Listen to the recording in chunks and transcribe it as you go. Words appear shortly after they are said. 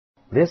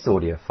This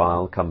audio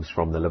file comes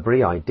from the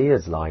L'Abri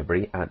Ideas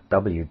Library at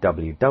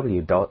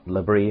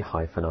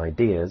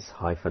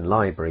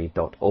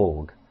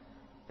www.labri-ideas-library.org.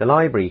 The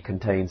library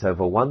contains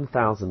over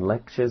 1,000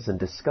 lectures and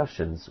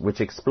discussions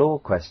which explore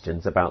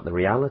questions about the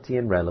reality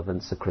and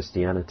relevance of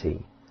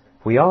Christianity.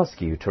 We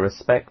ask you to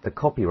respect the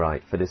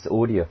copyright for this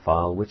audio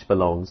file which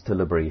belongs to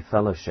L'Abri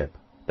Fellowship.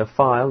 The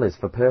file is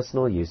for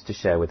personal use to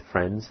share with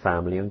friends,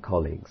 family and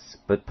colleagues,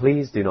 but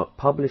please do not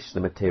publish the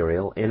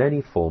material in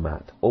any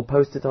format or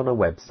post it on a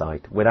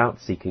website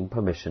without seeking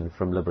permission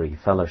from L'Abri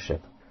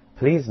Fellowship.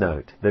 Please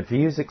note that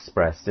views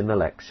expressed in the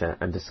lecture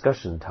and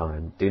discussion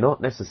time do not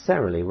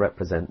necessarily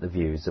represent the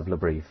views of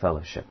L'Abri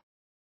Fellowship.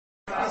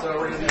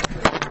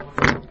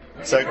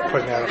 So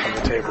putting that up on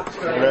the table.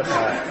 That's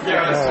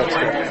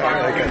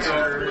good.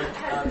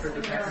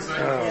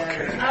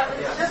 Okay.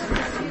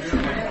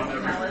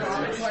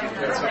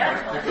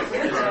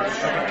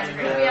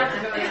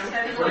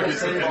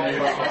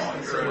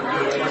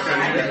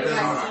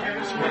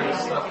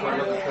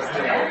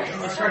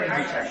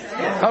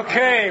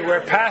 Okay,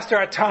 we're past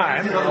our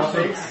time.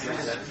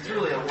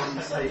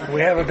 We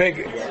have a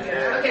big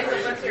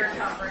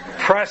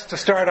press to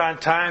start on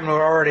time.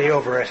 We're already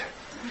over it.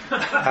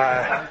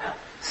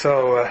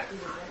 So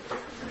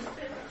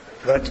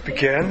let's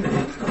begin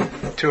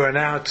to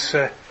announce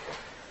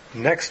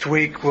next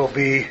week will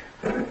be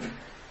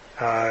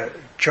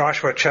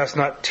Joshua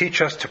Chestnut,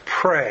 Teach Us to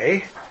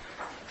Pray,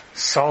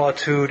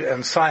 Solitude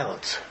and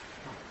Silence.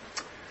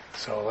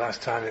 So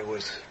last time it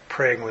was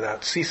Praying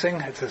Without Ceasing.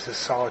 This is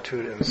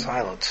Solitude and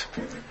Silence.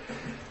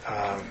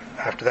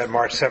 After that,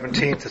 March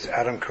 17th, is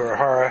Adam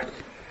Kurahara.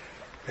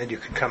 Then you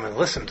can come and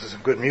listen to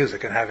some good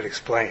music and have it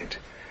explained.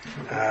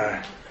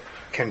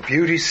 Can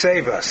Beauty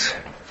Save Us?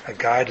 A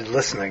guided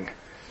listening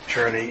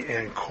journey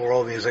in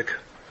choral music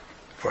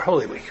for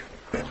Holy Week.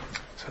 So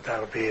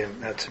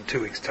that's in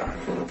 2 weeks' time.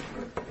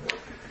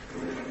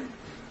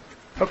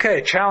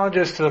 Okay,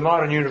 challenges to the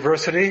modern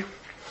university.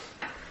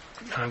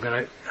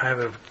 I have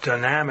a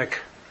dynamic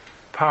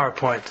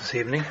PowerPoint this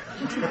evening.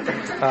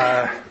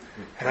 And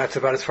that's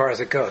about as far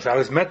as it goes. I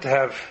was meant to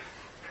have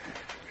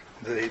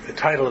the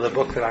title of the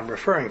book that I'm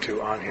referring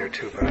to on here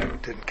too, but I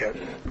didn't get,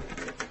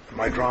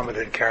 my drama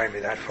didn't carry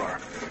me that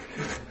far.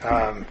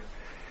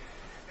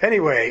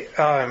 Anyway,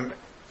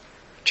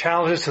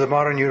 challenges to the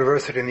modern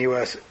university in the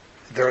U.S.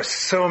 There are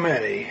so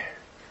many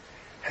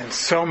and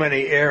so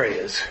many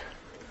areas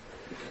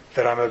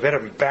that I'm a bit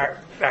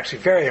actually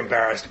very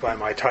embarrassed by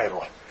my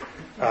title.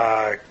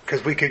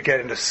 Because we could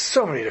get into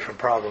so many different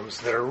problems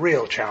that are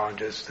real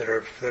challenges, that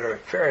are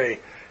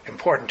very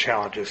important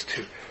challenges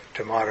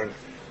to modern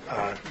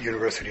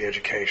university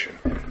education.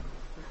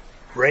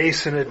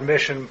 Race and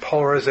admission,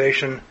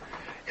 polarization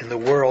in the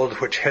world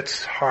which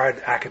hits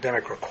hard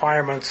academic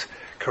requirements,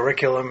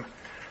 curriculum,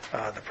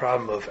 the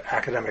problem of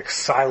academic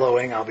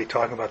siloing, I'll be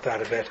talking about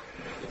that a bit.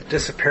 The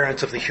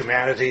disappearance of the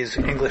humanities,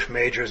 English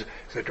majors.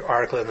 There's an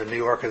article in the New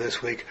Yorker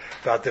this week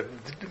about the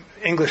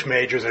English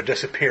majors are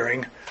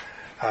disappearing.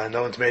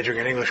 No one's majoring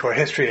in English or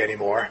history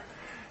anymore.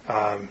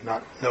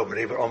 Not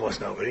nobody, but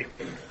almost nobody.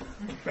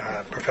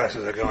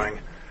 Professors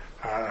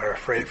are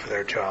afraid for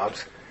their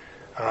jobs.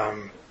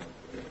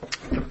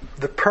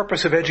 The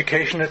purpose of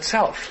education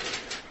itself.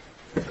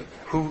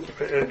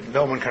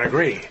 No one can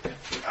agree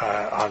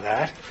on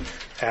that.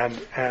 And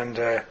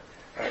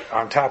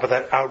on top of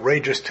that,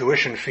 outrageous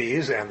tuition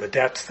fees and the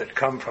debts that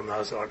come from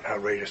those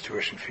outrageous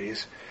tuition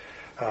fees.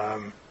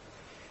 And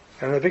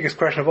the biggest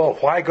question of all,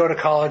 why go to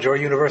college or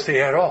university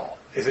at all?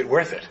 Is it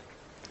worth it?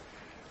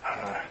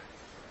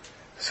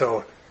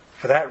 So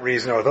for that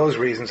reason, or those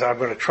reasons, I'm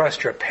going to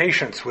trust your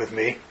patience with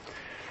me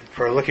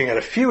for looking at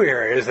a few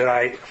areas that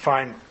I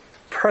find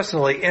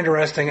personally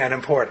interesting and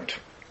important.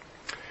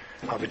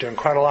 I'll be doing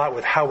quite a lot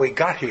with how we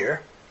got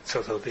here,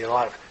 so there'll be a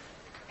lot of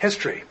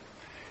history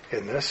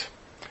in this,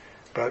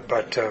 but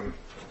I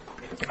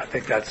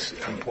think that's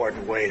an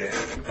important way to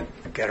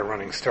get a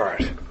running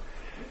start.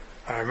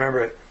 I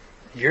remember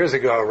years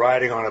ago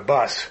riding on a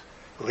bus,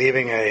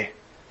 leaving a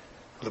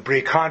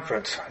L'Abri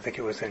conference, I think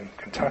it was in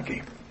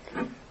Kentucky,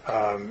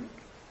 and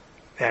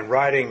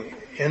riding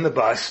in the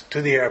bus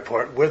to the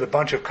airport with a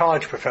bunch of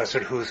college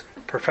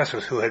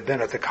professors who had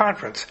been at the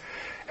conference,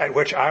 at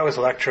which I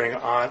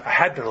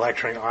had been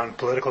lecturing on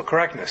political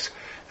correctness.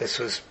 This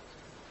was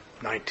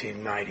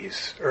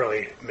 1990s,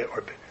 early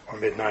or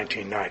mid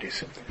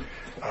 1990s.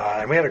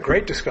 And we had a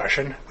great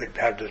discussion. We'd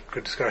had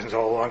good discussions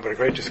all along, but a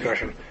great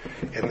discussion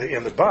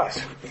in the bus.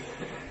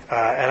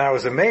 And I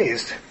was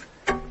amazed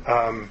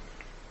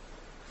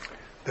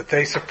that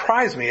they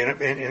surprised me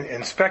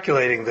in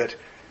speculating that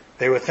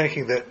they were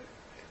thinking that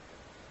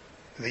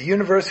the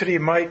university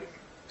might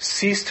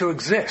cease to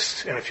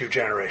exist in a few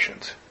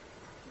generations.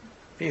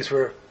 These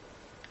were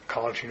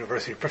college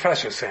university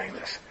professors saying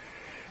this.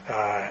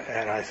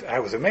 And I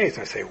was amazed.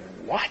 And I say,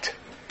 what?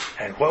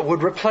 And what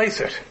would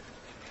replace it?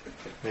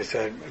 And they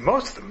said,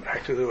 most of them,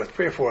 actually there were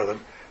 3 or 4 of them,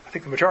 I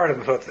think the majority of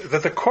them thought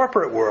that the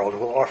corporate world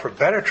will offer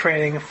better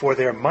training for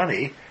their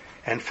money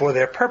and for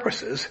their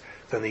purposes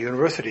than the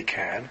university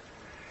can,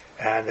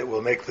 and it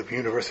will make the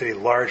university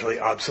largely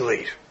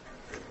obsolete.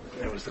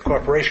 It was the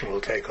corporation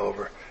will take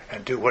over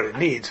and do what it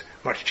needs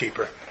much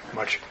cheaper,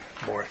 much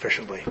more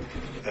efficiently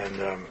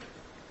than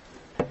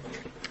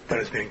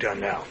is being done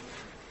now.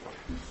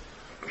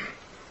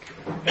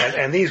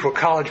 And these were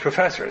college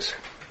professors.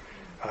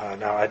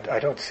 Now, I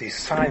don't see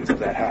signs of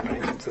that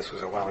happening since this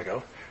was a while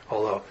ago,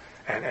 although,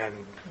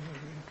 and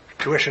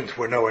tuitions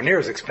were nowhere near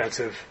as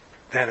expensive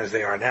then as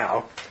they are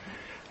now.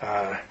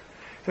 And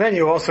then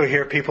you also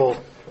hear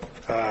people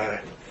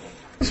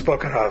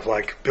spoken of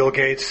like Bill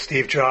Gates,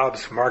 Steve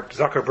Jobs, Mark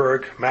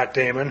Zuckerberg, Matt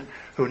Damon,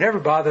 who never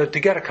bothered to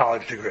get a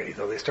college degree,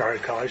 though they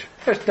started college.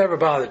 Just never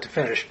bothered to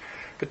finish,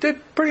 but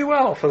did pretty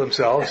well for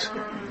themselves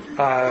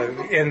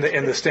in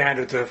the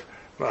standards of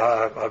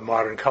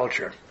modern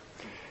culture.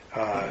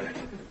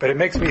 But it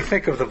makes me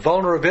think of the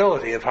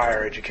vulnerability of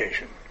higher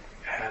education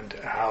and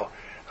how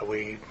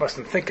we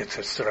mustn't think it's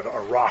a sort of a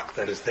rock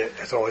that is there,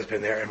 has always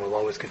been there and will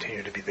always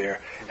continue to be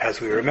there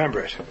as we remember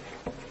it.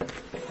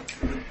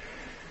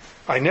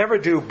 I never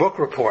do book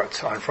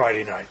reports on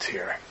Friday nights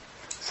here.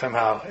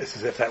 Somehow it's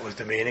as if that was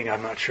demeaning.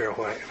 I'm not sure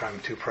if I'm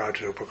too proud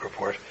to do a book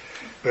report.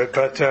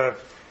 But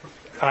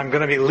I'm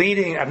going to be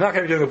leaning, I'm not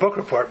going to be doing a book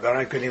report, but I'm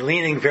going to be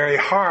leaning very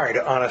hard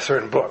on a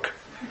certain book.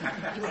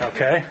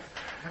 Okay?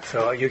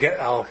 So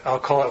I'll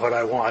call it what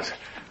I want.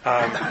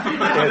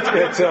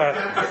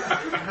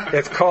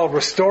 It's called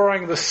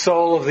Restoring the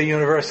Soul of the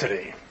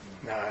University.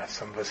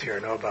 Some of us here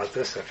know about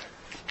this.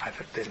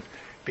 I've been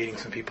beating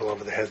some people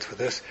over the heads with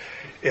this.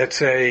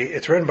 It's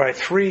written by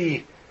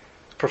 3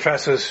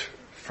 professors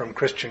from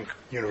Christian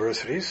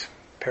universities,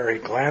 Perry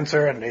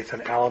Glanzer and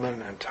Nathan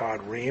Alleman and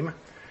Todd Ream.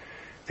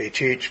 They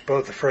teach,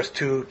 both the first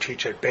 2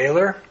 teach at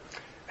Baylor,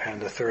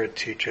 and the third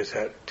teaches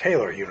at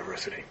Taylor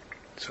University.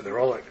 So they're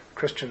all at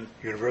Christian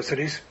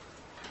universities.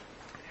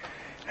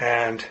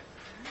 And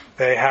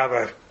they have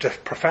a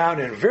profound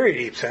and very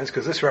deep sense,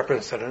 because this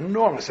represents an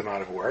enormous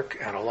amount of work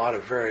and a lot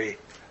of very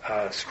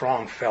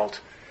strong felt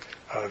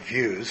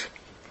views.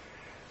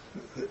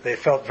 They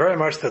felt very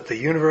much that the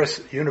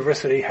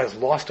university has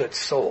lost its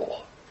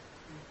soul.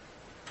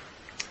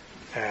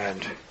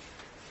 And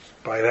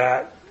by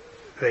that,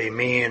 they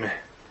mean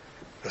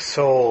the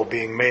soul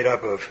being made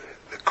up of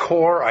the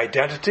core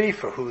identity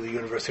for who the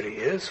university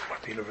is,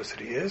 what the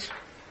university is,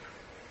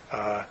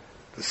 the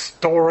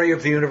story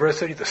of the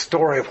university, the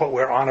story of what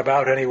we're on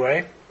about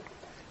anyway,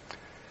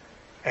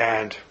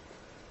 and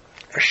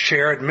a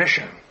shared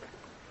mission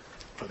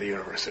for the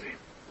university.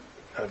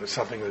 It's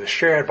something that is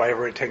shared by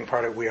everybody taking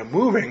part in it. We are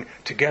moving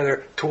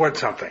together towards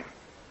something.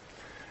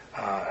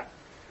 And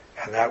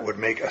that would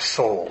make a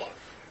soul.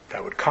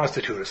 That would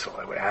constitute a soul.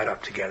 That would add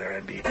up together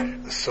and be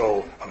the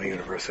soul of a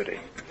university.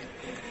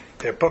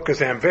 Their book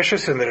is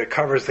ambitious in that it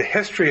covers the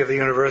history of the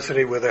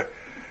university with a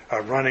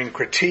running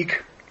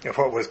critique of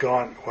what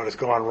has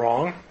gone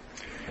wrong,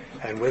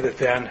 and with it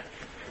then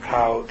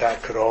how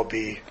that could all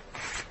be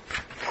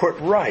put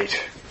right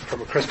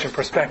from a Christian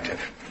perspective.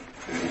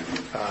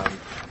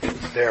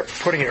 They're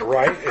putting it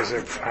right.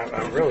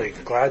 I'm really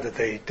glad that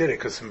they did it,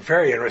 because some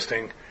very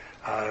interesting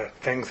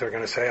things they're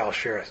going to say. I'll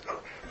share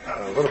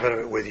a little bit of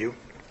it with you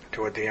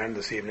toward the end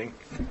this evening.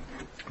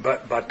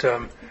 But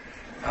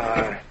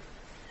they're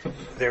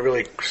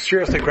really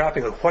seriously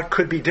grappling with what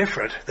could be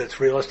different that's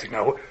realistic.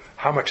 Now,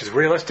 how much is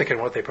realistic and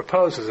what they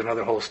propose is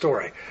another whole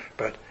story.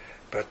 But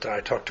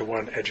I talked to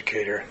one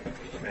educator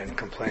and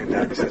complained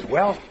that he says,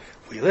 well,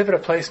 we live at a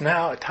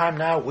time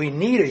now, we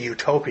need a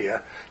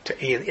utopia to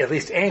at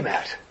least aim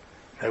at.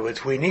 In other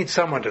words, we need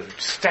someone to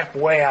step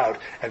way out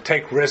and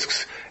take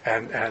risks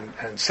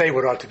and say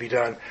what ought to be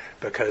done,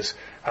 because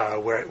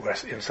we're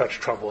in such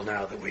trouble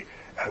now that we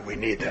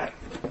need that.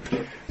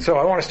 So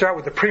I want to start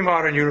with the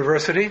pre-modern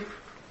university,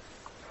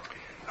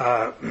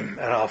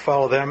 and I'll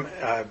follow them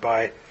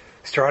by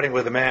starting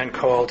with a man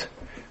called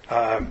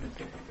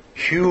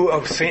Hugh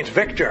of St.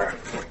 Victor.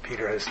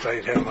 Peter has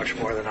studied him much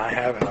more than I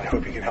have, and I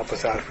hope he can help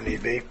us out if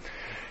need be.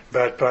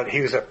 But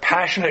he was a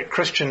passionate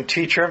Christian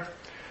teacher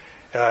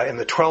in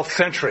the 12th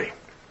century.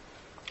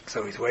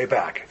 So he's way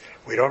back.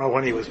 We don't know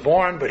when he was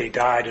born, but he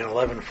died in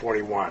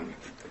 1141.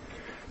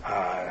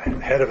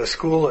 Head of a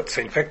school at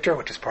St. Victor,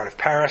 which is part of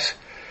Paris.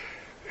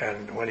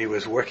 And when he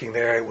was working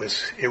there, it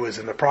was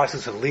in the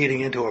process of leading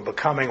into or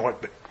becoming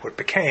what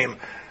became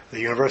the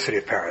University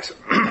of Paris,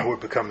 would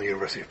become the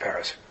University of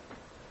Paris.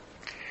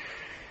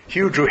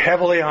 Hugh drew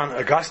heavily on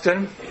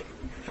Augustine,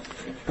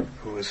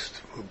 who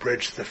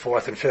bridged the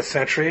 4th and 5th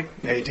century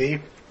A.D.,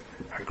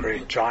 a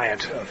great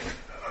giant of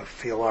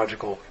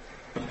theological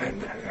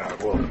and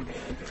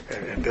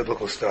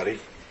biblical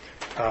study.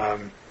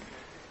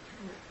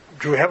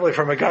 Drew heavily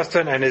from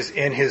Augustine, and is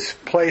in his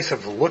place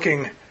of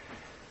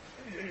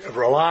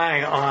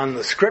relying on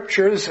the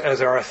scriptures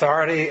as our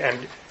authority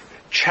and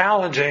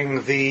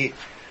challenging the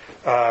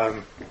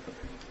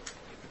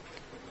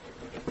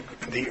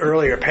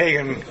earlier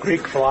pagan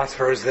Greek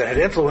philosophers that had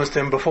influenced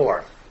him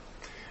before,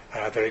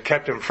 that had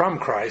kept him from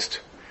Christ,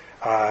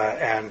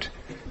 and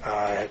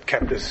had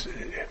kept his,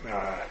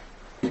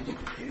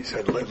 he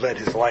said, led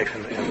his life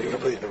in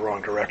completely the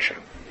wrong direction.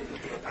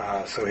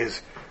 So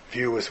his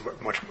view was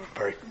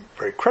very,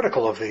 very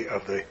critical of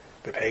the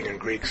the pagan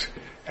Greeks,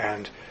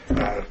 and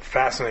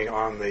fastening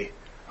on the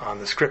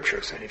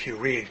scriptures. And if you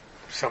read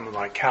someone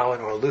like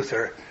Calvin or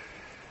Luther,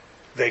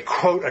 they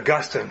quote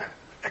Augustine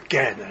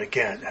again and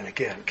again and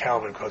again.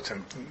 Calvin quotes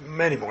him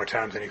many more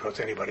times than he quotes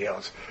anybody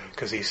else,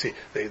 because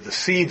the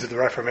seeds of the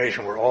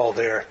Reformation were all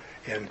there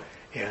in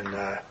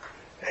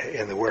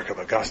the work of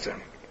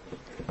Augustine.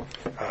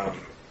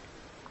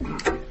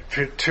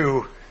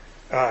 To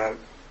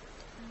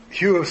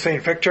Hugh of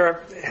St.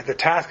 Victor, the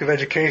task of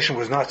education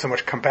was not so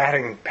much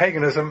combating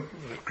paganism,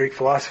 Greek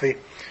philosophy,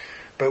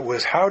 but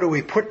was how do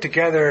we put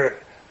together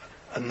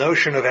a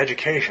notion of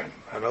education,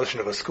 a notion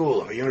of a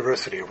school, of a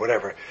university, or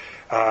whatever,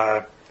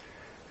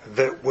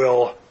 that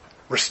will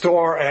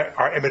restore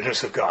our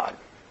imageness of God.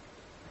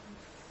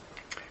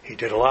 He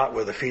did a lot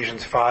with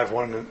Ephesians 5,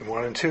 1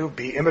 and 2.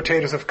 Be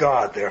imitators of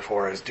God,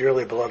 therefore, as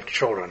dearly beloved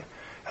children,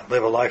 and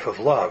live a life of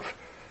love,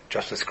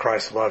 just as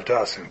Christ loved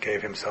us and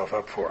gave himself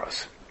up for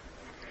us.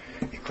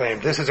 He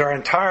claimed, this is our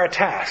entire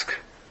task.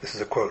 This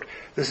is a quote.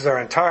 This is our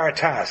entire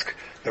task,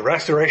 the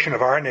restoration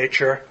of our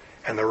nature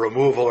and the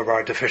removal of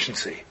our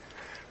deficiency.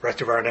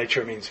 Rest of our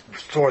nature means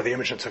restore the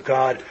imageness of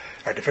God.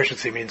 Our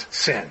deficiency means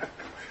sin.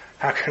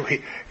 How can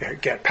we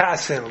get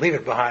past sin, leave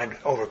it behind,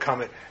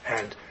 overcome it,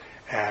 and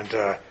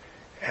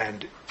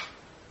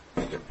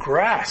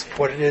grasp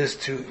what it is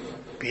to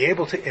be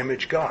able to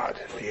image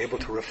God, be able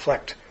to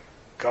reflect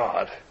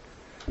God,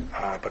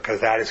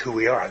 because that is who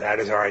we are. That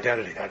is our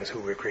identity. That is who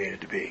we're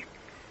created to be.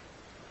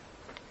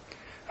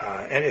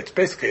 And it's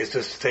just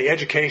to say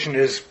education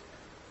is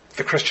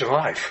the Christian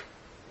life,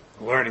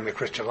 learning the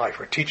Christian life,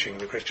 or teaching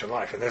the Christian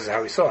life. And this is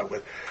how we saw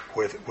it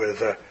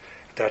with at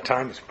that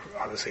time, it was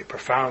obviously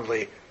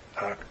profoundly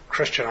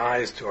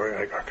Christianized, or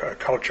a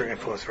culture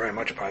influenced very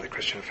much by the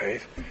Christian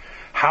faith.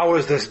 How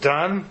is this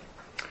done?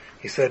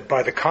 He said,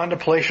 by the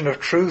contemplation of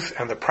truth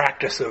and the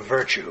practice of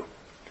virtue.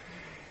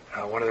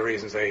 One of the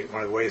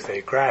ways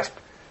they grasp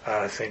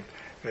St.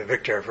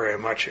 Victor very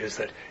much is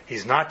that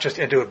he's not just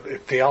into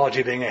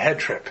theology being a head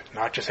trip,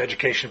 not just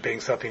education being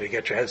something to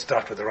get your head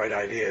stuffed with the right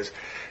ideas.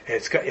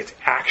 It's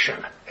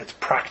action, it's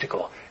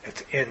practical,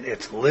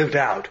 it's lived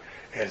out,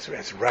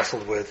 it's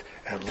wrestled with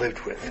and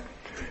lived with.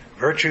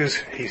 Virtues,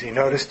 he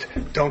noticed,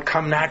 don't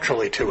come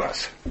naturally to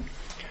us.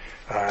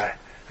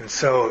 And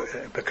so,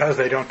 because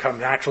they don't come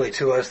naturally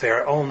to us,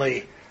 they're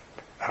only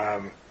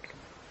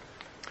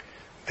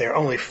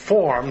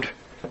formed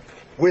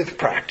with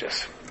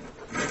practice.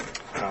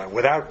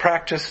 Without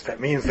practice,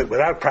 that means that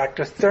without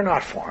practice, they're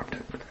not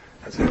formed.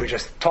 And so we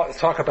just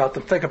talk about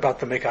them, think about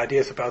them, make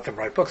ideas about them,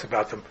 write books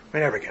about them, we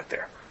never get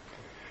there.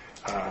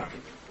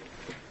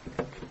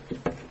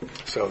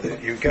 So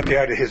that you get the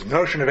idea. His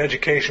notion of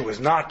education was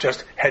not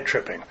just head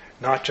tripping,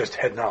 not just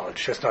head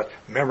knowledge, just not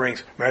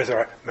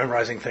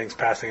memorizing things,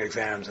 passing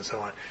exams, and so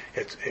on.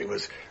 It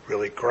was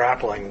really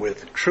grappling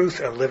with truth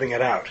and living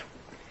it out.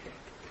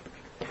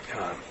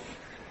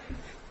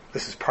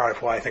 This is part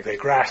of why I think they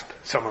grasp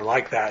someone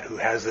like that who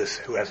has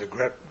a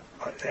grip,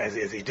 as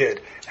he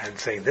did, and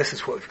saying this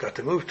is what we've got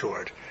to move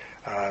toward,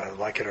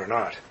 like it or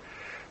not.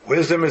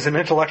 Wisdom is an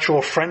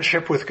intellectual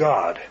friendship with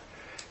God,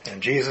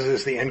 and Jesus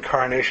is the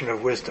incarnation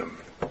of wisdom.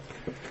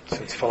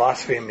 Since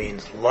philosophy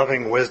means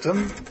loving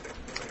wisdom,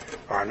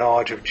 our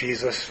knowledge of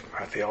Jesus,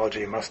 our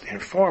theology, must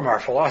inform our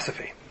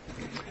philosophy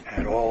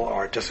and all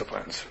our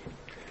disciplines.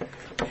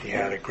 He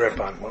had a grip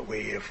on what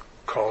we have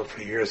called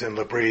for years in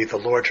L'Abri the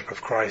Lordship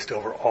of Christ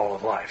over all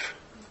of life.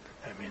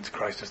 That means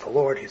Christ is the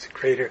Lord, He's the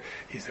Creator,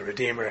 He's the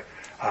Redeemer,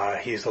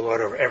 He's the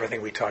Lord over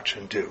everything we touch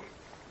and do.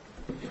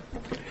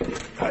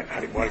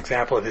 One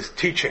example of his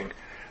teaching,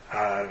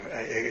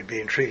 it'd be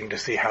intriguing to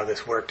see how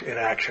this worked in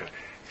action.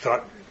 He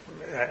thought,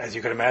 as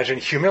you can imagine,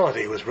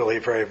 humility was really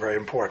very, very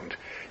important.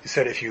 He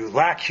said if you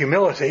lack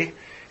humility,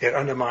 it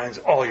undermines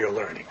all your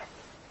learning.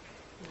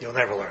 You'll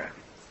never learn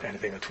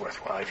anything that's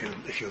worthwhile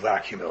if you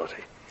lack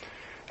humility.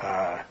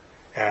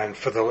 And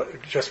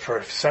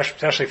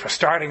especially for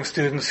starting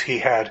students, he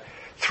had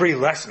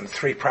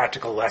 3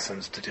 practical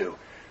lessons to do,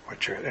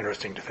 which are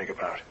interesting to think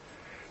about.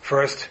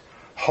 First,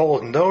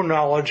 hold no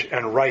knowledge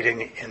and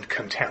writing in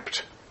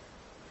contempt.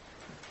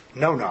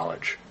 No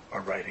knowledge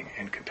or writing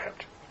in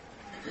contempt.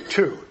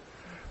 2,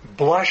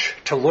 blush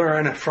to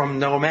learn from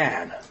no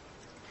man.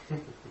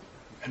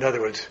 In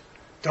other words,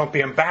 don't be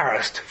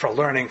embarrassed for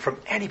learning from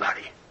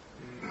anybody.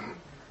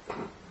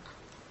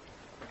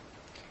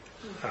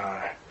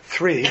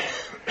 3,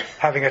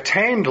 having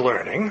attained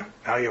learning,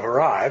 now you've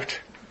arrived,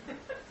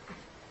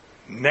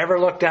 never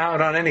look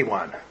down on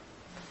anyone.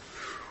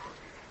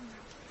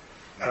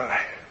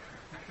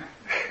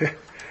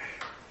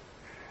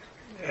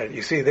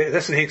 You see,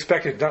 he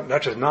expected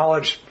not just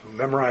knowledge,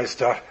 memorized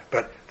stuff,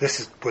 but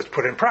this was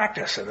put in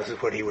practice, and this is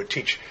what he would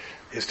teach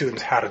his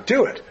students how to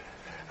do it,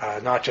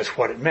 not just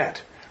what it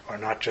meant, or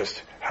not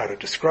just how to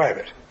describe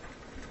it.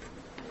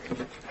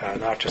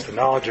 Not just the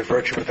knowledge of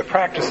virtue, but the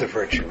practice of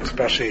virtue,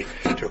 especially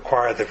to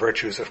acquire the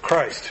virtues of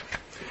Christ.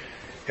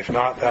 If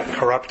not, that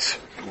corrupts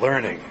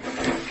learning.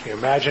 Can you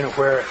imagine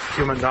where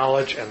human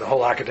knowledge and the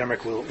whole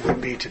academic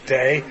would be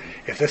today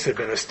if this had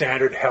been a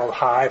standard held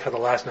high for the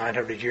last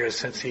 900 years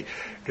since he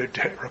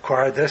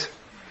required this?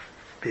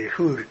 Be a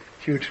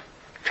huge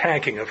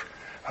tanking of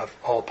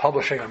all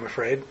publishing, I'm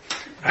afraid.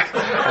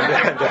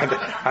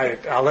 and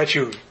I'll let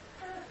you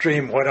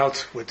dream what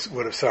else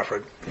would have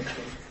suffered.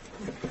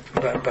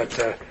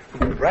 But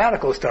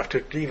radical stuff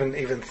to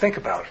even think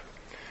about.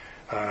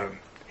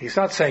 He's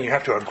not saying you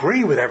have to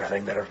agree with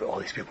everything that all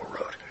these people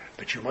wrote,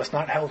 but you must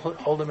not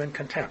hold them in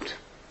contempt.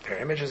 They're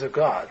images of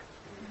God.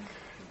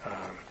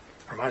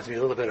 Reminds me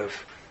a little bit of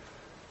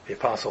the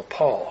Apostle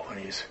Paul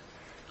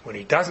when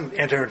he doesn't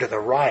enter into the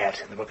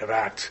riot in the book of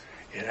Acts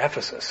in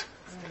Ephesus.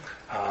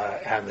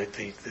 And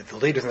the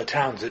leaders in the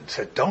towns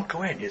said, "Don't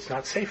go in. It's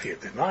not safe here."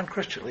 The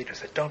non-Christian leaders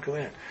said, "Don't go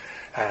in,"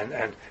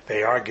 and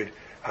they argued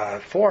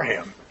for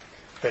him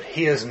that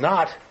he's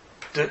not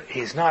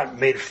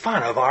made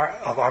fun of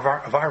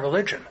our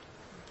religion,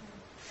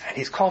 and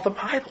he's called them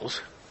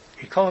idols.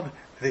 He called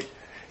them,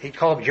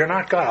 "You're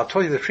not God. I'll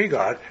tell you the true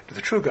God.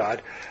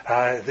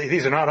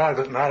 These are not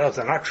idols.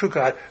 They're not true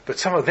God." But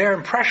some of their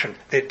impression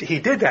that he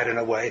did that in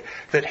a way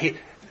that he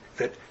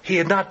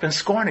had not been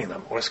scorning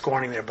them or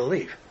scorning their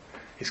belief.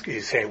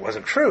 He's saying it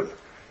wasn't true,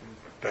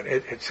 but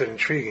it's an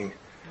intriguing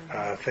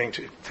thing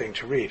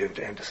to read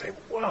and to say,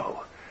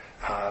 whoa,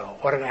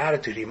 what an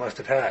attitude he must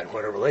have had,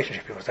 what a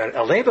relationship he must have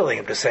had, enabling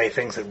him to say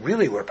things that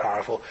really were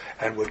powerful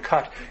and would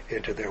cut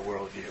into their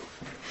worldview.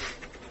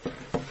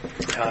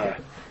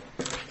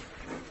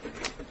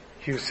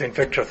 Hugh St.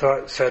 Victor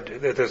said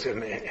that there's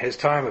in his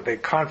time a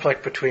big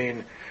conflict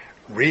between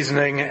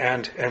reasoning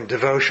and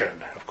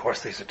devotion. Of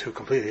course, these are two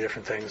completely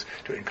different things,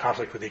 in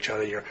conflict with each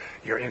other.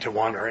 You're into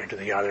one or into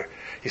the other.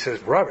 He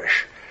says,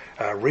 rubbish.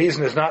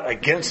 Reason is not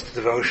against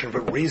devotion,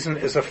 but reason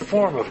is a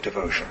form of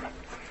devotion.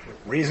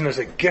 Reason is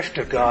a gift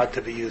of God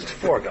to be used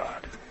for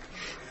God.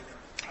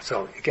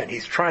 So again,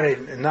 he's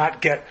trying to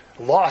not get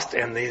lost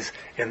in these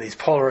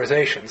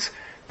polarizations,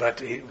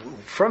 but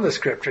from the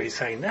scripture, he's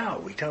saying,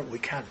 no, we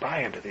can't buy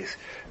into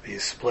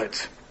these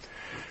splits.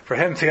 For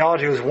him,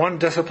 theology was one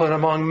discipline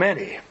among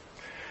many.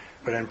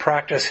 But in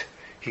practice,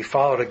 he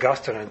followed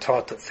Augustine and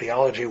taught that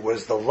theology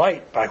was the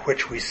light by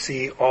which we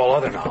see all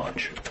other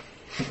knowledge.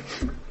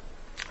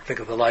 Think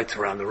of the lights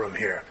around the room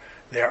here.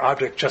 They're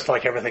objects just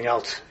like everything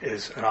else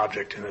is an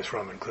object in this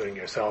room, including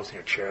yourselves and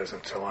your chairs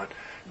and so on.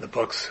 The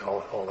books,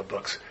 all the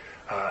books.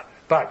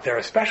 But they're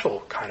a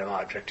special kind of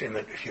object in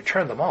that if you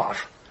turn them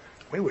off,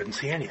 we wouldn't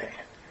see anything.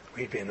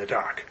 We'd be in the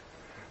dark.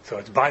 So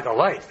it's by the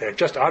light. They're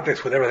just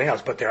objects with everything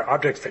else, but they're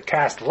objects that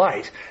cast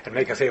light and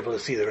make us able to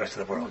see the rest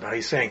of the world. Now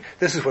he's saying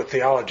this is what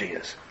theology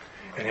is.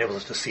 It enables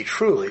us to see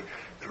truly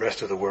the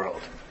rest of the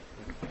world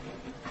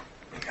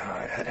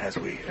as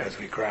we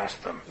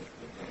grasp them.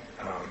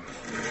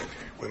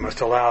 We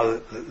must allow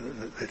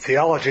the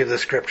theology of the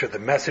Scripture, the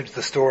message,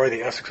 the story,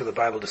 the essence of the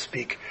Bible to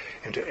speak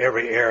into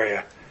every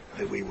area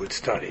that we would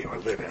study or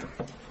live in.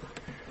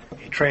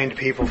 He trained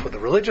people for the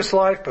religious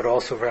life, but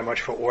also very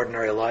much for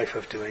ordinary life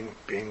of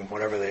being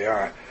whatever they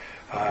are.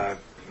 And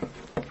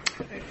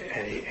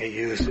he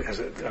used as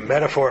a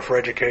metaphor for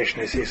education.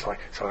 He sees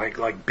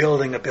like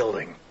building a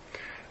building,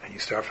 and you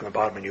start from the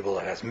bottom and you build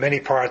it. It has many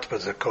parts,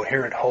 but there's a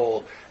coherent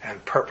whole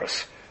and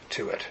purpose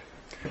to it.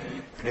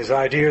 And his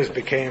ideas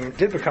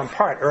did become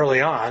part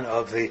early on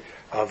of the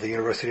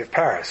University of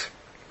Paris.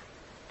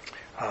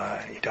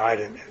 He died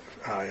in,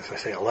 as I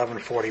say,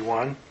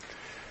 1141.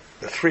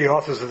 The three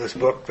authors of this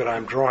book that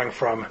I'm drawing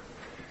from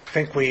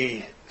think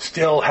we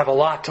still have a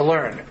lot to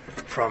learn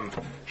from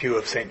Hugh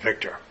of St.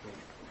 Victor.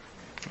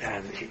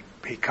 And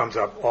he comes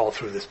up all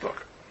through this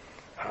book.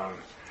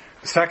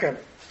 The second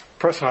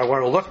person I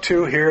want to look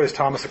to here is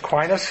Thomas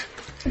Aquinas,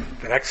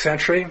 the next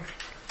century,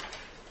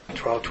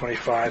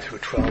 1225 through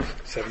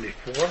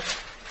 1274.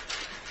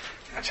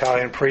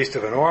 Italian priest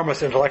of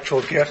enormous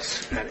intellectual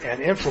gifts and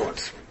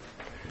influence.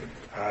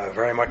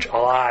 Very much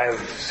alive,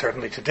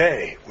 certainly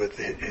today, with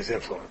his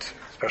influence,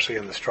 especially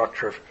in the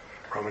structure of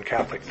Roman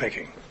Catholic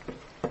thinking.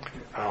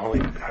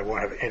 I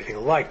won't have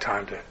anything like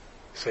time to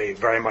say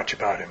very much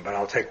about him, but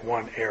I'll take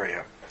one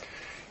area.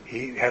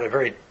 He had a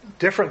very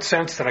different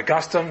sense than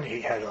Augustine.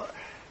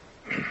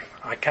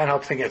 I can't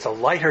help thinking it's a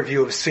lighter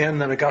view of sin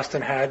than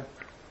Augustine had.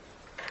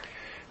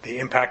 The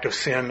impact of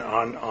sin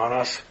on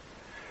us.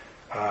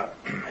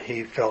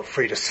 He felt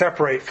free to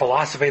separate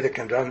philosophy that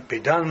can be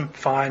done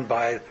fine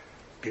by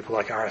people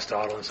like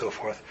Aristotle and so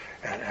forth,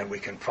 and we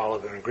can follow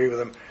them and agree with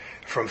them,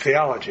 from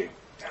theology,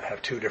 and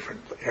have two different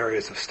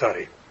areas of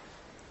study.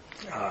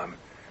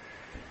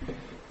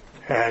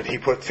 And he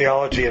put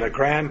theology in a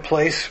grand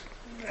place,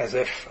 as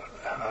if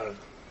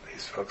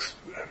these folks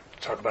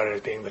talk about it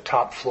as being the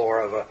top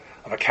floor of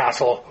a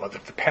castle, or the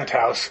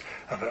penthouse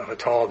of a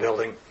tall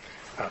building,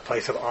 a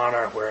place of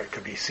honor where it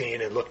could be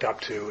seen and looked up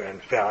to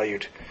and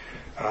valued,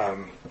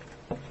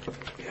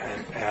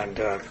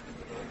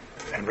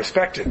 and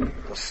respected.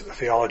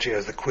 Theology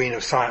as the queen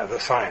of the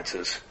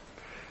sciences,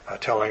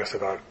 telling us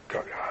about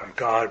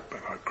God,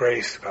 about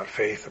grace, about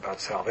faith, about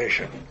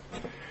salvation.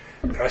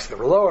 The rest of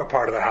the lower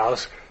part of the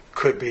house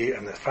could be,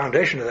 and the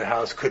foundation of the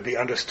house could be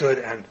understood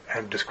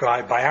and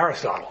described by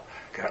Aristotle.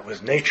 That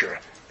was nature.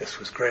 This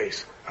was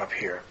grace up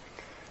here.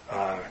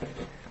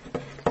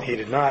 He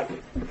did not,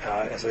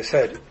 as I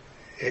said,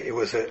 it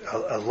was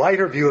a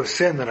lighter view of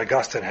sin than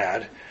Augustine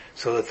had,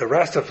 so that the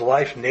rest of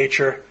life,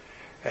 nature,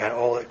 and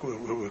all that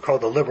we call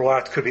the liberal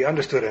arts could be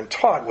understood and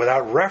taught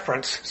without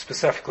reference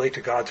specifically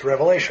to God's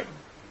revelation.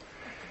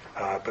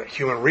 But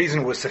human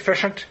reason was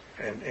sufficient,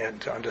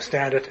 and to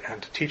understand it,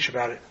 and to teach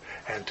about it,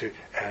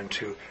 and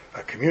to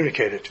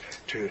communicate it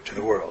to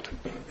the world.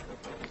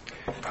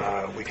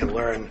 We can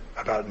learn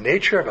about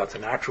nature, about the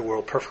natural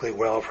world perfectly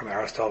well from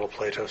Aristotle,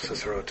 Plato,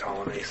 Cicero,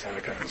 Ptolemy,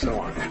 Seneca, and so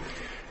on,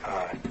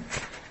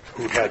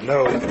 who had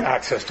no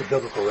access to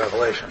biblical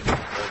revelation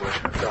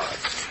of God.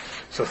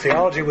 So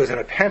theology was in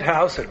a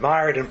penthouse,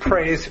 admired and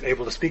praised, and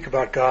able to speak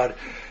about God,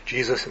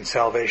 Jesus, and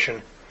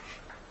salvation.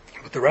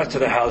 But the rest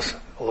of the house,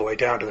 all the way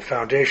down to the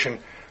foundation,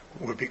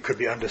 could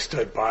be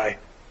understood by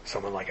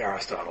someone like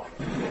Aristotle.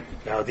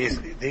 Now, this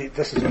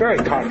is very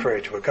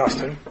contrary to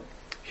Augustine.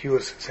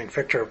 Hugues St.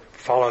 Victor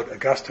followed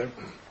Augustine,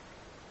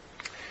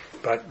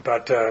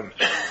 but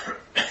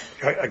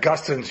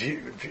Augustine's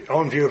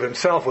own view of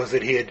himself was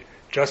that he had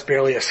just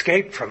barely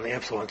escaped from the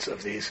influence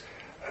of these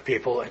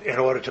people in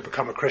order to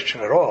become a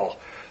Christian at all.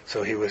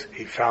 So he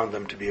found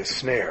them to be a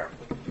snare.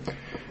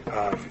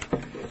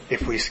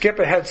 If we skip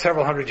ahead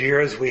several hundred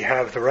years, we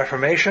have the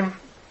Reformation,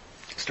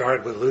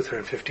 started with Luther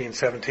in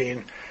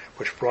 1517,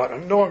 which brought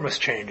enormous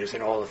changes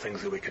in all the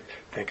things that we could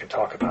think and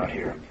talk about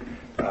here.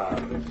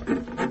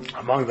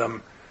 Among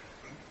them,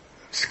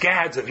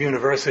 scads of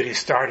universities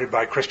started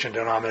by Christian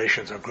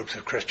denominations or groups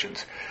of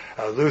Christians.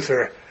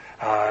 Luther,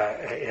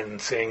 in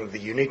seeing the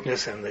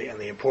uniqueness and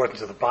the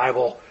importance of the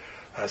Bible,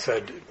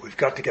 said, we've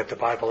got to get the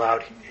Bible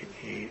out,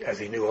 as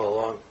he knew all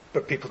along,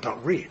 but people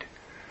don't read.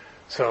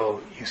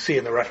 So you see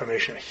in the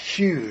Reformation a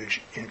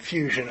huge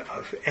infusion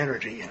of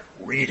energy in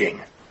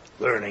reading,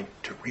 learning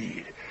to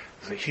read.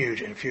 There's a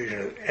huge infusion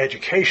of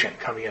education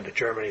coming into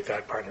Germany at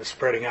that part and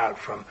spreading out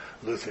from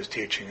Luther's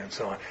teaching and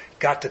so on.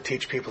 Got to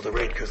teach people to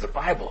read because the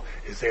Bible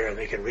is there and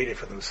they can read it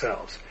for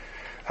themselves.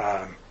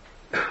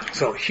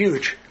 So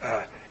huge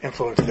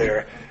influence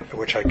there,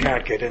 which I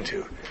can't get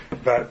into.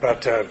 But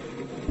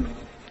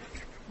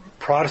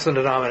Protestant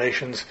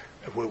denominations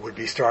would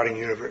be starting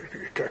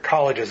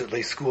colleges, at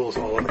least schools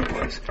all over the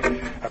place.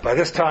 By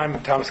this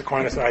time, Thomas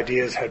Aquinas'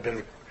 ideas had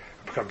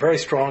become very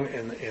strong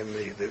in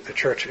the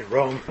church in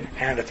Rome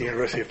and at the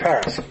University of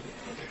Paris.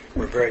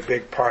 Were a very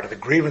big part of the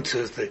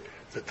grievances that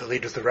the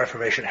leaders of the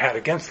Reformation had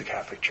against the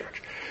Catholic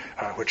Church,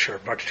 which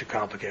are much too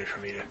complicated for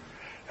me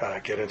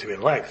to get into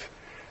in length.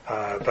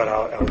 But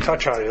I'll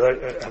touch on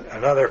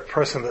another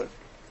person that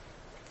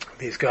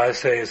these guys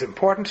say is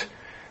important,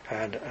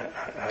 and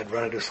I'd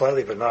run into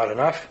slightly, but not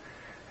enough.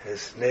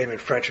 His name in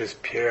French is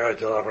Pierre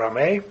de la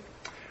Ramée.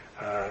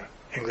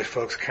 English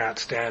folks can't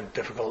stand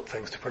difficult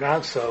things to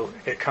pronounce, so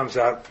it comes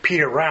out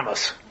Peter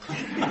Ramus.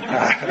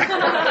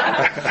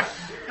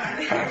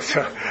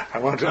 So I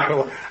won't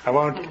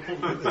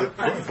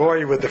bore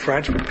you with the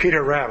French, but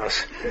Peter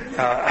Ramus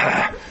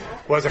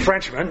was a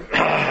Frenchman.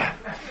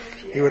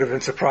 He would have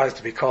been surprised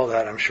to be called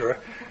that, I'm sure.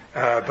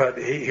 But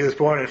he was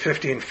born in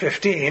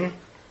 1515,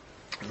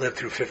 lived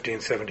through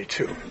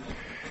 1572.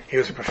 He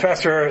was a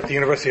professor at the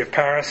University of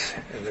Paris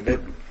in the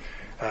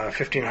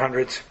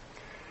mid-1500s.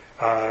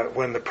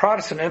 When the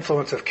Protestant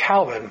influence of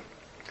Calvin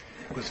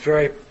was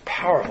very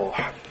powerful,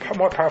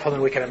 more powerful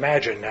than we can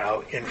imagine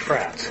now in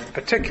France,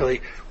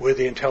 particularly with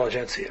the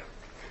intelligentsia,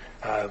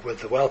 with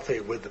the wealthy,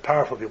 with the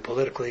powerful people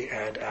politically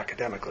and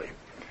academically,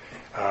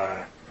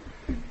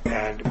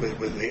 and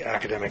with the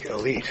academic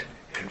elite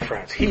in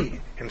France. He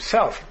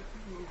himself,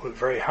 with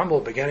very humble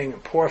beginning,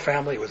 poor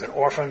family, was an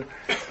orphan.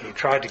 He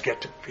tried to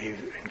get he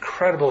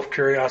incredible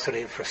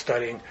curiosity for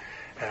studying,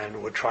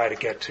 and would try to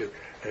get to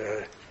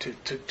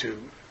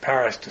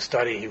Paris to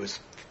study. He was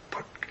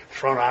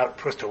thrown out,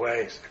 pushed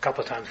away a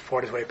couple of times,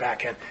 fought his way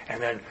back in,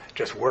 and then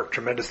just worked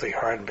tremendously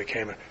hard and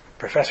became a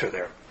professor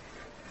there.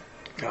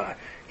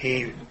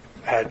 He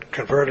had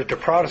converted to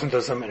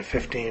Protestantism in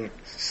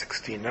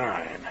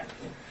 1569.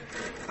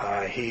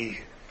 He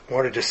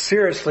wanted to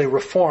seriously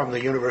reform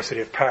the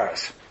University of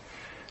Paris.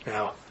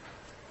 Now,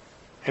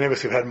 any of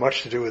us who've had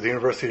much to do with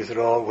universities at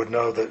all would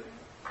know that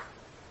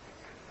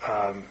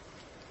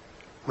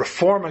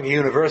reforming a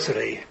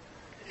university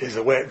is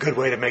a good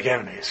way to make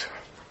enemies.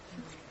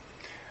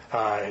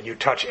 You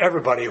touch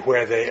everybody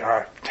where they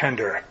are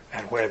tender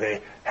and where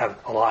they have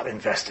a lot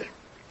invested.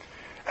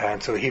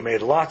 And so he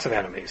made lots of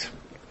enemies,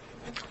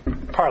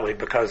 partly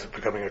because of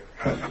becoming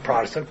a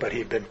Protestant, but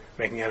he'd been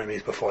making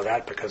enemies before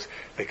that because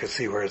they could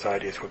see where his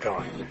ideas were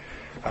going.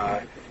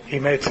 He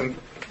made some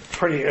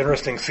pretty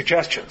interesting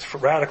suggestions,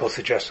 radical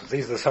suggestions.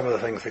 These are some of the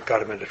things that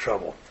got him into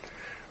trouble.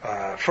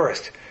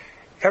 First,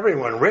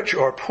 everyone, rich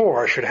or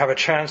poor, should have a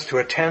chance to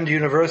attend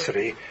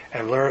university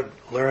and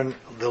learn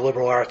the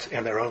liberal arts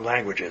in their own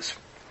languages.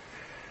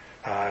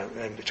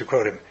 And to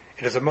quote him,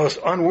 "It is a most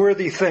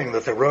unworthy thing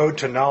that the road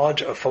to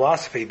knowledge of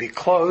philosophy be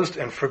closed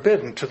and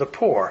forbidden to the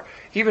poor,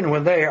 even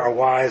when they are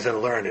wise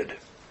and learned."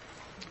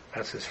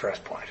 That's his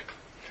first point.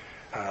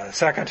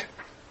 Second,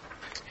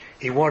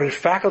 he wanted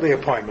faculty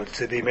appointments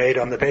to be made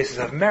on the basis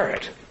of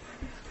merit,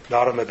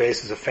 not on the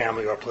basis of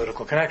family or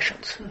political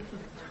connections.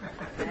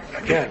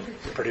 Again,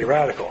 pretty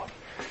radical.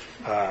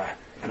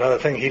 Another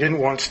thing, he didn't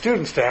want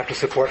students to have to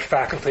support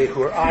faculty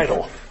who are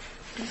idle.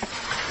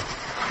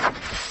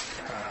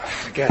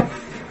 Again,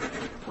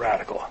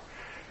 radical.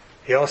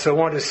 He also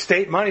wanted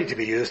state money to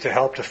be used to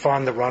help to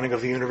fund the running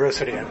of the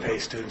university and pay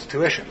students'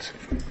 tuitions.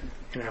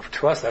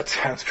 To us that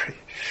sounds pretty,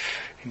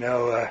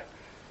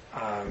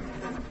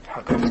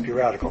 how could this be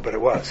radical? But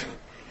it was.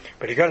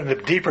 But he got into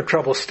deeper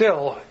trouble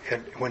still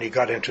when he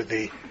got into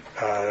the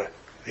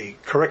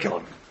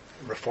curriculum,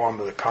 reform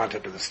of the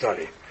content of the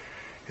study.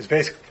 His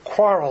basic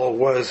quarrel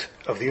was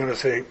of the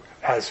university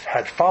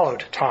had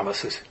followed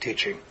Thomas's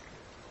teaching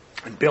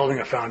and building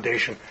a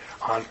foundation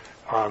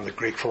on the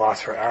Greek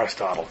philosopher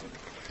Aristotle,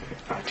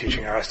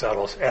 teaching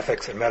Aristotle's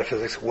ethics and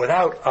metaphysics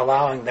without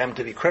allowing them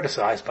to be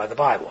criticized by the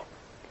Bible.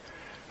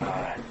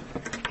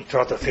 He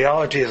taught that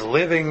theology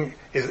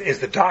is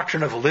the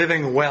doctrine of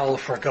living well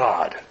for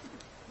God.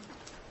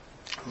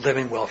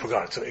 Living well for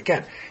God. So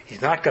again,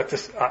 he's not got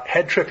this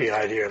head-trippy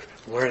idea of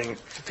learning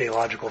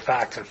theological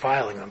facts and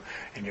filing them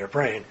in your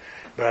brain,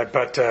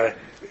 but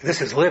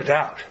this is lived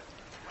out.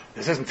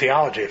 This isn't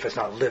theology if it's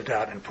not lived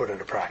out and put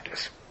into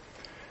practice.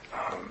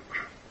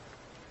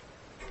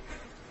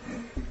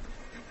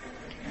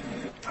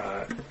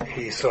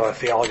 He saw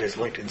theology as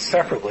linked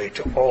inseparably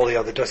to all the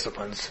other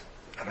disciplines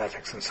of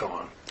ethics and so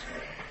on.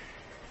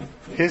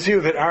 His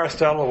view that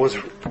Aristotle was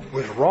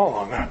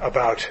wrong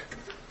about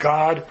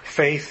God,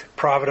 faith,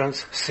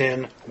 providence,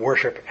 sin,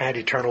 worship, and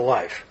eternal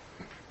life.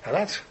 Now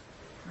that's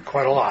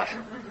quite a lot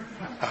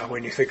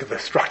when you think of the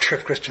structure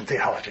of Christian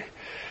theology.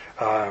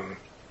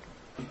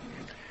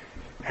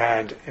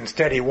 And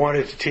instead he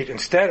wanted to teach,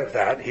 instead of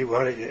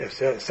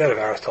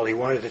Aristotle, he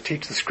wanted to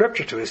teach the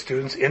scripture to his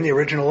students in the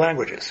original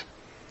languages.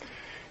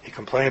 He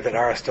complained that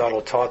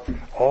Aristotle taught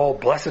all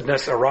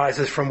blessedness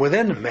arises from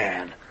within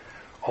man.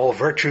 All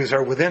virtues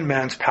are within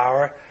man's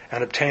power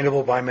and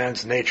obtainable by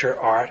man's nature,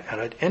 art,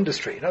 and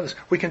industry. In other words,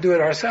 we can do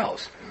it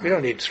ourselves. We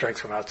don't need strength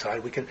from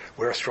outside.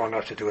 We're strong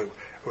enough to do it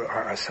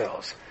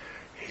ourselves.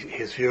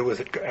 His view was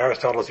that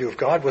Aristotle's view of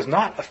God was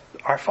not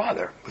our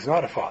father, was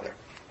not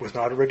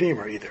a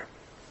redeemer either.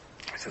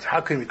 He says,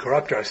 how can we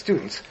corrupt our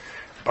students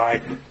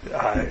by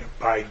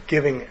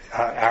giving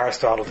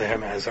Aristotle to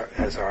him as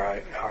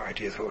our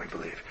ideas of what we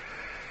believe?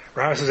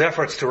 Rames's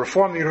efforts to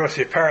reform the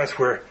University of Paris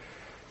were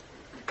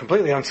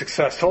completely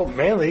unsuccessful,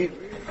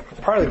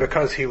 partly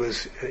because it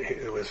was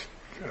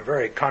a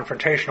very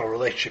confrontational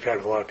relationship he had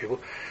with a lot of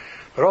people,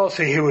 but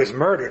also he was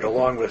murdered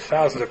along with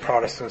thousands of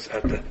Protestants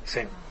at the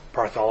St.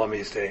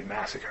 Bartholomew's Day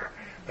massacre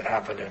that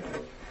happened in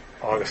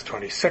August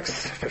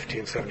 26th,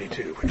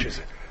 1572, which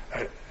is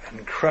an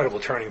incredible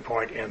turning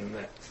point in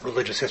the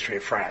religious history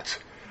of France,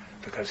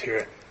 because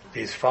here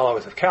these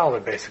followers of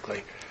Calvin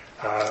basically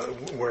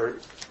were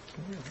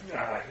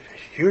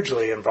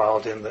hugely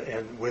involved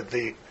with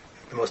the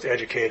most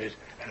educated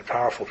and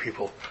powerful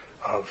people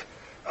of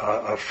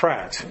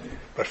France,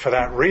 but for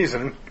that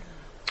reason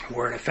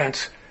were an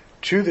offense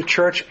to the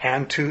church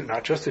and to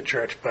not just the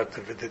church but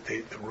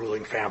the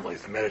ruling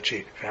families, the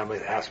Medici family,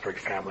 the Habsburg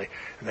family,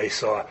 and they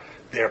saw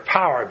their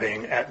power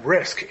being at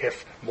risk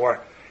if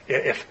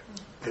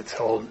the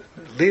whole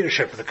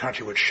leadership of the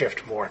country would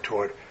shift more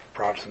toward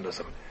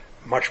Protestantism.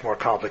 Much more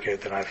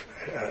complicated than I've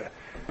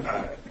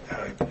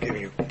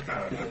given you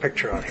a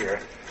picture on here,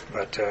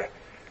 but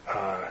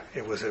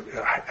it was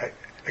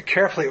a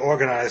carefully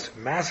organized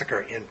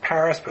massacre in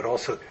Paris, but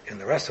also in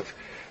the rest of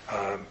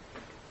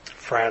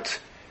France.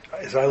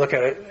 As I look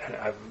at it, and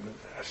I've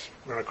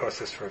run across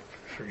this for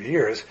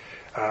years,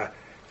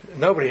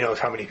 nobody knows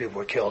how many people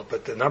were killed,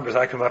 but the numbers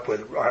I come up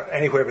with are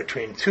anywhere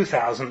between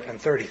 2,000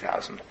 and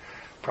 30,000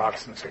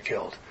 Protestants are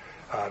killed.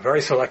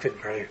 Very selected,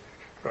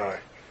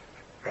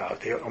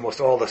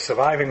 almost all the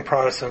surviving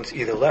Protestants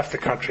either left the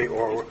country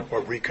or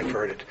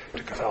reconverted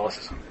to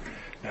Catholicism.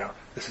 Now,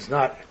 this is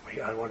not,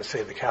 I want to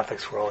say the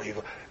Catholics were all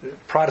evil.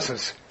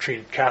 Protestants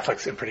treated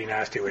Catholics in pretty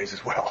nasty ways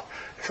as well.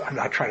 So I'm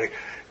not trying to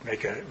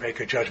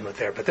make a judgment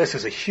there, but this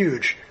is a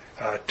huge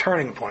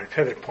turning point,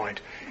 pivot point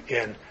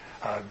in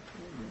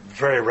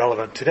very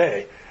relevant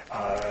today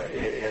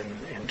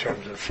in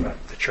terms of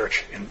the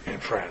church in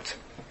France.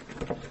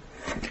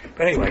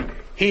 But anyway,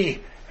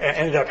 he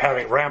ended up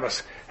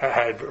Rames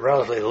had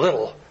relatively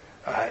little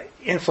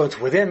influence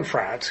within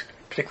France,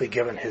 particularly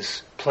given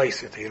his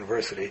place at the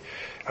university,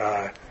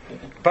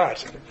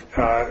 but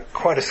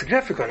quite a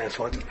significant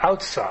influence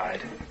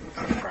outside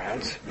of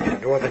France,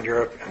 in Northern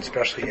Europe, and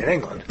especially in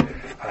England.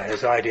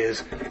 His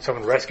ideas,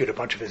 someone rescued a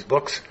bunch of his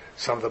books,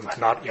 some of them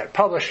not yet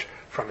published,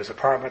 from his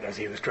apartment as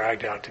he was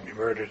dragged out to be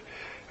murdered.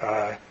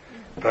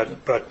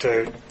 But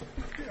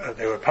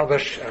they were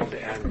published,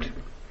 and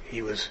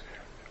he was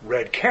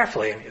read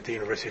carefully at the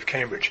University of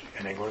Cambridge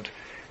in England,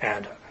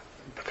 and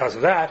because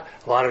of that,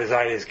 a lot of his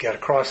ideas get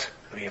across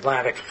the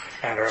Atlantic,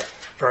 and are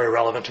very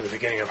relevant to the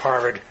beginning of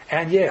Harvard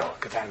and Yale,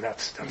 because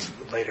that's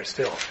later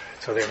still.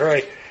 So they're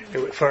very,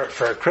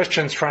 for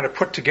Christians trying to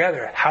put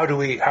together how are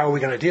we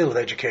going to deal with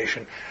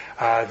education,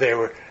 they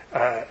were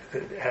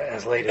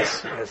as late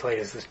as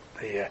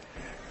the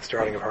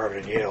starting of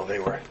Harvard and Yale, they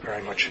were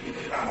very much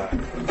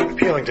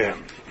appealing to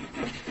him.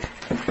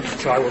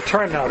 So I will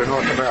turn now to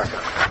North America.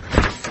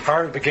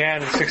 Harvard began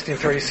in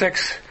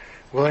 1636,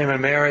 William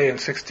and Mary in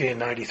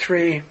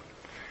 1693.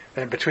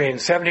 Then between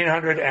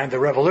 1700 and the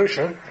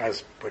Revolution,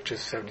 which is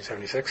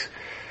 1776,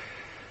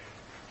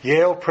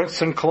 Yale,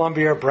 Princeton,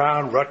 Columbia,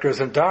 Brown, Rutgers,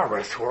 and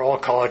Dartmouth were all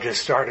colleges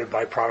started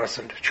by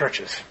Protestant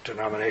churches,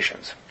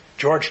 denominations.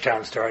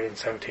 Georgetown started in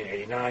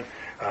 1789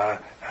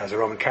 as a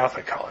Roman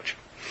Catholic college.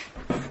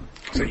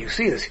 So you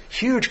see this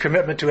huge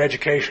commitment to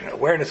education,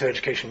 awareness of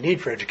education,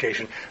 need for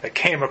education that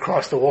came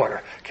across the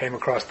water, came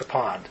across the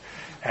pond,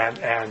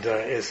 and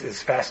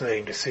is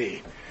fascinating to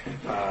see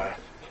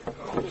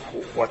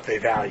what they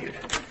valued.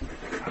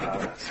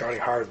 Starting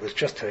Harvard was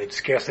they'd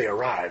scarcely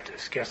arrived,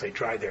 scarcely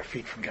dried their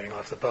feet from getting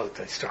off the boat.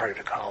 They started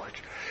a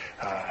college.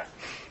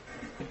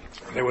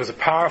 There was a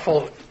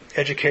powerful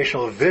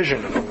educational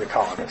vision among the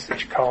colonists.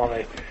 Each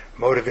colony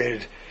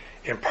motivated,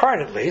 in part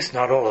at least,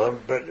 not all of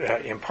them, but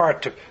in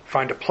part to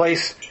find a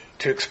place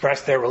to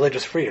express their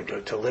religious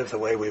freedom, to live the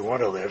way we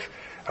want to live,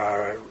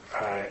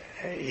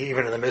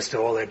 even in the midst of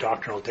all their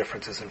doctrinal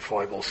differences and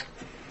foibles,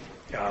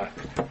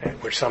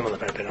 which some of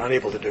them had been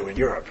unable to do in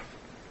Europe.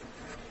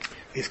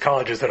 These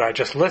colleges that I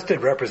just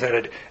listed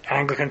represented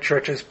Anglican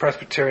churches,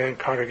 Presbyterian,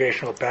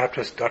 Congregational,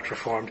 Baptist, Dutch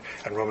Reformed,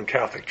 and Roman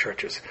Catholic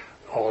churches,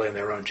 all in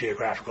their own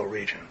geographical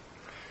region.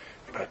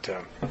 But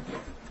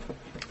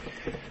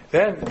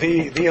then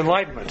the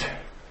Enlightenment,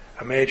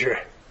 a major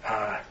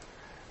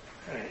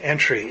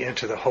entry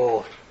into the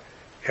whole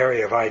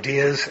area of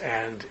ideas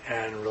and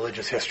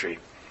religious history.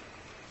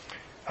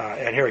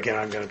 And here again,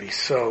 I'm going to be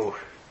so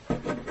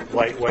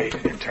lightweight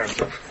in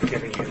terms of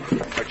giving you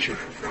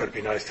what would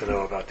be nice to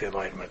know about the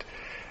Enlightenment.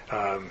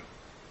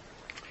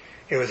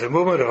 It was a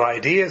movement of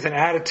ideas and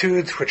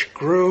attitudes which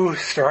grew,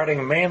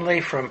 starting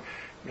mainly from,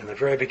 in the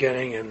very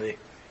beginning, in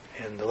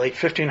the late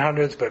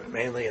 1500s, but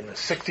mainly in the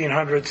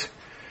 1600s,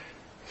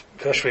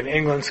 especially in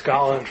England,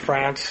 Scotland,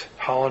 France,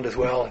 Holland as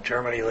well,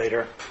 Germany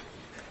later.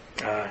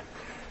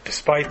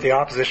 Despite the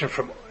opposition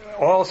from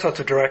all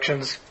sorts of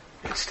directions,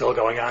 it's still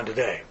going on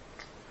today,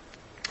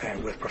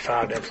 and with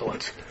profound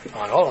influence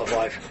on all of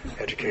life,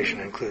 education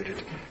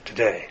included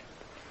today.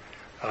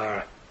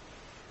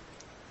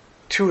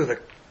 Two of the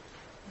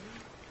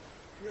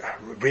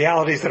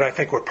realities that I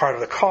think were part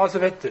of the cause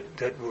of it,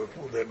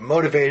 that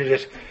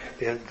motivated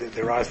it,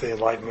 the rise of the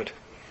Enlightenment,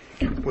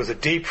 was a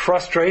deep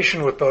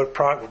frustration with both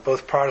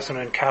Protestant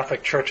and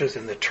Catholic churches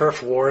in the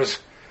turf wars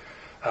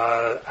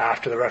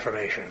after the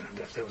Reformation.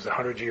 There was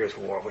 100 Years'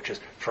 War, which is,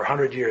 for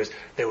 100 years,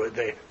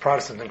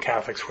 Protestants and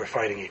Catholics were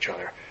fighting each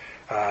other.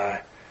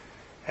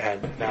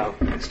 And now,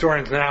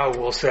 historians now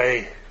will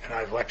say, and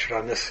I've lectured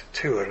on this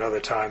too at another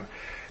time,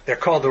 they're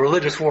called the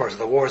religious wars,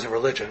 the wars of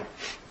religion,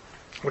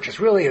 which is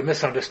really a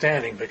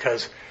misunderstanding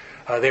because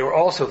they were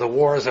also the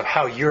wars of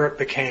how Europe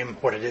became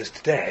what it is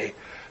today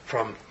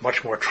from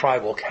much more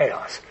tribal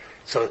chaos.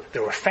 So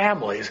there were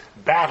families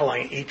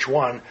battling each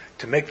one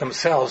to make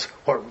themselves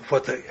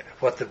what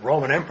the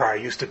Roman Empire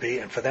used to be,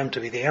 and for them to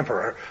be the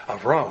emperor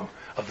of Rome,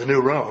 of the new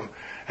Rome.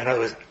 In other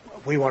words,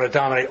 we want to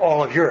dominate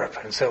all of Europe,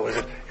 and so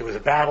it was a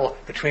battle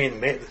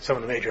between some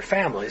of the major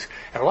families,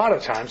 and a lot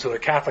of times there were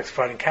Catholics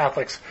fighting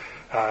Catholics,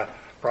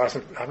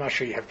 Protestant. I'm not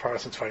sure you have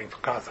Protestants fighting for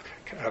Catholic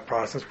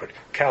Protestants, but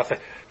Catholic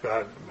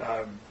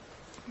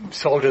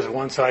soldiers on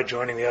one side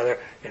joining the other.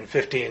 In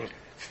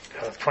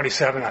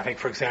 1527, I think,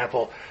 for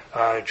example,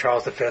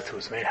 Charles V, who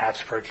was the main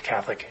Habsburg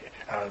Catholic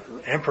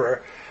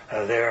emperor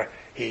there,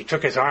 he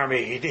took his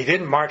army. He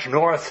didn't march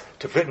north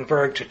to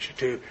Wittenberg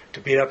to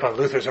beat up on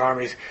Luther's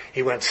armies.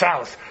 He went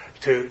south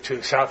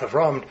to south of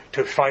Rome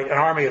to fight an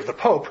army of the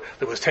Pope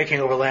that was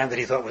taking over land that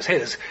he thought was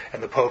his,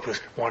 and the Pope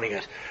was wanting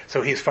it.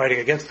 So he's fighting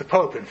against the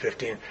Pope in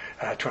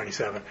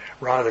 1527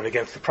 rather than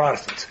against the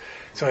Protestants.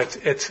 So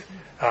it's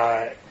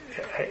a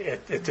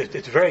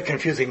very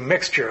confusing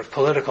mixture of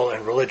political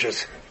and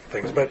religious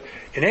things. But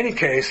in any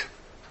case,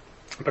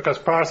 because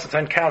Protestants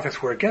and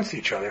Catholics were against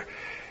each other,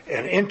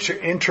 an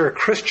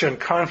inter-Christian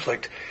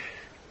conflict,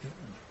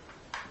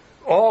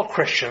 all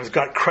Christians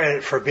got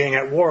credit for being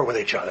at war with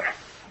each other.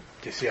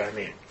 Do you see what I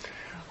mean?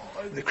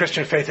 The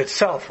Christian faith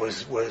itself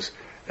was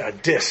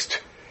dissed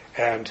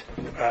and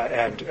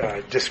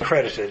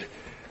discredited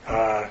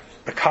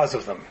because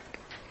of them.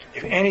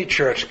 If any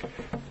church,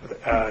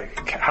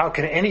 how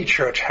can any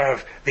church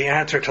have the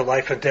answer to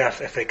life and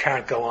death if they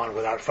can't go on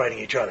without fighting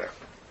each other?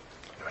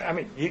 I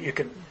mean, you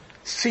can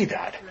see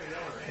that.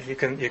 You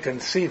can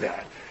see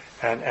that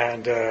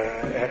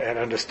and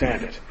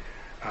understand it.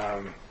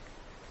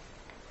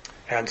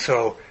 And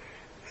so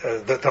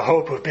the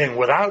hope of being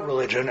without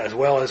religion, as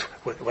well as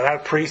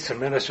without priests and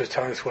ministers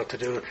telling us what to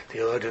do,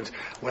 theologians,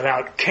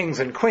 without kings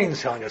and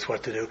queens telling us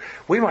what to do,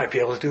 we might be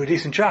able to do a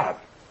decent job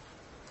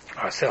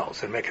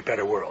ourselves and make a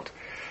better world.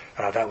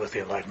 That was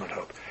the Enlightenment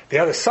hope. The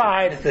other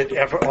side that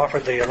ever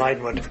offered the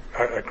Enlightenment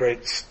a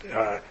great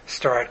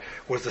start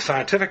was the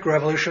scientific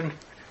revolution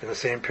in the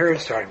same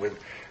period,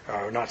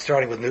 not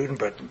starting with Newton,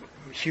 but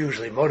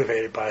hugely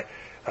motivated by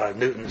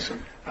Newton's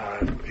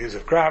views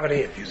of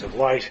gravity and views of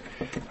light,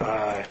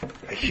 a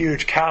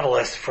huge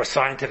catalyst for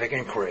scientific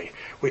inquiry.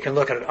 We can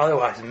look at an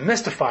otherwise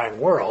mystifying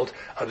world,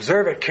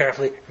 observe it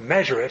carefully,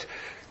 measure it,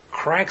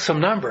 crank some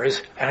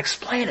numbers, and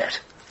explain it.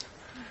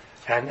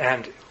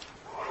 And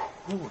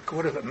who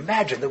would have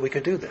imagined that we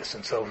could do this?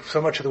 And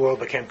so much of the world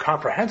became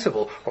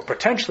comprehensible, or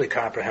potentially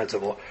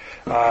comprehensible,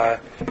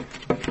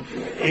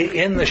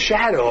 in the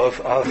shadow of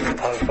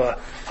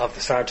the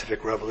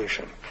scientific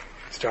revolution,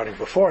 starting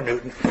before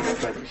Newton,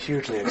 but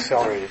hugely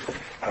accelerated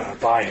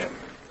by him.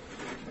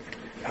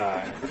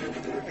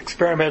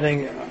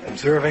 Experimenting,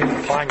 observing,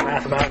 applying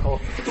mathematical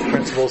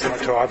principles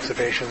to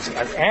observations,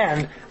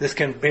 and this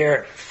can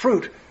bear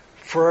fruit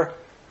for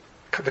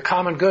the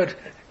common good,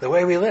 the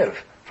way we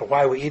live, for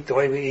why we eat the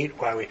way we eat,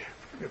 why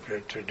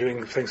we're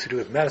doing things to do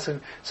with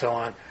medicine, so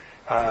on.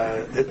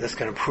 This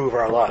can improve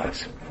our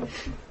lives.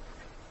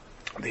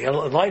 The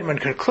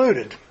Enlightenment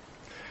concluded,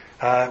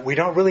 we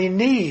don't really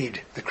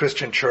need the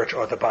Christian church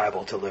or the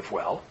Bible to live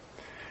well.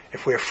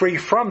 If we're free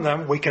from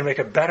them, we can make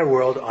a better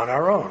world on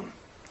our own.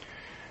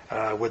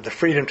 With the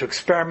freedom to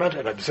experiment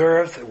and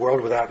observe, a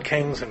world without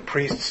kings and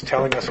priests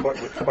telling us what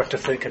to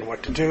think and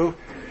what to do.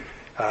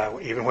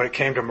 Even when it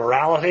came to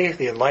morality,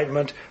 the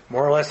Enlightenment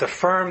more or less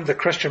affirmed the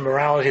Christian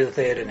morality that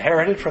they had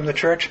inherited from the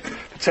church.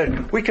 It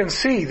said, we can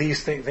see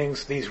these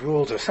things, these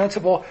rules are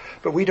sensible,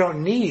 but we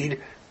don't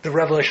need the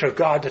revelation of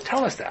God to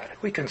tell us that.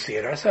 We can see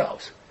it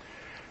ourselves.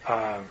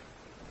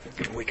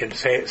 We can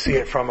see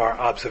it from our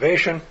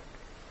observation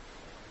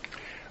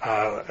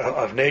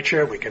of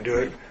nature. We can do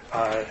it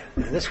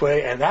in this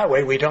way, and that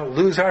way we don't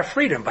lose our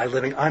freedom by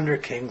living under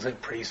kings and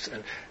priests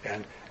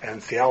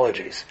and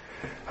theologies.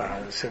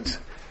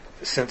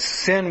 Since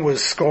sin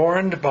was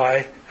scorned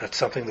by, that's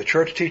something the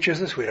church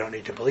teaches us, we don't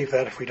need to believe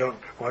that if we don't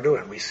want to,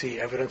 and we see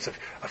evidence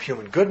of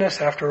human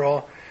goodness after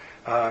all.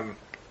 And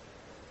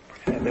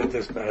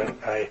there's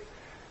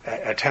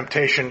a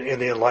temptation in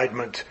the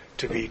Enlightenment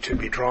to be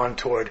drawn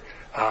toward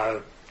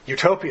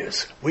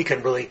utopias. We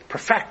can really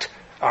perfect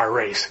our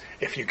race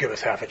if you give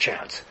us half a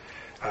chance.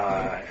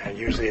 And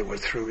usually it was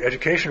through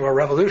education or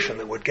revolution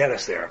that would get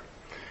us there.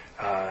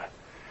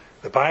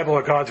 The Bible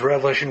or God's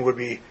revelation would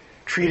be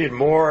treated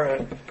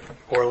more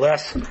or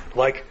less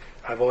like,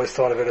 I've always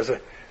thought of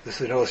it this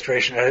is an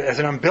illustration, as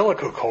an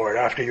umbilical cord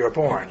after you're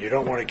born. You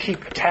don't want to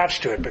keep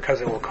attached to it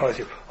because it will cause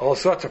you all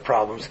sorts of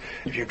problems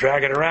if you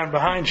drag it around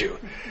behind you.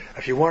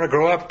 If you want to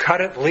grow up, cut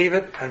it, leave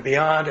it, and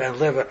beyond, and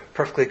live a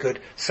perfectly good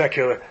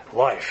secular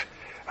life,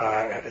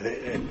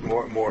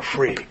 more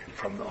free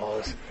from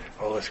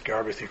all this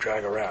garbage you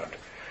drag around.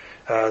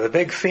 The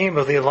big theme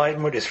of the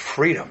Enlightenment is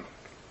freedom.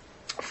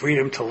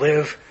 Freedom to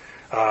live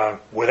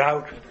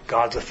without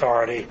God's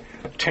authority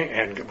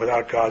and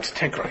without God's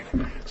tinkering.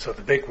 So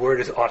the big word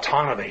is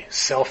autonomy,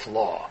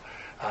 self-law,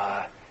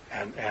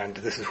 and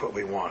this is what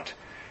we want.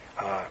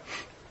 The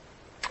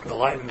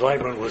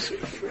Enlightenment was,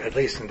 at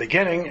least in the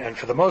beginning, and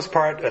for the most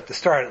part, at the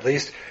start at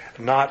least,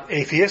 not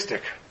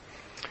atheistic.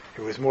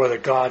 It was more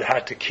that God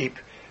had to keep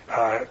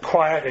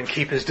quiet and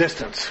keep his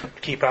distance,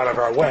 keep out of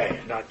our way,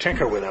 not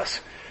tinker with us.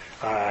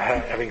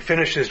 Having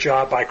finished his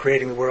job by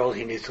creating the world,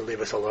 he needs to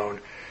leave us alone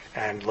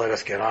and let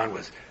us get on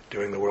with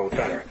doing the world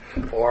better.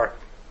 Or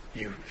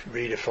you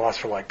read a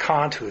philosopher like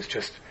Kant, who is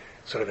just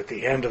sort of at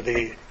the end of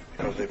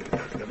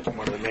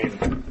one of the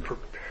main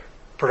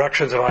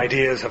productions of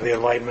ideas of the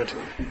Enlightenment.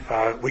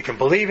 We can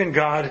believe in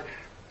God,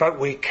 but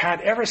we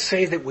can't ever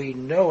say that we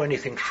know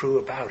anything true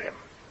about him.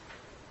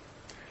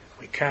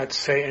 We can't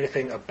say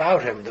anything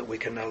about him that we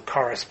can know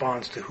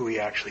corresponds to who he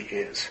actually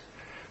is.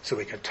 So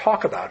we can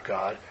talk about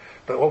God,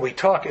 but what we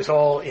talk is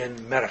all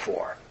in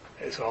metaphor.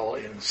 It's all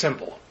in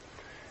symbol.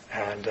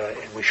 And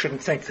we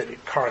shouldn't think that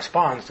it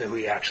corresponds to who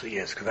he actually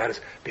is, because that is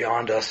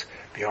beyond us,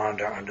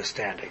 beyond our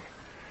understanding.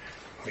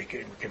 We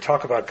can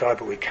talk about God,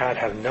 but we can't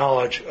have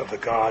knowledge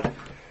of God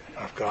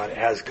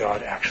as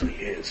God actually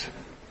is.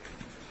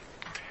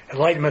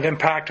 Enlightenment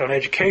impact on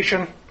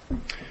education.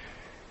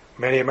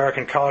 Many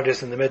American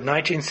colleges in the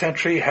mid-19th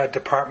century had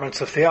departments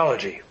of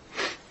theology.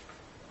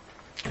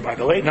 By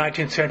the late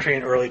 19th century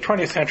and early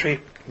 20th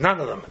century,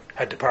 none of them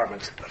had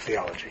departments of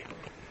theology.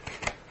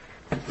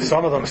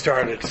 Some of them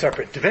started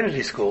separate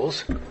divinity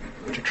schools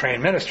to train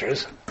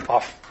ministers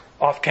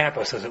off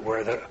campus, as it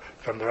were,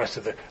 from the rest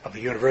of the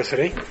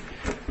university.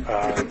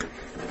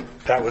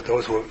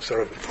 Those were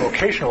sort of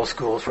vocational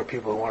schools for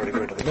people who wanted to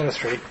go into the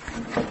ministry.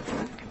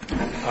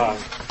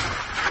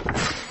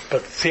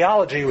 But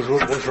theology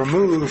was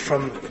removed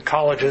from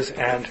colleges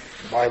and,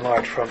 by and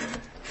large,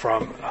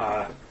 from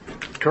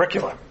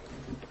curricula.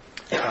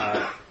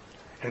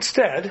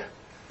 Instead,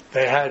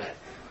 they had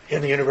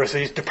in the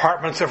universities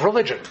departments of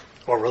religion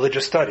or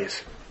religious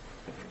studies.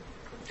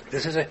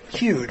 This is a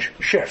huge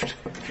shift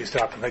if you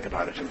stop and think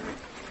about it.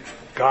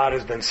 God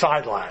has been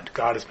sidelined.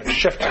 God has been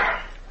shifted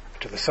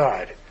to the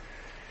side.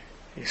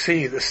 You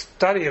see, the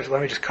study of,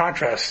 let me just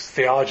contrast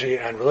theology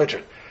and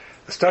religion.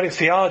 The study of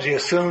theology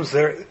assumes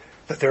that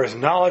there is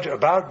knowledge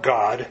about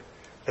God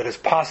that is a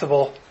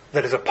possible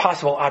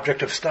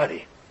object of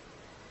study.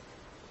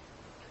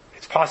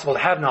 It's possible to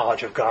have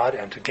knowledge of God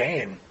and to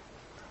gain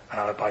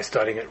by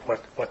studying it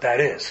what that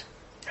is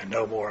and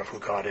know more of who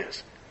God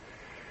is.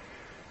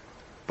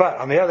 But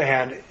on the other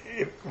hand,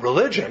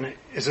 religion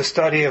is a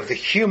study of the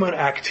human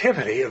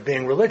activity of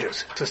being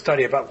religious. It's a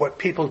study about what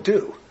people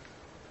do,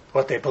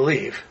 what they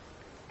believe,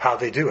 how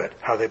they do it,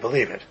 how they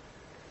believe it.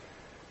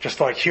 Just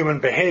like human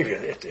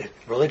behavior,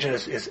 religion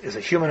is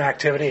a human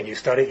activity, and you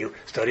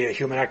study a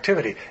human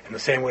activity in the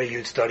same way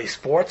you'd study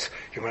sports,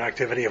 human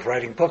activity of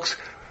writing books,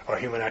 or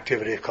human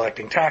activity of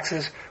collecting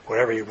taxes,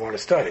 whatever you want to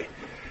study.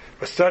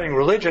 But studying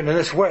religion in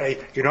this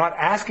way, you're not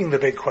asking the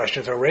big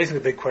questions or raising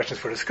the big questions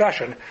for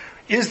discussion.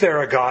 Is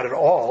there a God at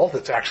all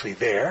that's actually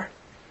there?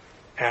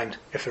 And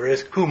if there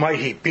is, who might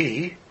he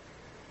be?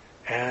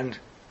 And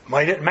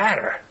might it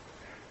matter?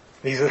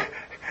 These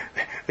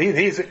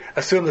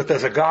assume that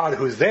there's a God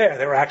who's there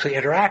that we're actually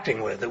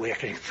interacting with, that we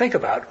actually think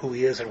about who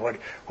he is and what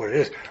it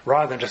is,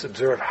 rather than just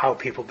observe how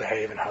people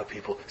behave and how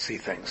people see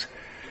things.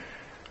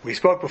 We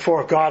spoke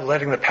before of God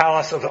letting the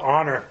palace of the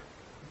honor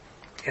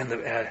in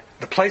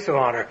the place of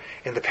honor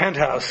in the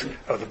penthouse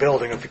of the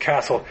building of the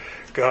castle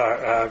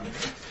go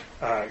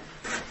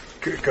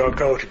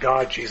to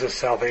God, Jesus,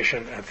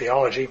 salvation, and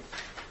theology,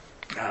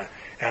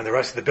 and the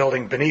rest of the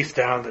building beneath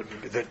down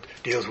that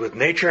deals with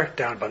nature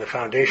down by the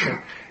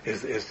foundation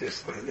is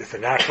the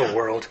natural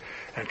world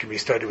and can be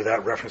studied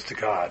without reference to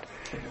God.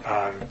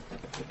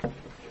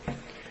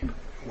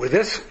 With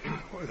this,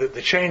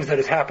 the change that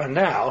has happened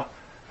now,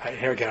 and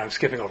here again I'm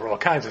skipping over all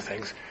kinds of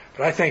things,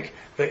 but I think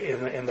that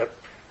in the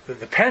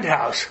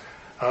penthouse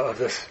of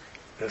this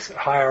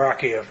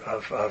hierarchy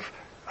of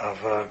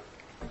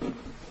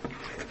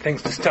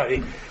things to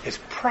study is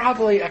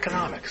probably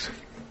economics.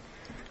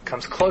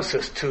 Comes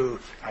closest to,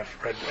 I've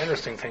read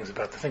interesting things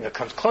about the thing that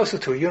comes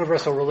closest to a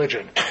universal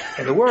religion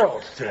in the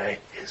world today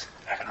is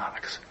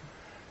economics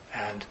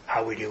and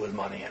how we deal with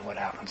money and what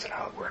happens and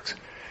how it works.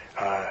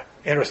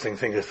 Interesting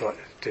thing to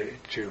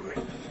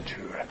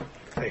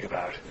think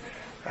about.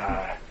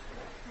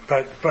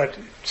 But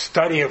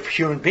study of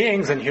human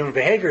beings and human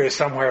behavior is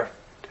somewhere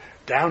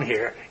down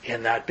here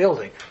in that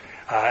building.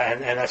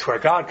 And that's where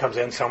God comes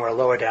in, somewhere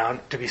lower down,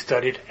 to be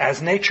studied as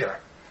nature.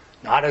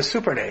 Not as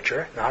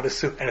supernature, not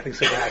as anything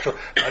supernatural,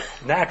 but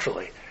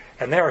naturally.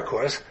 And there, of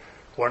course,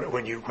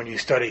 when you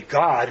study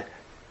God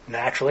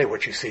naturally,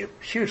 what you see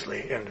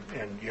hugely in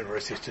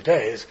universities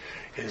today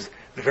is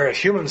the various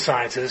human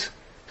sciences,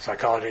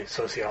 psychology,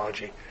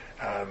 sociology,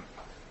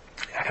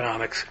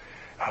 economics,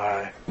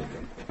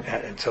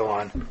 and so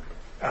on,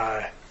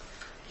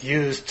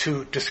 used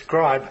to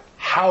describe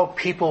how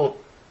people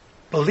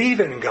believe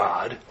in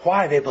God,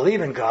 why they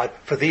believe in God,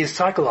 for these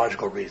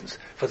psychological reasons,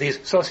 for these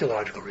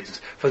sociological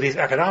reasons, for these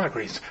economic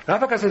reasons. Not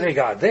because there's any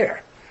God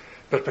there,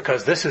 but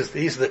because these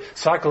are the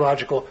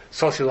psychological,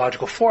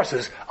 sociological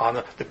forces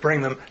that bring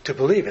them to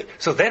believe it.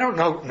 So they don't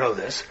know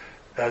this.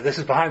 This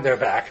is behind their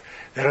back.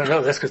 They don't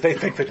know this because they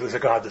think that there's a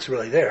God that's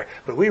really there.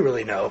 But we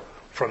really know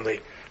from the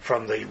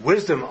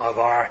wisdom of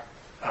our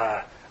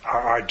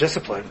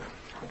discipline.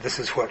 This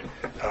is what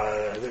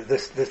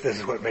this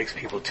is what makes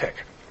people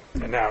tick.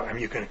 And now,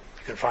 you can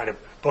find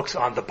books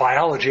on the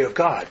biology of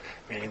God,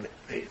 meaning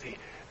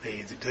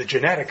the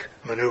genetic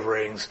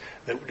maneuverings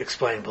that would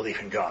explain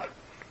belief in God.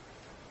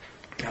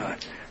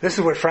 This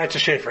is what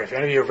Francis Schaeffer, if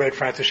any of you have read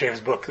Francis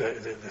Schaeffer's book,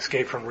 the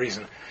Escape from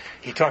Reason,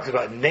 he talks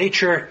about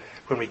nature.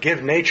 When we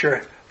give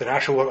nature, the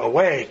natural world,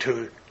 away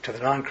to the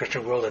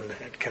non-Christian world and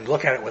can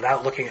look at it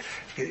without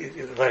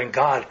letting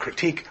God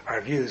critique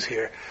our views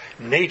here,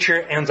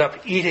 nature ends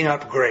up eating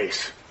up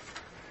grace.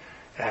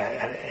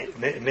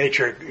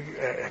 Nature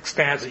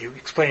expands. You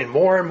explain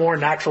more and more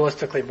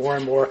naturalistically, more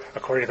and more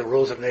according to the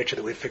rules of nature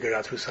that we've figured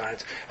out through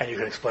science, and you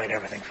can explain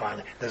everything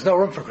finally. There's no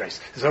room for grace.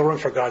 There's no room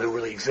for God who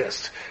really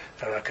exists,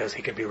 because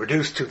he can be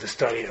reduced to the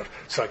study of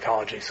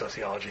psychology,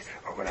 sociology,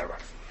 or whatever.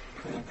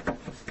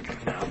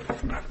 Now,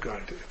 I've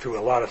gone through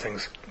a lot of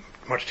things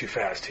much too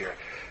fast here,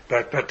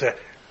 but to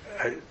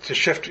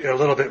shift a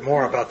little bit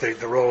more about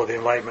the role of the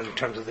Enlightenment in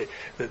terms of the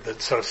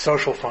sort of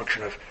social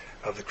function of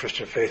the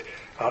Christian faith.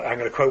 I'm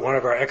going to quote one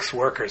of our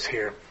ex-workers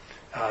here.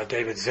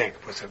 David Zink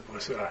was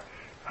a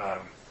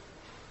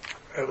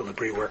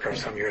L'Abri worker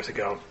some years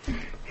ago.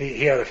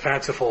 He had a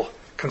fanciful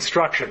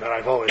construction that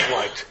I've always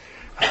liked.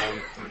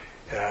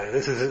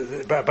 This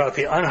is about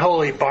the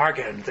unholy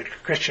bargain that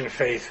Christian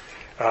faith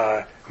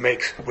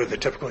makes with the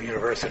typical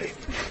university.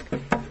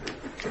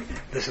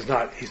 This is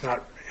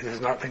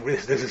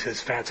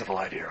his fanciful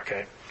idea,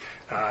 okay?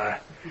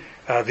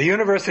 The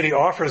university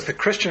offers the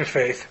Christian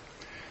faith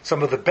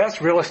some of the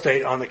best real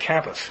estate on the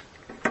campus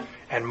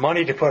and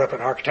money to put up an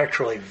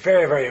architecturally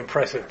very, very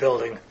impressive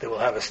building that will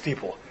have a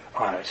steeple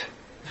on it.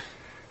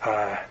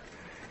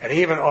 And the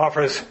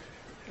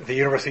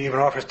university even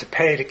offers to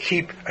pay to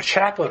keep a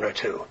chaplain or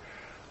two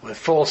with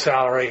full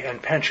salary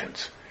and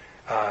pensions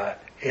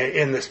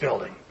in this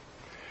building.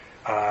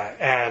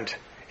 And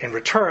in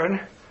return,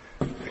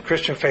 the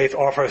Christian faith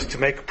offers to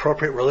make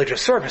appropriate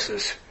religious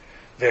services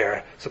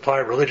there, supply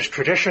religious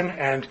tradition,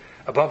 and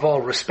above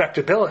all,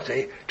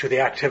 respectability to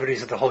the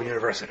activities of the whole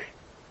university.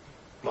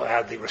 We'll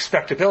add the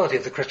respectability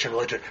of the Christian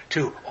religion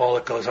to all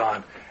that goes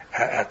on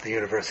at the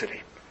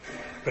university.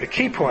 But a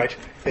key point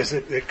is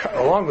that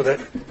along with it,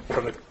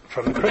 from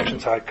the Christian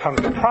side,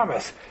 comes the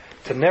promise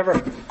to never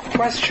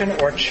question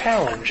or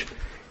challenge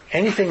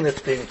anything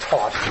that's being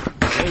taught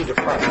in any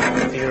department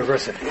at the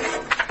university.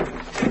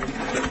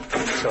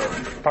 So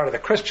part of the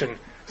Christian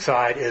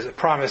side is a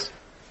promise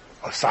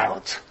of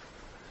silence.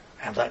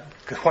 And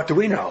because what do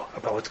we know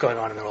about what's going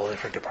on in all the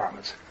different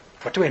departments?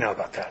 What do we know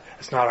about that?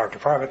 It's not our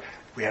department.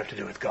 We have to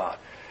do with God.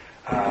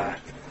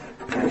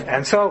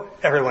 And so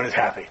everyone is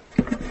happy.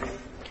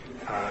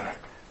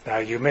 Now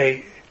you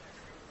may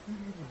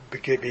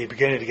be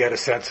beginning to get a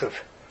sense of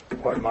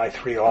what my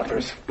three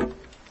authors,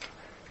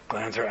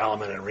 Glanzer,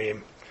 Alleman, and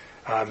Ream,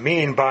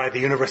 mean by the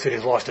university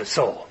has lost its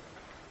soul.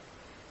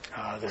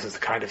 This is the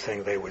kind of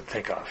thing they would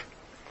think of.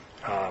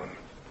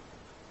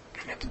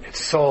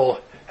 Its soul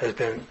has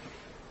been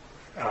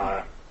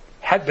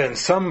had been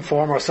some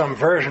form or some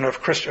version of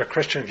a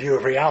Christian view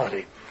of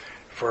reality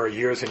for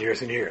years and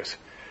years and years.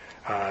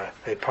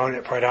 They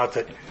point out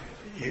that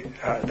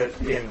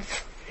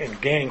in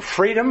gaining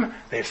freedom,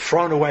 they've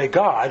thrown away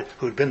God,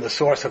 who'd been the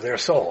source of their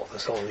soul, the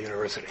soul of the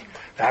university.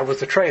 That was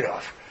the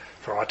trade-off.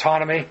 For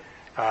autonomy,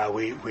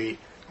 we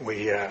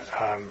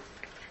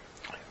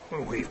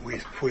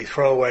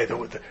throw away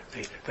the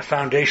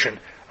foundation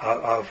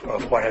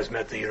of what has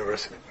made the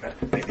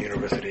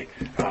university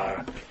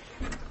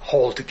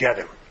hold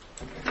together.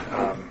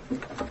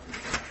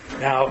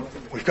 Now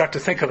we've got to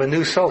think of a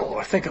new soul,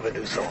 or think of a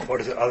new soul. What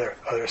is it?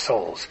 Other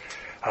souls,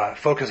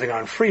 focusing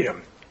on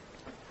freedom.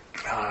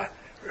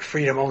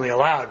 Freedom only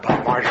allowed by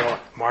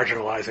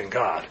marginalizing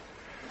God,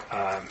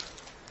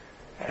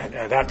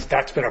 and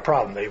that's been a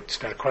problem. They've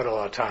spent quite a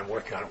lot of time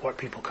working on what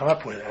people come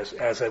up with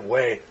as a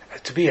way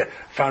to be a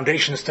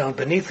foundation stone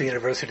beneath the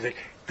university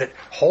that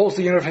holds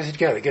the university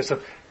together, gives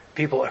them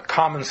people a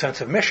common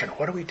sense of mission.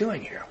 What are we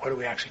doing here? What are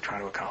we actually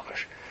trying to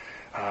accomplish?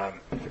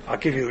 I'll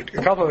give you a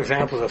couple of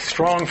examples of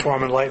strong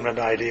form Enlightenment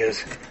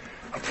ideas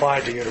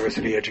applied to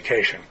university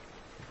education,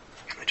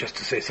 just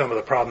to say some of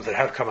the problems that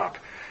have come up.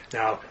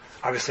 Now,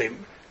 obviously,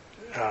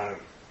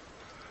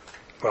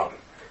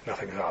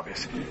 nothing is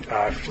obvious.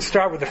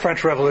 Start with the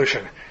French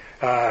Revolution.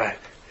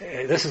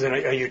 This is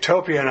a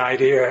utopian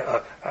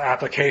idea,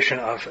 application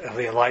of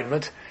the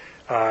Enlightenment.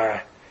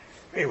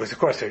 It was, of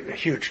course, a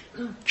huge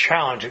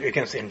challenge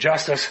against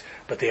injustice,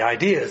 but the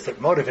ideas that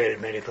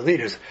motivated many of the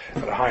leaders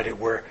behind it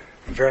were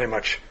very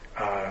much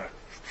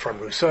from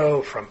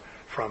Rousseau,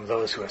 from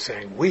those who are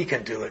saying we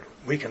can do it,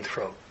 we can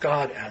throw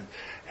God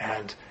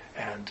and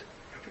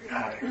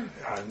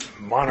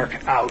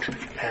monarch out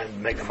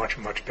and make a much,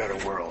 much better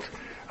world.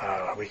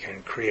 We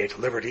can create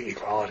liberty,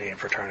 equality, and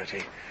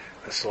fraternity,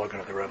 the slogan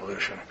of the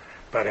revolution.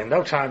 But in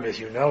no time, as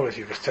you know, if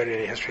you've studied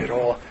any history at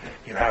all,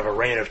 you have a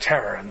reign of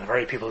terror, and the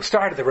very people who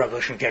started the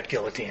revolution get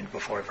guillotined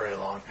before very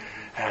long.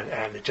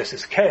 And it just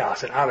is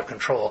chaos and out of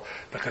control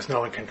because no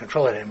one can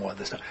control it anymore.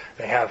 They've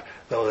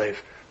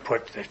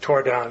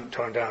torn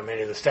down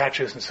many of the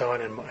statues and so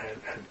on,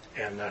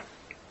 and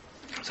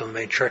some of the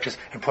main churches,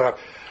 and put up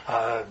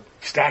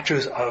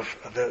statues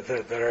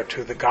that are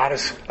to the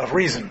goddess of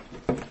reason.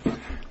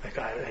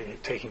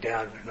 Taking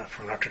down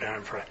from Notre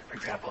Dame, for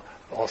example,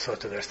 all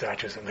sorts of their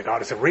statues, and the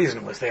goddess of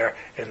reason was there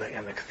in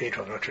the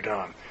Cathedral of Notre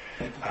Dame,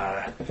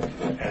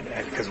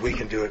 and because we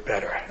can do it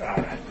better.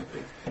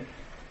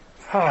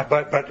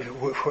 But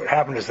what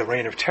happened is the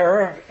reign of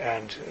terror,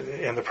 and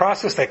in the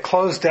process they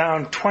closed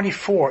down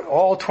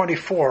all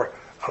 24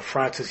 of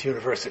France's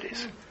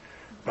universities.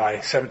 By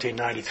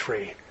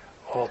 1793,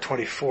 all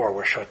 24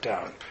 were shut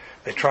down.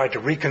 They tried to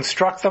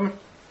reconstruct them,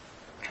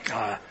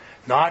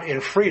 not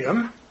in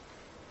freedom,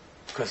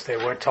 because they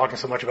weren't talking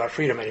so much about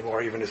freedom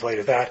anymore, even as late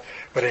as that,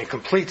 but in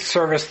complete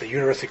service, the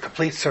university,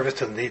 complete service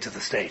to the needs of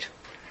the state.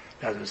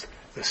 Now,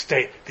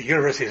 the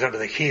university is under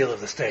the heel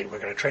of the state. We're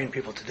going to train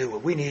people to do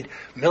what we need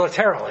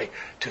militarily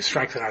to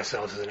strengthen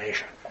ourselves as a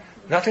nation.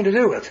 Nothing to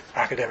do with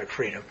academic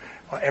freedom.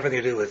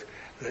 Everything to do with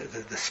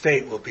the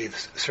state will be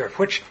served,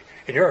 which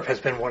in Europe has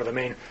been one of the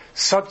main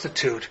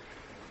substitute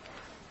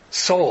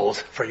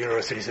souls for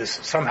universities, is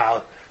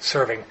somehow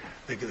serving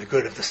the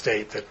good of the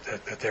state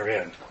that they're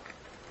in.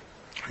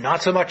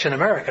 Not so much in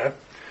America,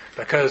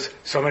 because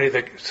so many of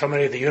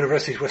the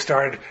universities were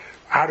started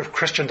out of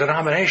Christian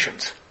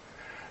denominations.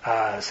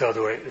 So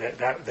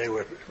they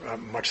were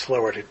much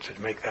slower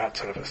to make that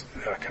sort of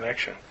a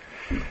connection.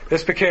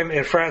 This became,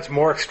 in France,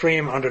 more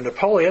extreme under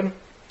Napoleon,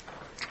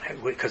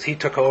 because he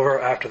took over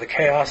after the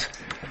chaos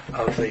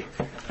of the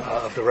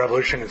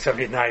revolution in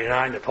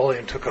 1799.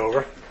 Napoleon took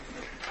over,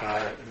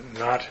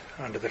 not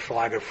under the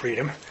flag of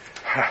freedom,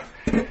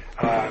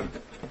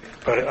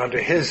 but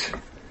under his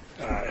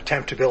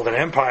attempt to build an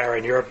empire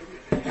in Europe,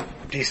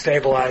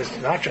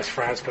 destabilized not just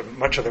France, but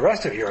much of the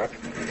rest of Europe.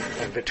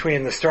 And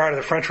between the start of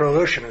the French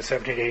Revolution in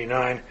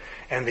 1789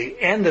 and the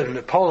end of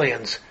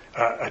Napoleon's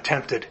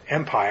attempted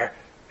empire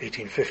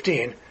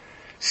 1815,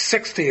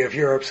 60 of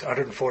Europe's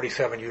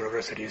 147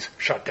 universities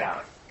shut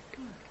down.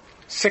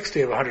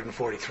 60 of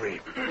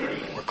 143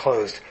 were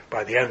closed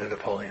by the end of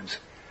Napoleon's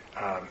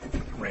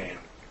reign.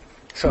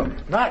 So,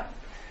 not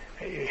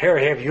here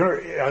you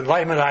have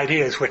Enlightenment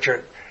ideas which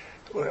are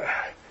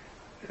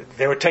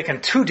they were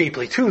taken too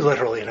deeply, too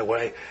literally in a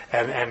way,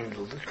 and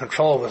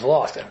control was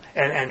lost,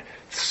 and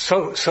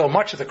so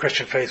much of the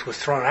Christian faith was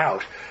thrown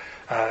out.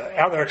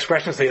 Other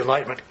expressions of the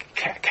Enlightenment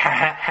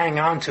hang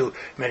on to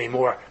many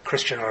more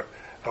Christian or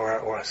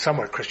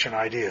somewhat Christian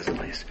ideas, at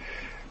least.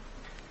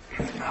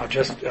 I'll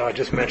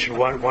just mention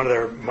one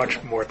other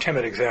much more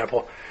timid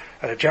example.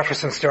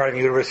 Jefferson started the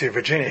University of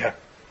Virginia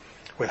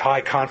with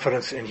high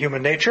confidence in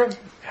human nature,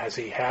 as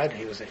he had.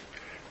 He was a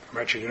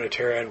wretched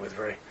Unitarian with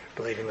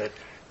believing that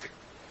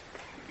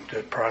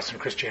Protestant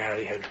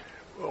Christianity had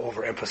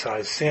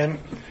overemphasized sin.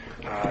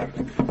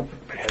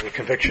 But had the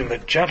conviction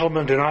that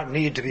gentlemen do not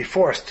need to be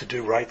forced to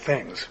do right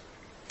things.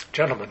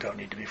 Gentlemen don't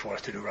need to be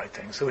forced to do right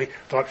things. So we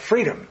thought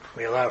freedom.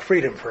 We allow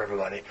freedom for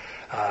everybody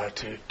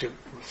to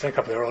think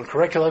up their own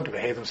curriculum, to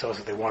behave themselves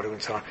as they want to,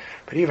 and so on.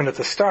 But even at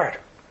the start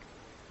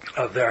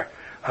of the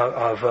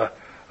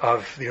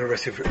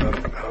University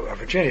of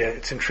Virginia,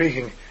 it's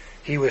intriguing.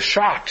 He was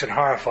shocked and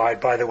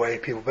horrified by the way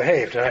people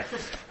behaved. And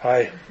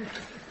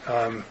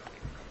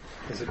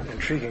there's an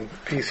intriguing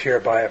piece here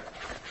by a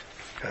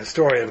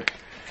historian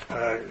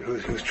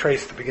who's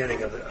traced the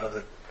beginning of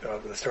the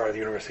start of the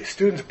university.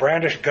 Students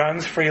brandished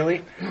guns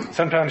freely,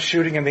 sometimes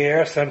shooting in the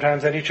air,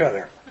 sometimes at each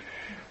other.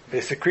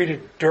 They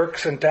secreted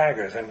dirks and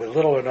daggers, and with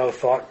little or no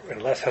thought and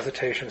less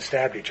hesitation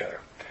stabbed each other.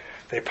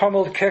 They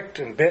pummeled, kicked,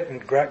 and bit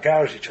and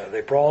gouged each other.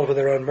 They brawled with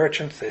their own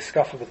merchants. They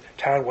scuffled with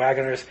town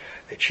wagoners.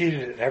 They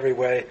cheated in every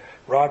way,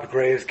 robbed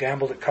graves,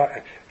 gambled at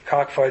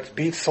cockfights,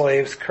 beat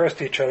slaves,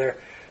 cursed each other,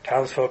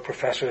 townsfolk,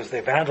 professors.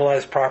 They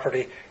vandalized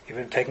property,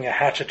 even taking a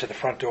hatchet to the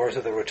front doors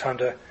of the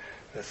rotunda.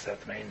 That's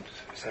that main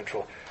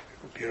central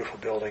beautiful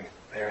building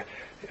there.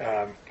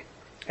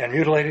 And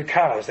mutilated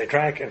cows. They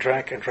drank and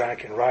drank and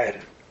drank and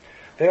rioted.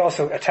 They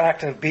also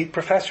attacked and beat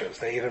professors.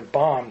 They even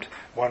bombed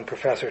one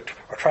professor,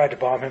 or tried to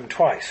bomb him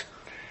twice,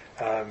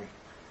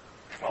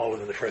 all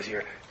within the first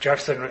year.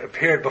 Jefferson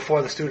appeared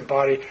before the student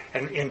body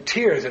and in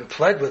tears and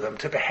pled with them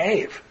to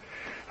behave.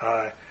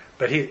 But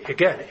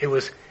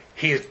the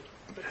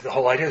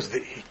whole idea is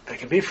that they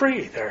can be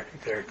free. They're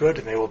good,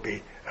 and they will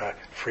be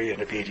free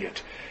and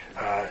obedient.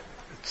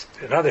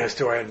 Another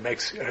historian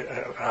makes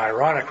an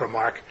ironic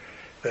remark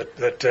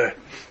that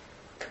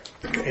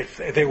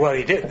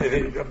he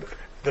did.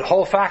 The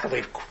whole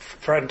faculty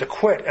threatened to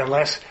quit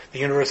unless the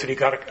university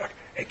got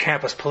a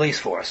campus police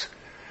force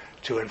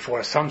to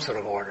enforce some sort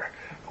of order,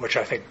 which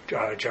I think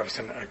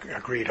Jefferson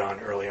agreed on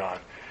early on,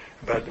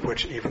 but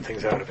which evened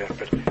things out a bit.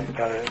 But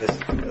this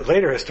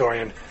later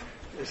historian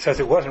says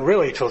it wasn't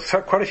really until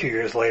quite a few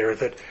years later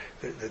that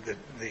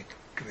the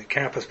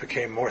campus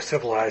became more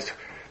civilized,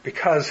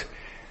 because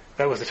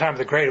that was the time of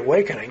the Great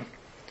Awakening,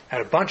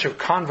 and a bunch of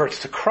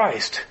converts to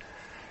Christ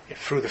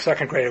through the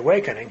Second Great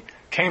Awakening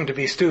came to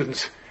be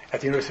students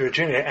at the University of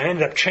Virginia and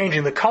ended up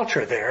changing the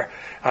culture there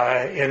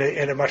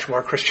in a much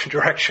more Christian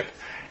direction.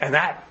 And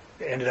that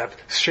ended up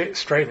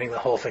straightening the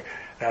whole thing.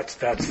 That's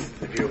the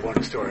view of one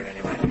historian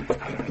anyway. I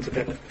don't know, it's a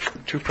bit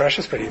too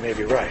precious, but he may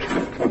be right.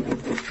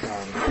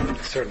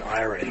 A certain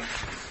irony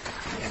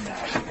in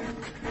that.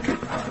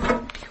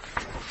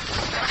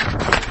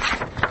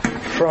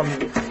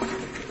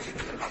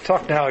 I'll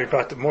talk now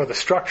about the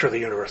structure of the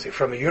university,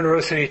 from the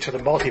university to the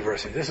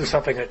multiversity. This is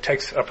something that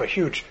takes up a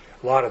huge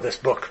lot of this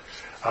book,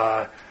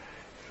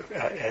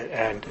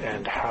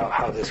 and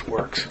how this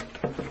works.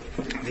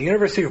 The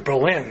University of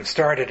Berlin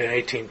started in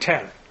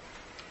 1810.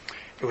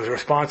 It was a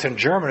response in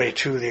Germany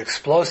to the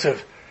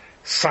explosive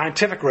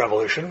scientific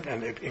revolution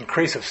and the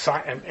increase of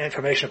and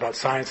information about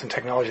science and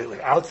technology that was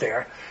out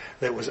there,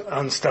 that was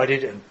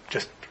unstudied and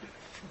just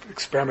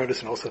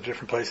experimented in all sorts of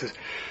different places.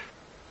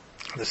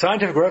 The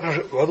scientific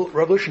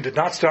revolution did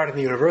not start in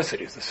the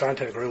universities. The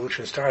scientific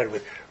revolution started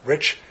with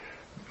rich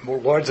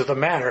lords of the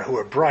manor who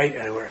were bright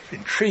and who were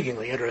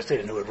intriguingly interested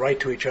and who would write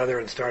to each other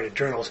and started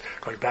journals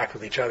going back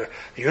with each other.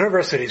 The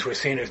universities were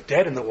seen as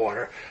dead in the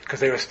water because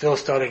they were still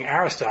studying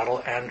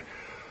Aristotle and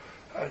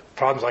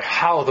problems like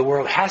how the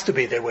world has to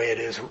be the way it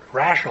is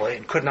rationally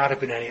and could not have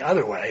been any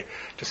other way,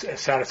 just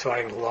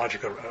satisfying the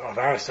logic of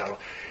Aristotle.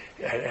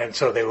 And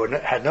so they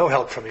had no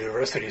help from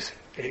universities,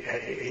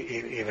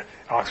 even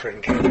Oxford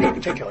and Cambridge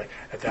particularly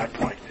at that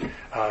point.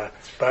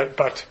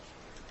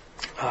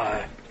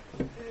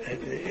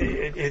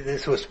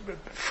 This was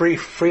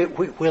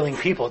free-wheeling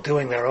people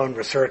doing their own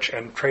research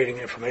and trading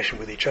information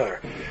with each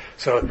other.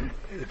 So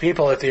the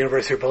people at the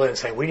University of Berlin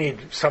saying, we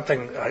need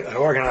something, an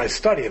organized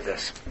study of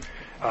this.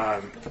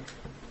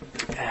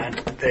 And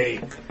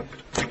they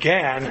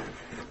began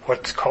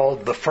what's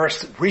called the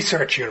first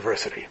research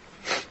university.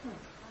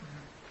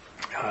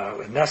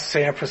 With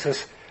necessary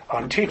emphasis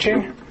on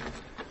teaching,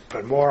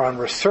 but more on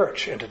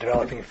research into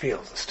developing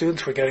fields. The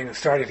students were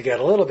starting to get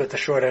a little bit the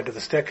short end of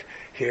the stick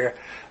here,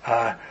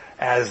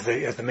 as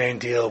the main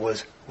deal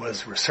was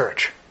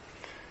research.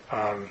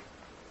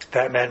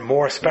 That meant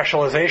more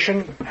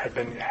specialization had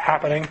been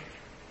happening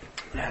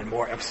and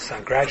more emphasis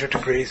on graduate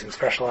degrees in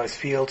specialized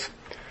fields.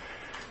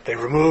 They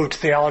removed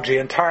theology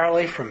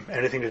entirely from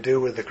anything to do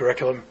with the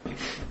curriculum.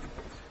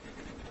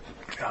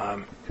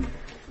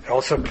 It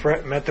also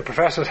meant the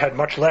professors had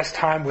much less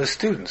time with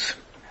students,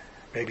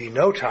 maybe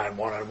no time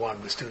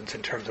one-on-one with students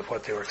in terms of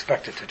what they were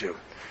expected to do.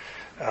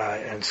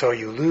 And so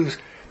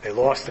they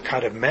lost the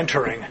kind of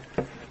mentoring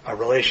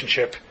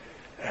relationship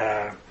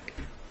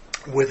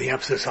with the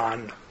emphasis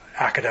on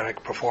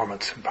academic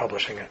performance and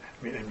publishing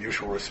and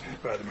usual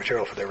the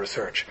material for their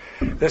research.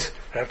 This,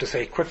 I have to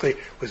say quickly,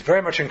 was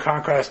very much in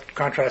contrast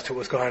to what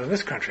was going on in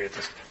this country at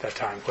that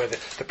time, where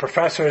the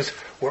professors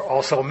were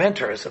also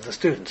mentors of the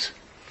students.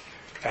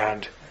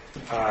 And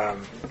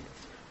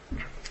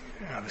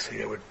obviously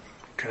they would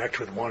connect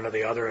with one or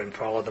the other and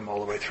follow them all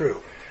the way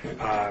through.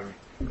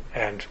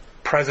 And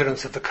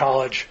presidents of the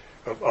college,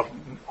 of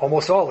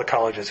almost all the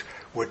colleges,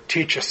 would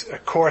teach us a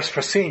course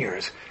for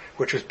seniors,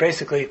 which was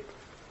basically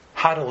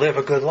how to live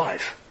a good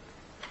life.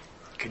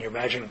 Can you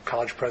imagine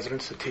college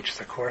presidents that teach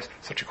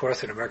such a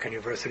course in American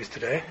universities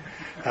today?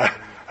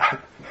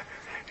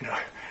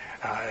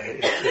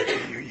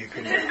 You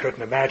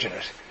couldn't imagine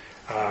it.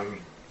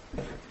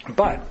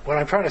 But what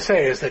I'm trying to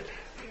say is that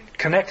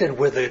connected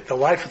with the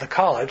life of the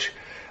college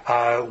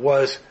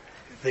was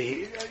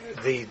the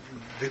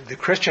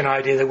Christian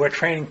idea that we're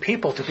training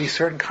people to be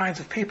certain kinds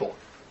of people.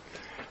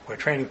 We're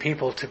training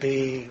people to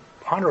be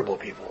honorable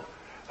people,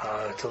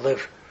 to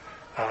live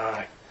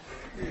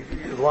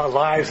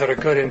lives that are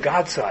good in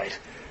God's sight,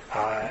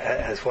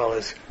 as well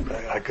as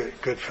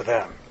good for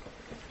them.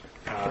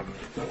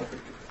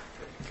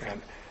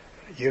 And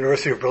the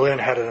University of Berlin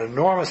had an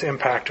enormous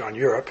impact on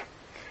Europe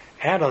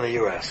and on the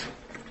U.S.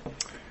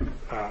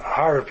 A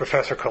Harvard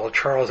professor called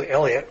Charles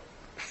Eliot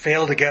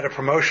failed to get a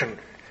promotion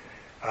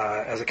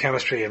as a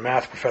chemistry and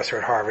math professor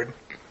at Harvard,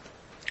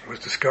 was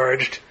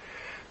discouraged,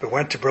 but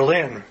went to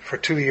Berlin for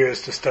 2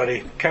 years to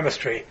study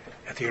chemistry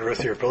at the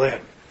University of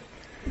Berlin.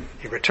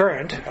 He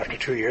returned after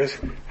 2 years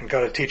and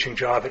got a teaching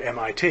job at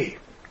MIT.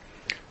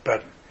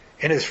 But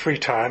in his free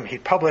time, he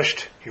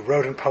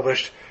wrote and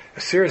published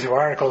a series of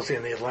articles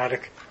in the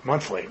Atlantic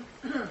Monthly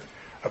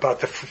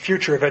about the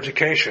future of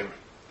education,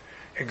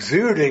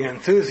 exuding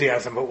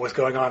enthusiasm about what was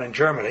going on in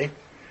Germany,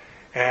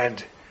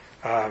 and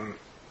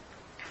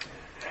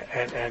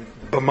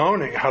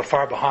bemoaning how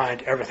far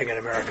behind everything in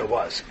America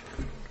was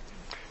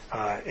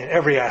in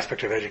every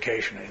aspect of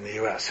education in the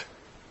U.S.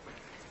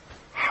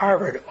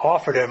 Harvard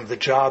offered him the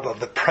job of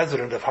the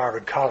president of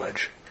Harvard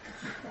College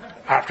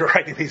after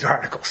writing these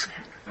articles,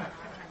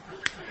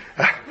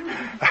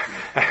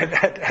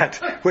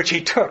 which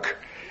he took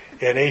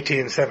in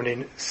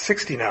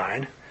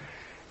 1869,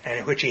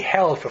 and which he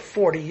held for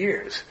 40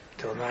 years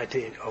till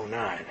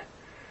 1909.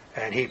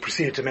 And he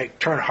proceeded to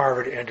turn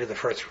Harvard into the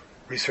first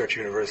research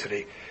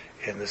university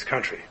in this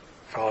country,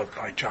 followed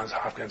by Johns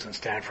Hopkins and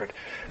Stanford.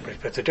 But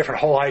it's a different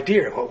whole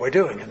idea of what we're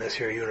doing in this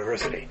here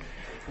university.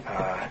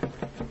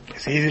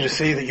 It's easy to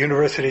see that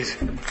universities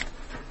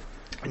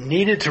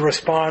needed to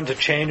respond to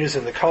changes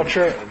in the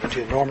culture and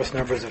to enormous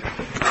numbers of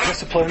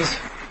disciplines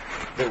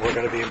that were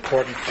going to be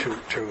important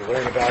to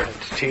learn about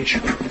and to teach.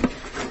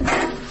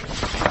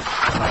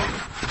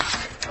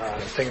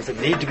 Things that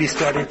need to be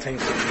studied,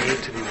 things that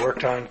need to be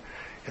worked on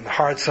in the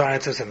hard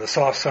sciences and the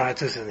soft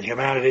sciences and the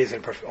humanities,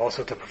 and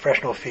also to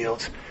professional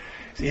fields.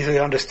 It's easy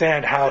to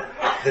understand how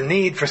the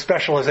need for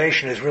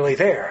specialization is really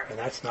there, and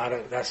that's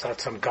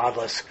not some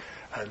godless,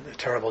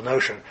 terrible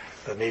notion.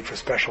 The need for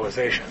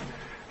specialization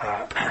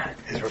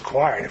is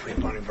required if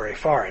we've gone very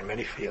far in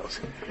many fields.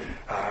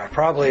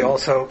 Probably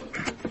also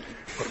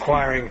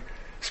requiring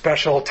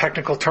special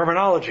technical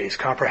terminologies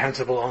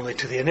comprehensible only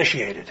to the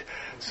initiated.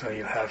 So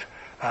you have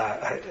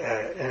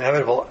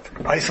inevitable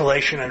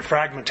isolation and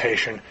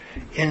fragmentation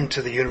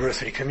into the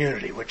university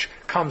community, which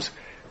comes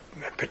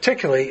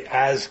particularly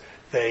as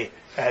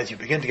you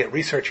begin to get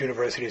research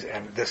universities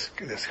and this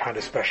kind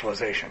of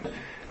specialization.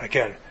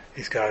 Again,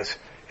 these guys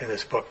in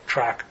this book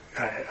track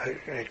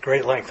at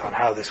great length on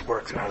how this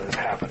works and how this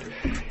happened.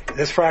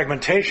 This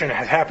fragmentation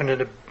has happened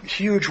in a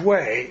huge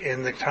way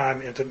in the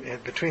time in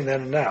between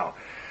then and now.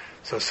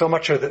 So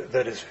much of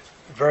that is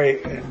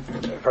very,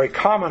 very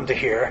common to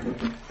hear,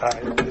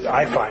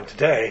 I find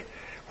today,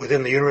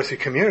 within the university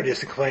community, is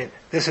to claim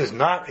this is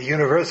not a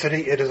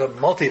university, it is a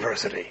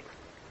multiversity.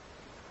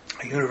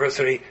 A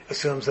university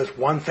assumes there's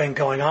one thing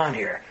going on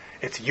here.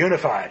 It's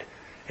unified.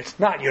 It's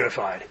not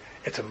unified.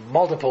 It's a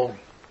multiple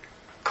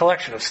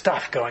collection of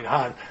stuff going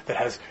on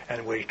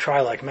and we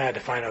try like mad to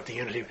find out the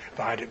unity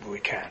behind it, but we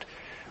can't.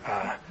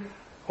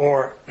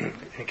 Or,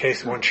 in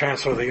case one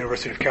chancellor of the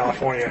University of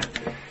California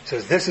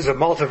says, this is a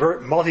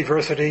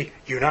multiversity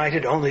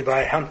united only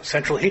by a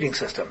central heating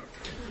system.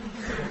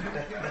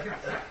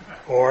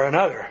 Or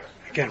another,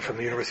 again from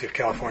the University of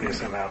California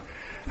somehow,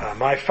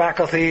 my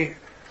faculty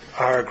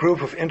are a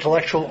group of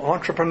intellectual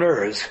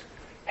entrepreneurs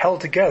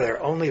held together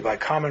only by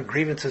common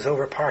grievances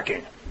over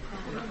parking.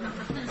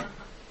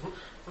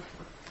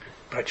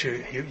 But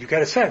you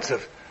get a sense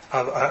of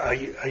a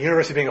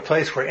university being a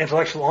place where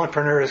intellectual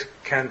entrepreneurs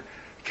can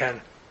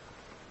can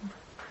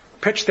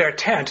pitch their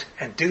tent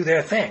and do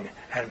their thing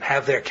and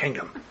have their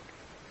kingdom.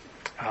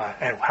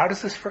 And how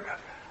does this?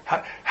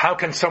 How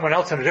can someone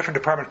else in a different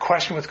department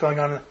question what's going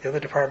on in the other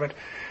department?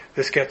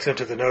 This gets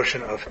into the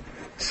notion of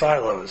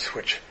silos,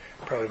 which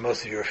probably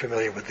most of you are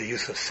familiar with the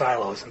use of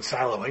silos and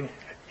siloing.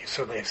 You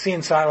certainly have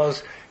seen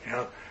silos. You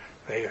know,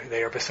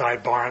 they are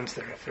beside barns.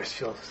 There's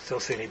still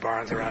see any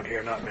barns around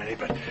here, not many,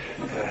 but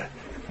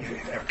you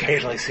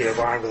occasionally see a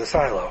barn with a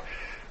silo.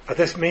 But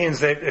this means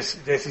that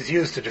this is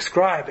used to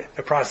describe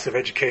the process of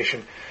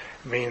education.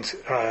 Means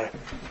that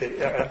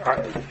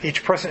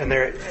each person in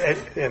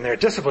their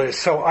discipline is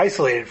so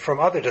isolated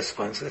from other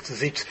disciplines.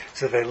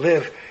 So they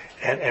live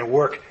and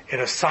work in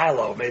a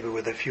silo, maybe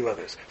with a few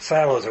others.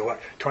 Silos are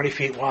 20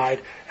 feet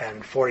wide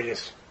and 40 to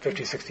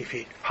 50, 60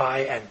 feet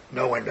high, and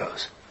no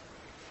windows.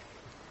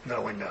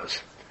 No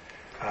windows.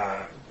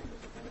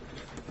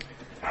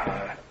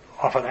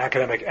 Often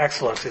academic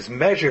excellence is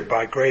measured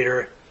by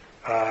greater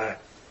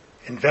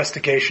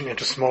investigation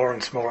into smaller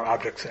and smaller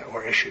objects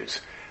or issues.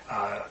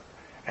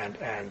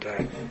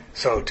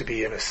 So to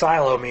be in a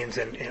silo means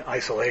in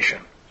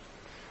isolation.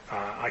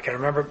 I can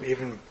remember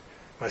even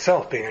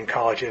myself being in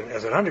college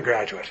as an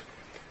undergraduate,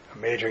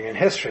 majoring in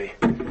history,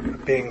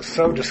 being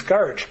so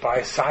discouraged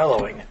by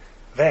siloing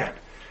then.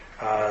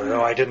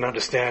 Though I didn't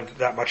understand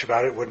that much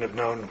about it, wouldn't have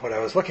known what I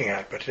was looking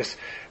at, but just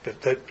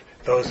that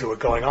those who were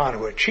going on, who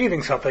were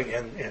achieving something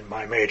in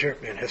my major,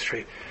 in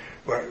history,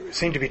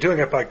 seemed to be doing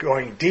it by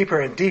going deeper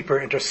and deeper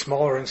into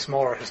smaller and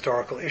smaller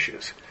historical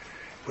issues,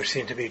 which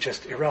seemed to be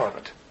just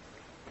irrelevant.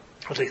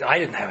 At least I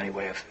didn't have any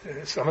way of.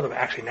 Some of them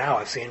actually now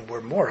I've seen were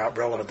more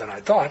relevant than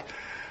I thought,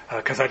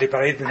 but I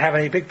didn't have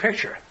any big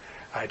picture.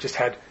 I just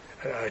had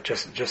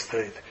just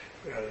the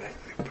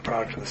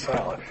product of the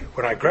silo.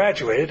 When I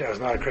graduated, I was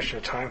not a Christian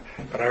at the time,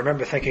 but I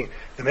remember thinking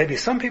there may be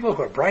some people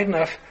who are bright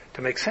enough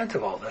to make sense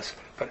of all this,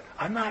 but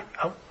I'm not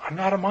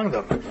among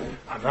them.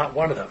 I'm not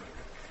one of them.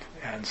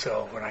 And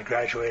so when I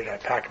graduated, I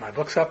packed my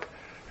books up,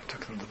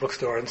 took them to the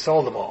bookstore, and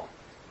sold them all.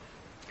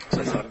 So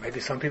I thought maybe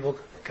some people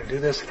can do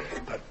this,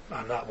 but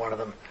I'm not one of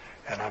them,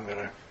 and I'm going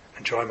to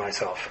enjoy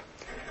myself.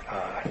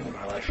 In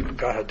my life,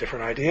 God had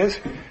different ideas,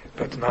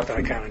 but not that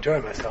I can't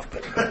enjoy myself,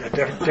 but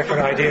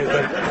different ideas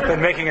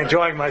than making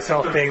enjoying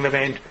myself being the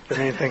main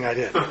thing I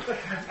did.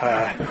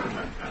 A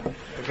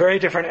very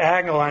different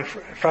angle on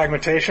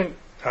fragmentation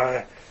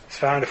is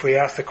found if we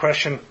ask the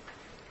question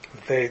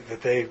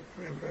that they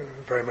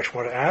very much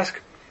want to ask: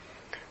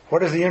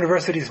 what is the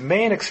university's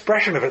main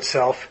expression of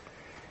itself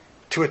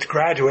to its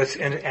graduates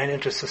and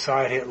into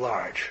society at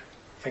large?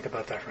 Think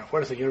about that for a minute.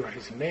 What is the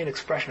university's main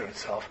expression of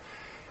itself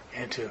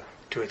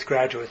to its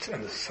graduates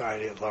and the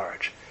society at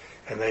large?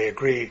 And they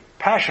agree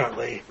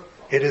passionately,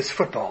 it is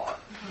football.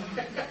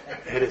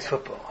 It is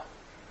football.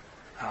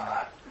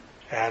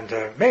 And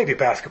maybe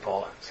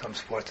basketball, some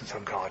sports in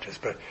some colleges,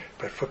 but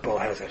football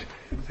has it.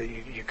 So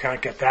you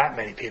can't get that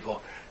many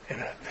people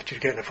that you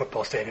get in a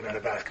football stadium and a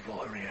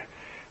basketball arena.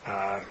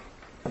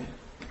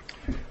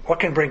 What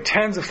can bring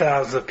tens of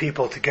thousands of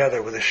people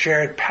together with a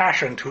shared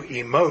passion to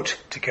emote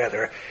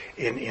together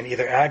in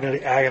either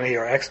agony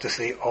or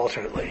ecstasy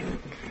alternately,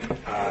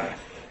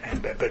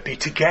 but be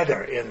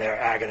together in their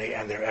agony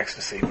and their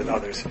ecstasy with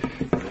others?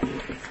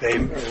 They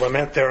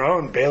lament their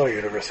own Baylor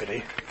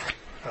University,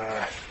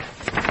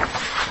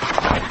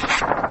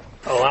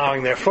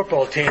 allowing their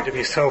football team to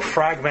be so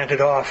fragmented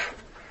off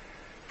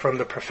from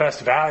the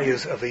professed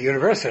values of the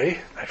university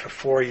that for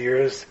 4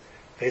 years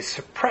they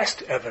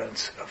suppressed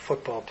evidence of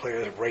football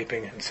players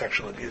raping and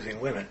sexually abusing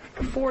women.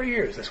 For 4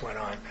 years this went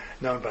on,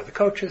 known by the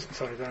coaches and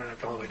so on,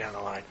 all the way down the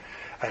line.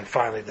 And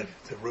finally the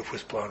roof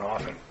was blown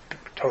off and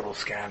total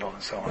scandal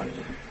and so on.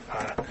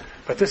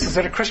 But this is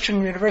at a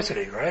Christian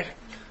university, right?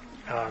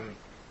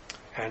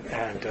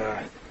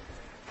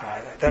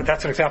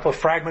 That's an example of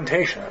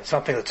fragmentation. It's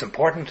something that's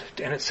important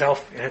in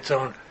itself, in its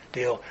own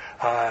deal,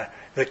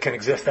 that can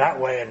exist that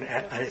way and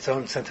its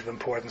own sense of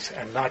importance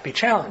and not be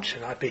challenged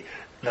and not be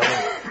known.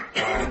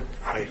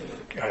 I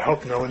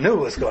hope no one knew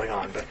what was going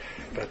on,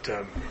 but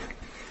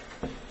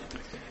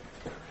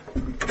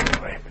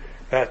anyway,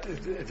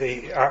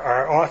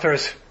 our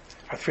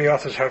three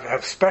authors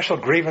have special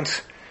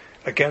grievance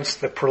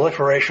against the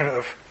proliferation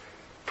of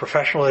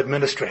professional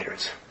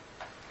administrators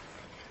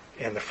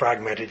in the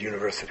fragmented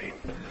university.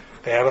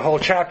 They have a whole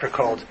chapter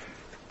called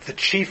the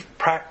Chief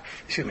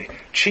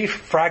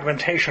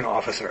Fragmentation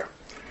Officer,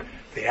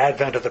 the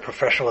Advent of the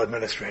Professional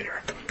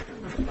Administrator,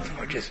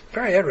 which is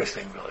very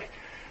interesting, really.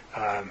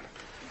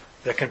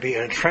 There can be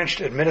an entrenched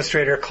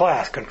administrator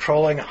class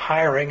controlling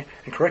hiring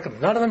and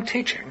curriculum, none of them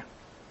teaching,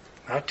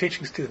 not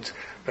teaching students,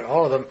 but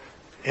all of them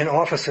in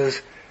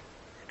offices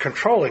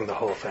controlling the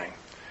whole thing.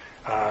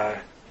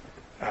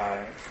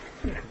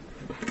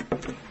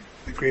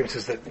 The grievance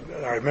is that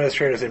our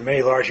administrators in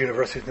many large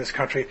universities in this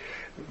country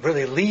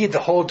really lead the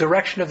whole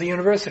direction of the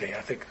university.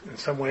 I think in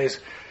some ways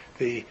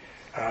the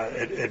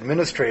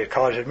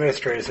college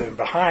administrators are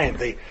behind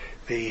they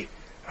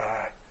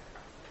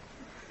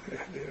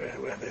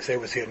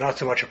would see it not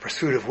so much a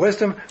pursuit of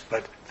wisdom,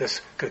 but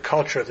the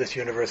culture of this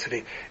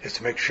university is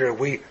to make sure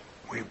we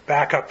we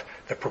back up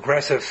the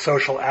progressive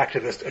social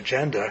activist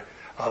agenda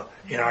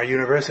in our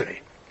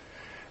university.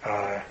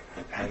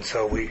 And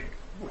so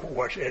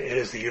what it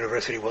is, the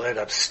university will end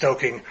up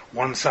stoking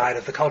one side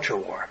of the culture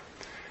war,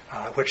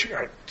 which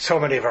so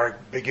many of our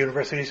big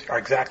universities are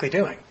exactly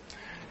doing.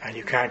 And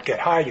you can't get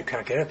hired, you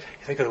can't get in.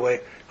 You think of the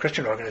way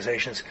Christian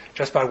organizations,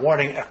 just by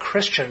wanting a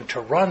Christian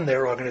to run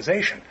their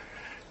organization,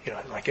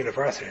 like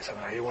universities,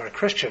 you want a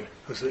Christian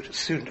who's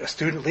a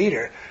student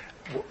leader,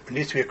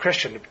 needs to be a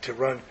Christian to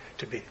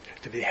be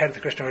the head of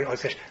the Christian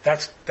organization.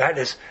 That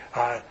is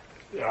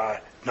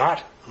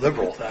not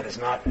liberal. That is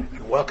not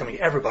welcoming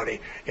everybody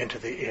into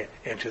the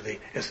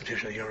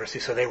institution of the university.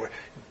 So they were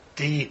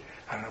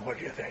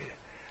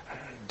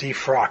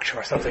defrocked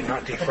or something,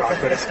 not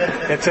defrocked,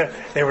 but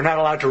they were not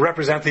allowed to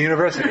represent the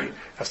university.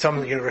 Now, some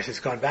of the universities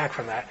have gone back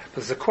from that, but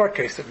there's a court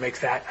case that makes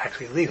that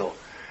actually legal.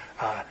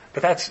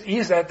 But that's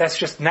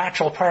just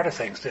natural part of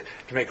things, to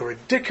make a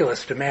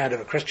ridiculous demand of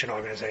a Christian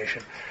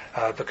organization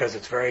because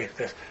it's very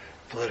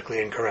politically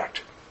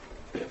incorrect.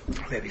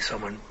 Maybe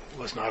someone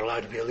was not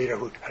allowed to be a leader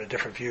who had a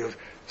different view of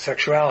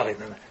sexuality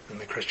than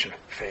the Christian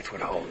faith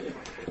would hold.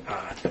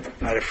 I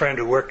had a friend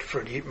who worked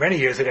for many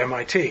years at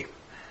MIT,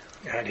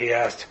 and he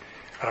asked,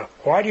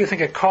 why do you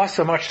think it costs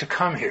so much to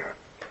come here?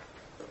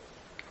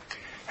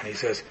 And he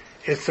says,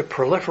 it's the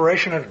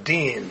proliferation of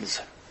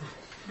deans.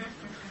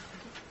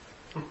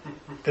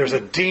 There's a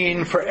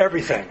dean for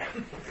everything,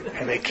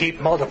 and they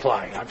keep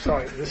multiplying. I'm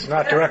sorry, this is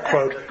not a direct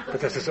quote,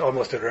 but this is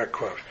almost a direct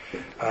quote.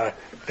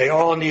 They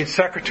all need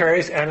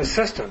secretaries and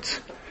assistants,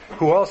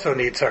 who also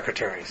need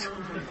secretaries,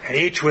 and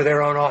each with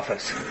their own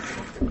office.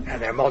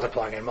 And they're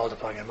multiplying and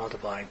multiplying and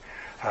multiplying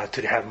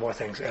to have more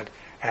things.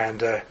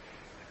 And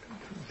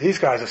these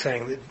guys are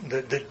saying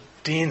that the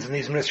deans and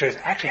these administrators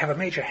actually have a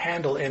major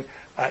handle in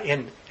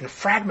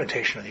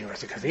fragmentation of the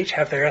university, because they each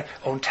have their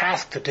own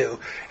task to do,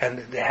 and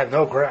they have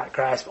no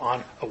grasp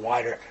on a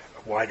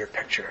wider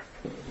picture.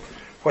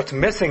 What's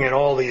missing in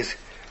all these,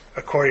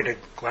 according to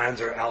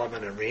Glanzer,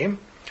 Alleman, and Ream,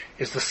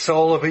 is the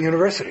soul of a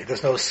university.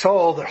 There's no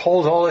soul that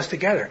holds all this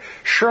together.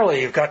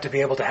 Surely you've got to be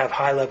able to have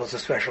high levels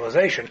of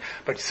specialization,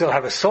 but you still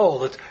have a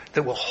soul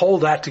that will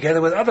hold that together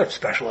with other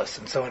specialists,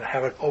 and so on,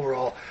 have an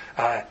overall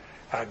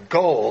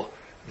goal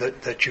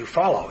that you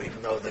follow,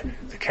 even though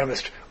the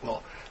chemist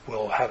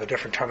will have a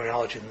different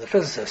terminology than the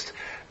physicist.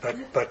 But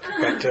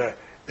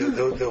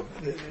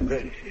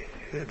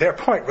their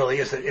point really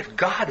is that if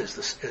God is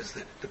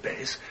the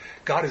base,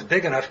 God is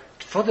big enough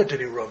for there to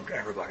be room for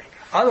everybody.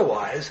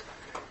 Otherwise,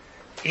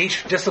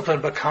 each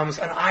discipline becomes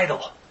an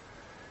idol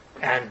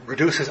and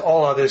reduces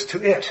all others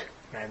to it.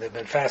 And there have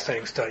been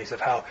fascinating studies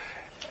of how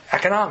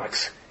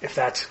economics, if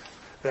that's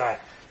the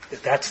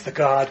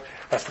God,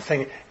 that's the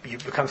thing, you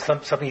become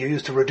something you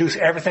use to reduce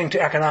everything to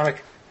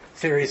economic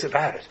theories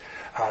about it.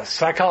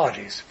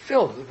 Psychology is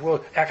filled,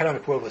 the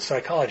economic world with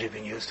psychology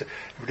being used to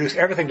reduce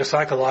everything to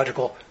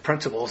psychological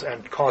principles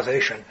and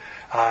causation,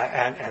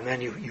 and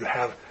then you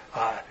have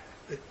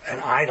an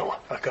idol,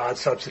 a God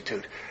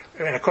substitute.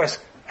 And of course,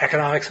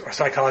 economics or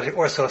psychology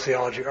or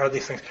sociology or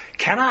these things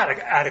cannot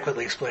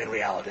adequately explain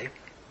reality.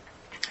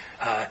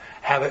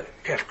 Have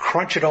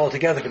crunch it all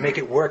together to make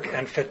it work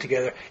and fit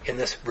together in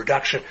this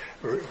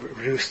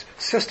reduced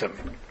system.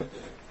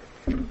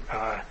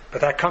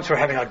 But that comes from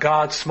having a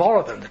God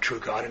smaller than the true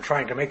God and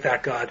trying to make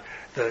that God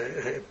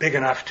big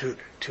enough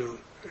to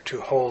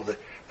hold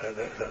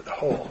the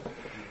whole.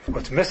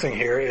 What's missing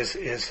here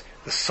is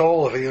the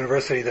soul of a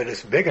university that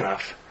is big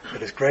enough,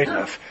 that is great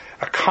enough,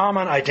 a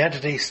common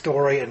identity,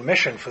 story, and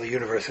mission for the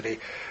university,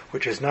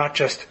 which is not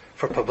just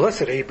for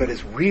publicity, but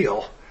is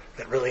real,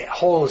 that really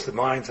holds the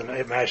minds and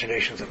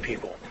imaginations of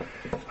people.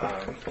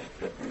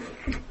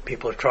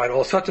 People have tried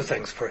all sorts of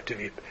things for it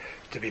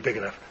to be big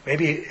enough.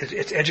 Maybe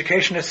it's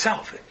education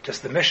itself,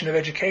 just the mission of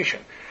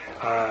education.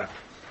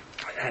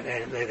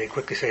 And they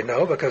quickly say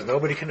no, because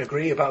nobody can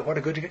agree about what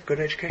a good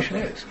education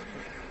is.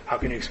 How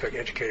can you expect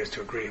educators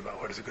to agree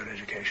about what is a good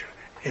education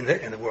in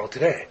the world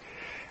today?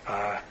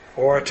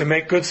 Or to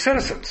make good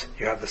citizens,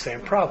 you have the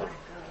same problem.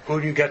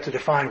 Who do you get to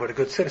define what a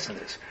good citizen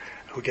is?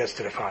 Who gets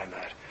to define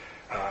that?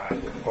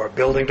 Or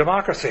building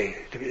democracy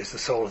is the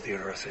soul of the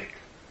university.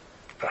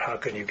 But how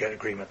can you get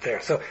agreement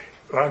there? So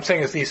what I'm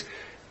saying is these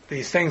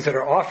things that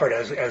are offered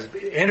as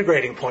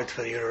integrating points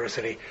for the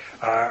university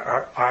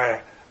are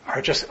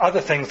just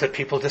other things that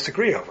people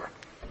disagree over.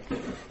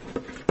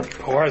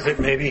 Or is it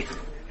maybe,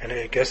 and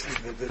I guess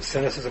the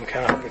cynicism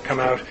can come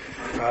out,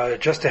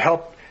 just to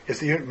help, is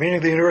the meaning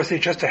of the university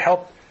just to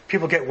help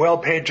people get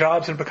well-paid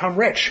jobs and become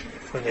rich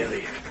when they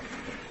leave?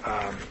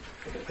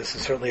 This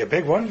is certainly a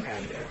big one,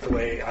 and the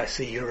way I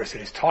see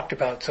universities talked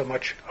about so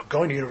much of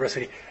going to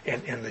university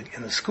in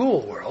the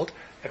school world,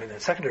 in the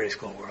secondary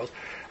school world,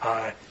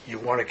 you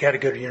want to get a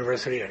good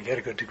university and get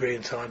a good degree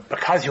and so on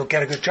because you'll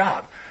get a good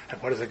job.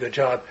 And what is a good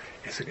job?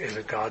 Is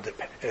a job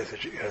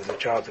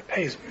that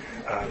pays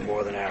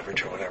more than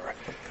average or whatever.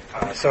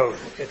 So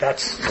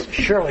that's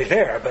surely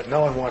there, but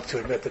no one wants to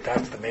admit that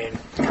that's the main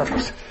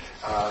purpose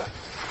of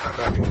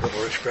having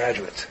little rich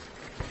graduates.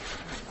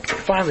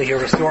 Finally, here,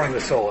 restoring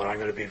the soul, and I'm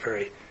going to be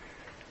very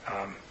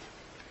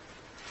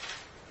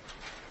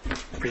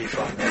brief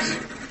on this.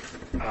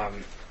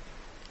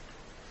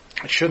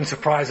 It shouldn't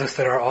surprise us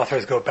that our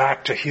authors go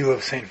back to Hugh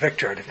of St.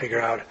 Victor to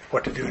figure out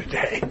what to do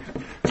today.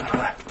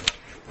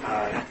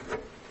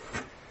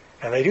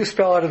 And they do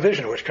spell out a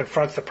vision which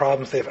confronts the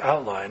problems they've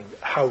outlined.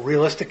 How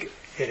realistic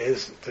it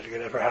is that it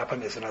could ever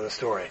happen is another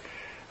story.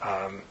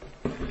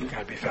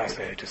 I'd be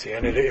fascinated to see.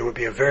 And it would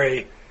be a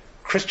very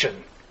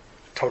Christian,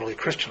 totally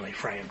Christianly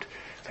framed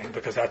thing,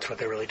 because that's what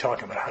they're really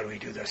talking about. How do we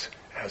do this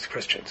as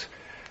Christians?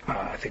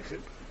 I think that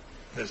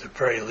there's a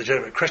very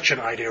legitimate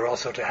Christian idea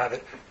also to have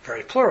it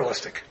very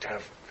pluralistic, to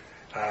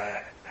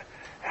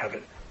have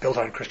it built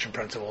on Christian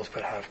principles,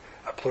 but have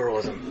a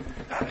pluralism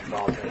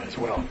involved in it as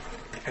well.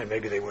 And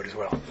maybe they would as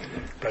well.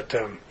 But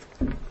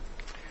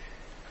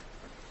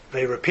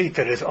they repeat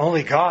that it is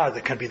only God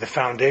that can be the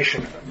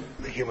foundation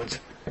of the humans,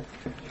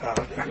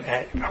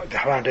 the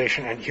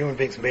foundation and human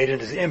beings made in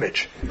His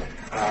image,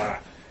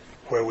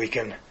 where we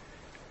can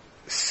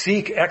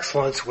seek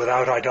excellence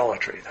without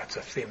idolatry. That's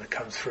a theme that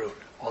comes through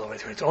all the way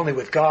through. It's only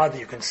with God that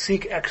you can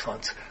seek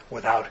excellence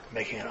without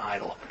making an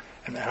idol.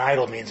 And an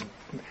idol means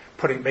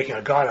making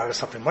a god out of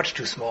something much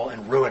too small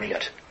and ruining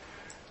it,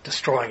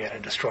 destroying it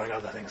and destroying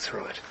other things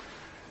through it.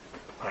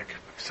 Like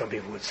some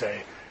people would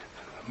say,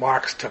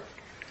 Marx took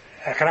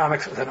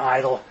economics as an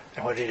idol,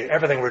 and what he did,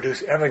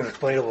 everything's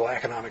explainable by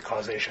economic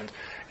causation,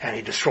 and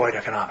he destroyed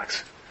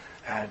economics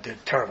and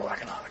did terrible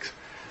economics.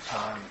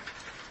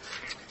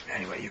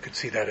 Anyway, you could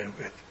see that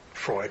with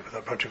Freud, with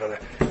a bunch of other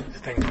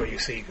things where you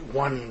see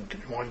one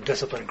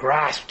discipline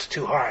grasped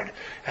too hard,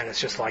 and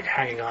it's just like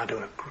hanging on to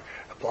a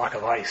block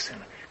of ice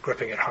and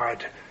gripping it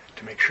hard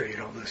to make sure you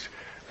don't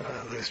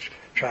lose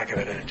track of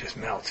it, and it just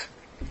melts.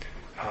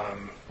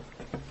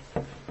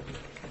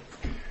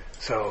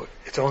 So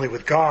it's only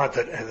with God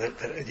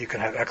that you can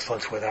have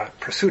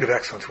pursuit of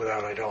excellence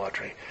without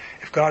idolatry.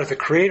 If God is the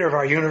creator of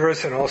our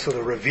universe and also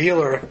the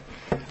revealer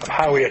of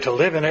how we are to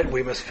live in it,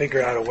 we must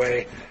figure out a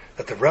way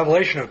that the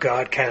revelation of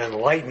God can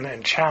enlighten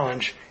and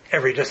challenge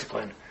every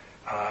discipline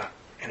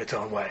in its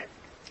own way.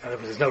 In other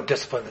words, there's no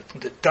discipline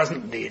that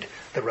doesn't need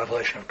the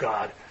revelation of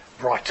God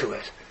brought to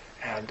it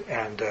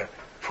and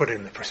put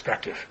in the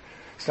perspective.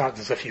 It's not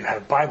as if you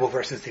have Bible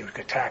verses that you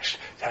could attach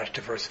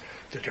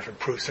to different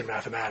proofs in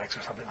mathematics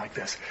or something like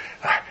this.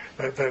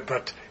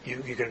 But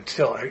you can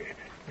still,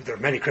 there are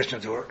many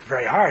Christians who work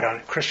very hard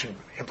on Christian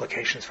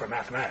implications for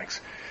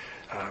mathematics.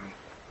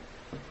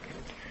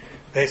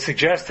 They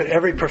suggest that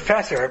every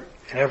professor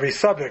in every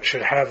subject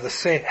should have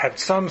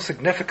some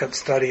significant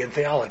study in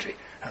theology.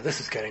 Now this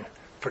is getting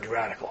pretty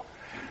radical.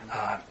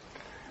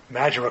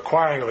 Imagine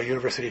requiring of a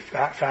university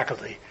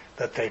faculty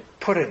that they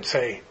put in,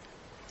 say,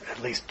 at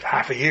least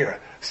half a year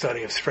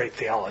study of straight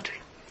theology,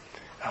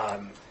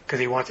 because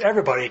he wants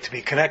everybody to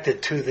be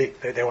connected to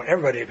they want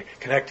everybody to be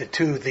connected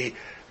to the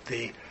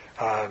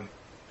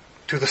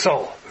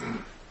soul,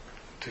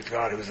 to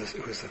God who's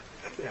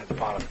at the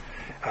bottom.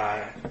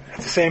 At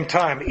the same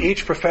time,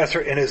 each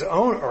professor in his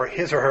or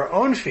her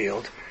own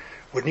field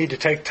would need to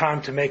take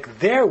time to make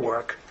their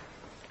work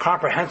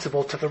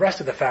comprehensible to the rest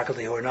of the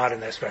faculty who are not in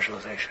their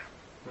specialization.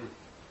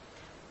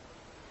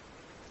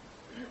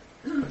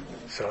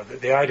 So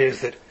the idea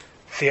is that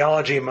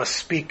theology must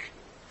speak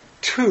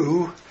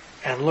to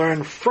and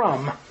learn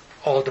from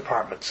all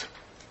departments.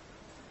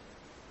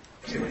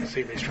 See what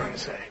he's trying to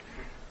say.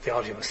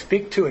 Theology must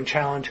speak to and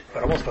challenge,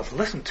 but also must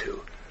listen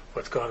to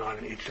what's going on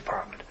in each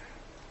department.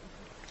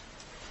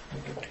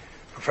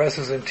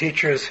 Professors and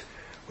teachers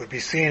would be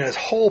seen as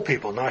whole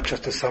people, not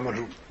just as someone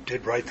who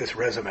did write this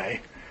resume,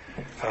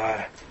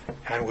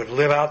 and would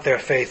live out their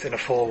faith in a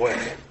full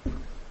way.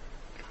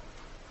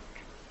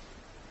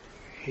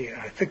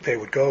 I think they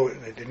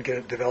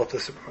didn't develop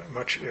this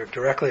much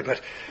directly,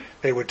 but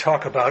they would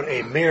talk about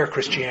a mere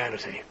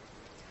Christianity.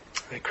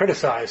 They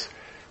criticize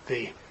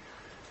the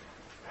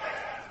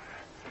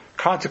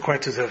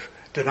consequences of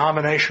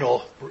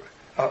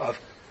of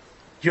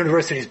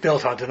universities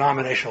built on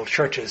denominational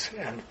churches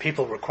and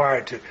people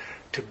required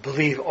to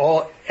believe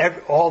all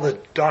the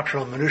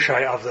doctrinal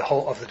minutiae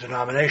of the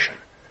denomination.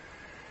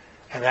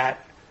 And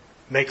that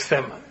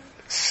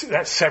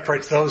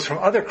separates those from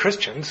other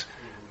Christians,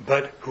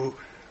 but who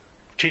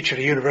teach at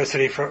a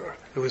university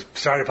who was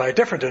started by a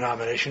different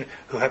denomination,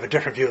 who have a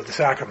different view of the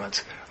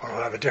sacraments, or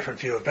who have a different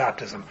view of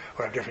baptism,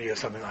 or a different view of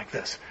something like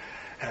this.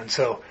 And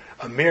so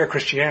a mere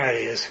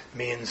Christianity it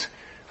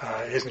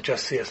isn't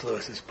just C.S.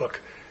 Lewis's book,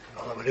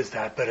 although it is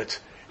that, but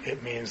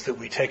it means that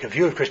we take a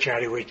view of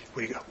Christianity,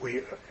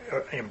 we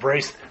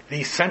embrace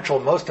the central,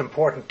 most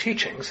important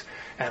teachings,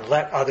 and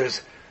let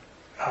others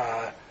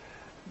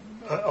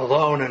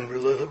alone and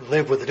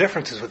live with the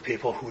differences with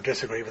people who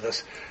disagree with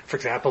us. For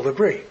example,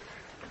 L'Abri.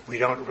 We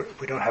don't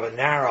have a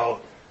narrow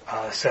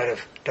set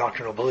of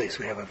doctrinal beliefs.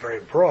 We have a very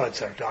broad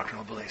set of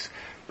doctrinal beliefs,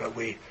 but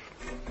we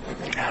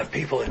have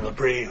people in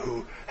L'Abri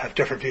who have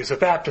different views of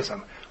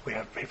baptism. We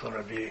have people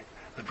in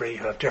L'Abri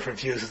who have different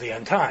views of the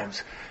end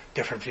times,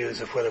 different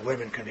views of whether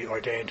women can be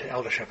ordained to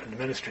eldership in the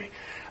ministry.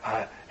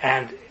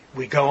 And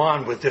we go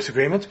on with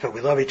disagreements, but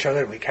we love each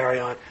other and we carry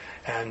on.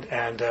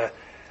 And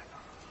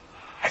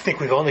I think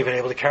we've only been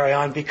able to carry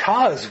on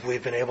because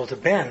we've been able to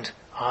bend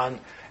on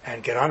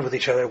and get on with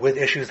each other with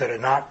issues that are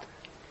not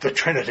the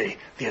Trinity,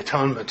 the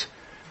atonement,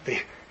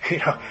 the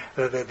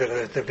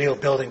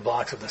building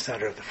blocks of the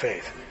center of the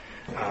faith.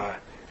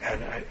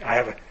 And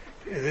I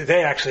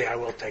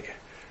will take a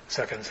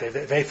second and say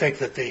they think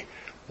that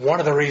one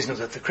of the reasons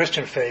that the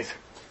Christian faith,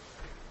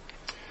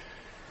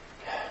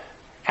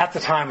 at the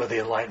time of the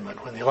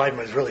Enlightenment, when the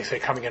Enlightenment was really, say,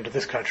 coming into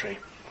this country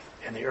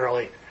in the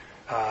early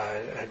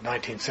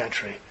 19th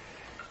century,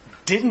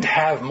 didn't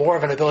have more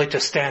of an ability to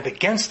stand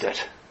against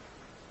it,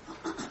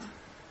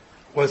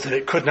 was that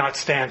it could not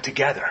stand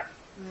together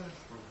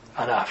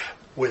enough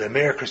with a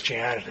mere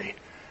Christianity.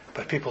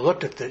 But people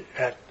looked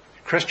at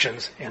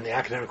Christians in the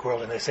academic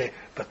world and they say,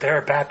 but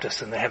they're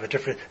Baptists and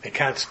they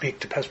can't speak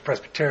to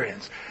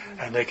Presbyterians.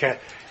 And they can't,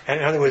 and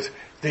in other words,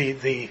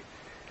 the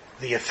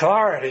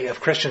authority of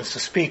Christians to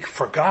speak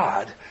for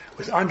God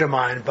was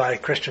undermined by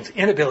Christians'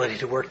 inability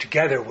to work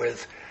together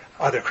with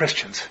other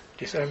Christians.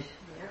 Do you see?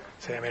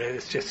 I mean,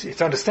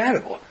 it's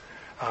understandable.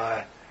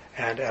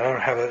 And I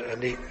don't have a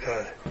neat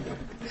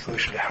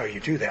solution to how you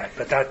do that,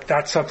 but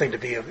that's something to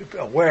be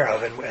aware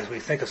of. And as we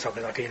think of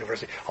something like a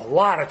university, a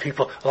lot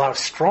of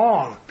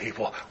strong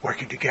people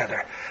working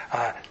together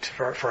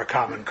for a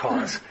common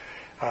cause.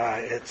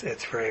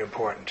 It's very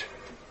important.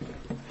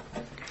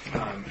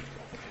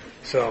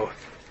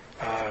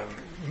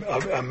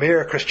 A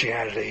mere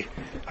Christianity,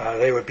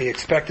 they would be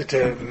expected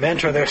to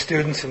mentor their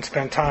students and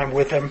spend time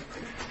with them.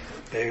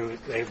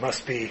 They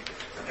must be,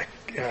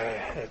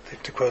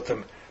 to quote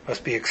them,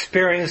 must be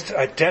experienced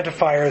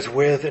identifiers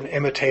with and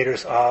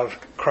imitators of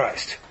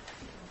Christ.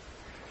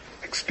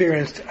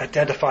 Experienced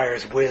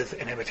identifiers with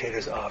and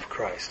imitators of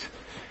Christ.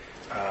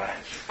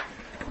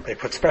 They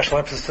put special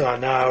emphasis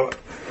on now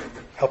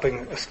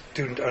helping a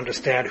student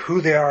understand who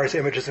they are as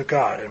images of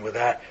God, and with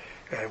that,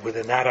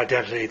 within that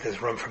identity,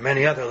 there's room for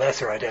many other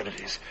lesser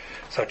identities,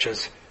 such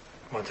as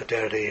one's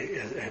identity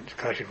in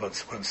connection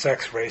with one's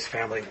sex, race,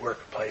 family,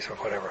 workplace, or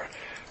whatever.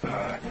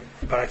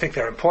 But I think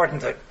they're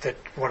important. That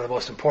one of the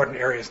most important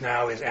areas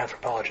now is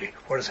anthropology.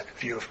 What is a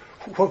view of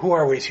who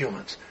are we as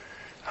humans?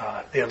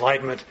 The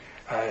Enlightenment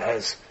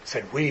has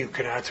said we who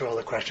can answer all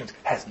the questions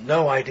has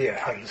no idea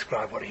how to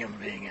describe what a human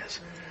being is.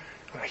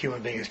 A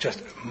human being is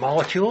just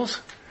molecules,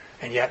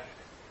 and yet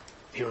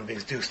human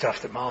beings do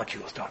stuff that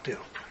molecules don't do.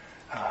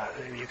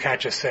 You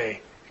can't just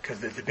say, because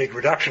the big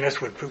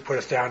reductionists would put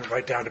us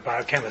right down to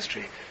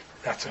biochemistry.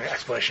 That's an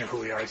explanation of who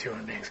we are as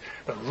human beings.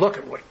 But look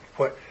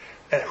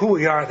at who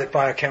we are that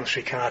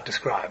biochemistry cannot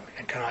describe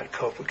and cannot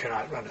cope with,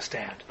 cannot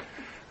understand.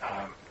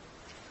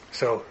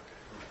 So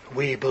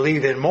we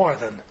believe in more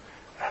than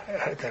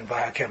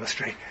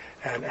biochemistry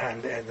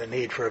and the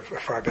need for a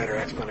far better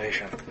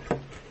explanation.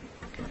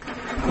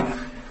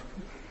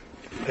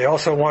 They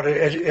also wanted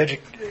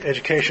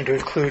education to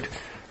include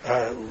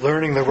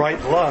learning the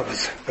right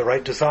loves, the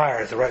right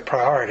desires, the right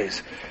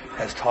priorities,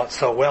 as taught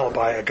so well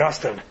by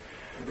Augustine,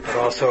 but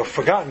also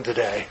forgotten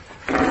today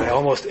by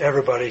almost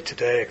everybody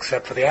today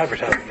except for the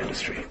advertising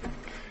industry.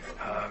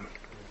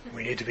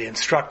 We need to be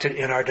instructed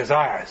in our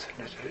desires,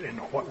 in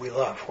what we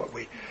love, what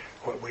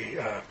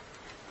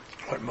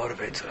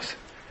motivates us.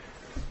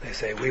 They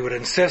say we would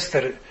insist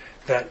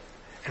that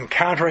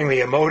encountering the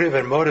emotive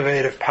and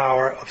motivative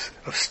power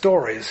of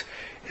stories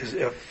is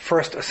a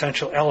first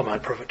essential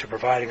element to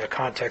providing a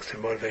context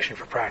and motivation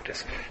for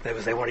practice. That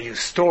is, they want to use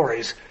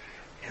stories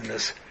in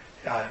this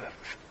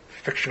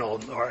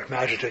fictional or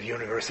imaginative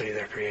university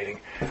they're creating,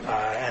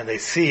 and they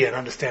see and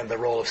understand the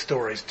role of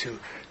stories to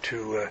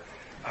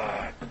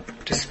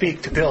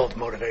speak, to build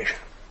motivation.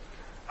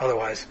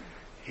 Otherwise,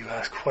 you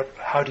ask,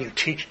 how do you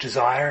teach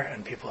desire?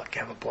 And people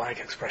have a blank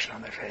expression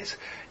on their face.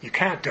 You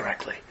can't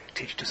directly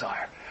teach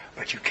desire,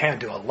 but you can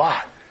do a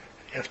lot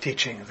of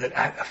teaching that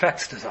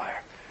affects desire.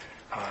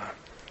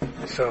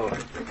 So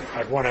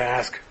I'd want to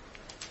ask,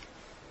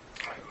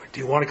 do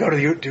you want to go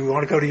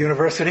to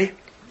university?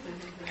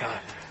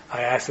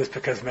 I ask this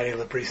because many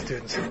L'Abri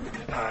students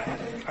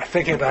are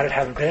thinking about it,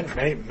 haven't been.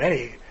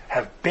 Many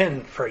have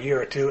been for a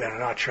year or two and are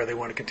not sure they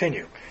want to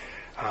continue.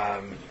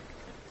 And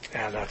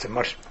that's a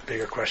much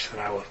bigger question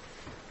than I will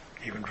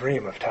even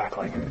dream of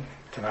tackling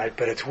tonight.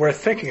 But it's worth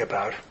thinking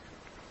about.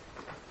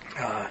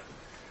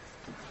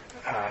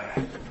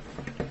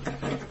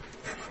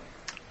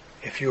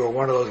 If you are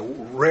one of those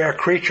rare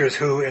creatures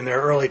who in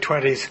their early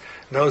 20s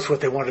knows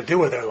what they want to do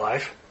with their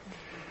life,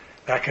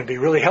 that can be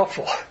really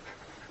helpful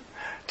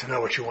to know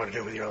what you want to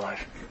do with your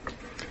life.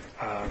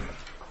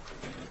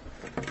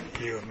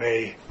 You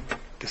may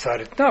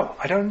decide, no,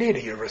 I don't need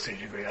a university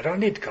degree. I don't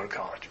need to go to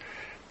college.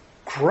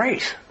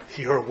 Great.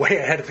 You're way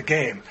ahead of the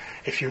game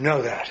if you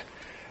know that.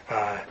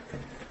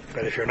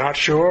 But if you're not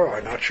sure,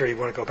 or not sure you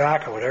want to go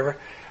back or whatever,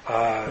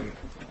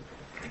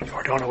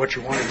 or don't know what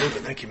you want to do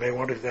but think you may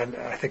want to, then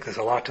I think there's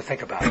a lot to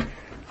think about.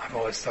 I've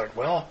always thought,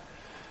 well,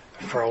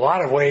 for a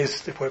lot of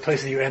ways, the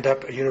places you end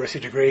up, a university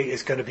degree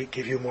is going to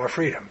give you more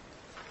freedom.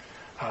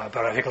 But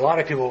I think a lot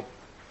of people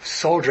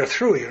soldier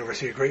through a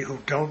university degree who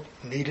don't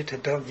need it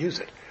and don't use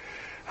it,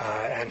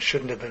 and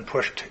shouldn't have been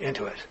pushed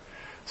into it.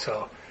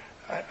 So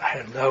I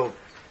have no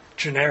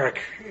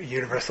generic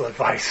universal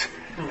advice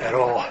at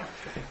all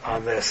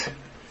on this.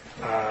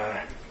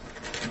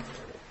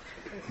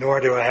 Nor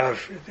do I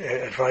have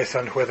advice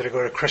on whether to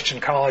go to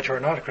Christian college or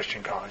not a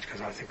Christian college,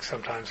 because I think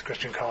sometimes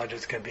Christian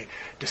colleges can be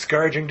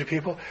discouraging to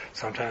people.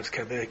 Sometimes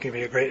they can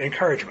be a great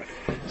encouragement.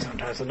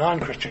 Sometimes a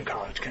non-Christian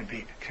college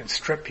can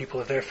strip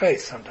people of their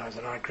faith. Sometimes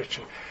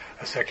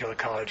a secular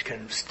college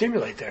can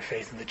stimulate their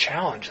faith and the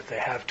challenge that they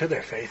have to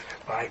their faith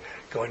by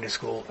going to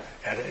school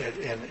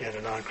in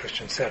a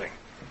non-Christian setting.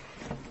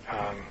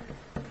 I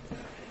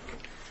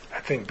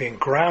think being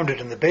grounded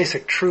in the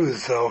basic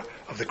truths, though,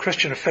 of the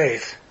Christian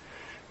faith,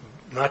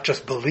 not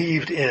just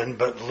believed in,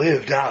 but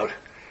lived out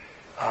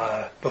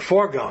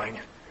before going,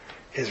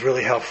 is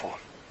really helpful.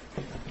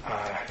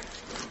 I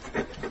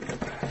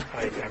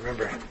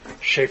remember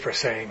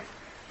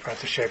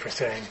Francis Schaeffer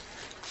saying,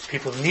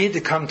 people need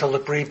to come to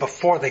L'Abri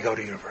before they go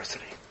to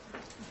university.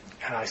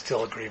 And I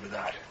still agree with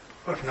that.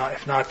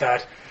 If not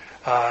that,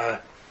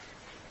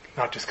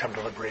 not just come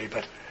to L'Abri,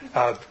 but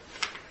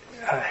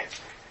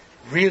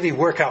really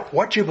work out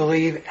what you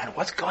believe and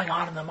what's going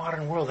on in the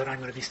modern world that I'm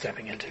going to be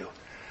stepping into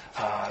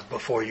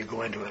before you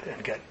go into it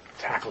and get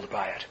tackled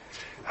by it.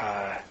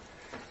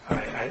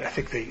 I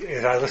think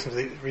as I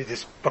read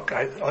this book,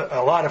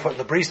 a lot of what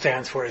L'Abri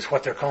stands for is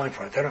what they're calling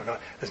for. They don't know.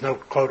 There's no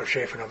quote of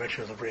Schaeffer, no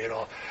mention of L'Abri at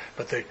all.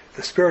 But the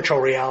spiritual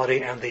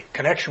reality and the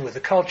connection with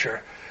the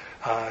culture,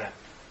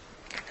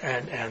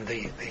 and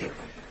the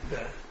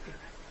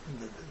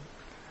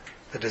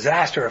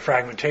disaster of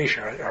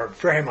fragmentation are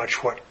very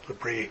much what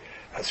L'Abri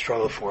has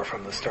struggled for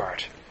from the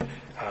start.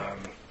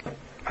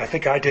 I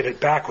think I did it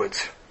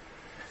backwards.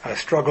 I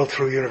struggled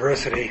through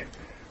university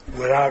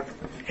without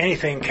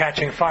anything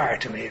catching fire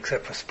to me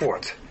except for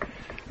sports.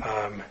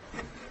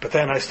 But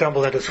then I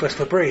stumbled into Swiss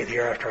L'Abri the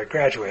year after I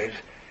graduated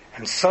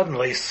and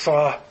suddenly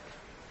saw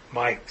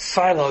my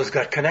silos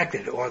got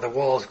connected, or the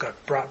walls got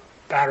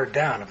battered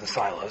down of the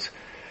silos.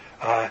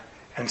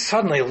 And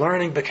suddenly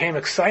learning became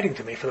exciting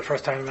to me for the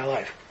first time in my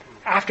life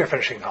after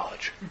finishing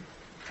college.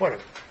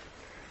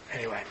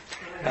 Anyway,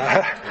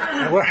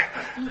 what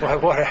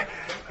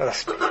a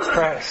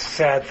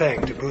sad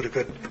thing to boot a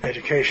good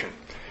education.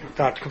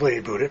 Not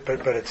completely boot it,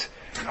 but it's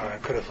I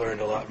could have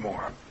learned a lot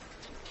more.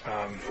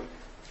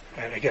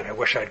 And again, I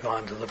wish I'd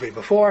gone to L'Abri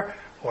before,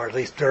 or at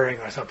least during,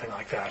 or something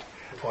like that.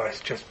 Or I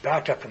was just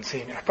backed up and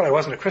seen. But I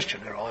wasn't a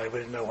Christian at all. I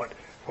didn't know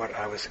what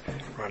I was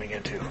running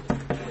into.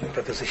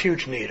 But there's a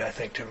huge need, I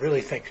think, to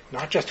really think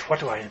not just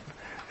what do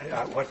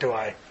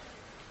I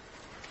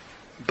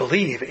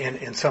believe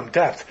in some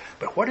depth,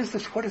 but what is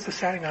the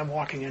setting I'm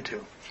walking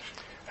into,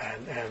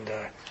 and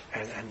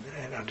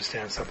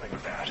understand something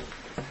of that.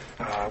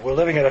 We're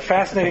living at a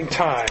fascinating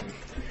time.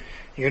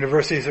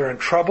 Universities are in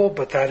trouble,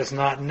 but that is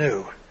not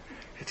new.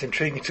 It's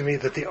intriguing to me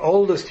that the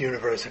oldest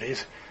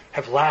universities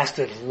have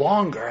lasted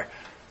longer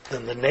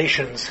than the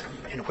nations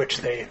in which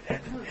they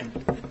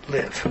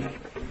live,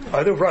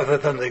 rather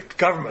than the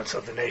governments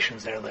of the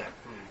nations they live.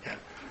 Yeah.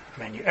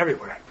 I mean,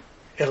 everywhere.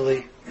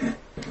 Italy,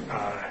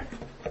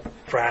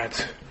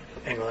 France,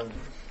 England,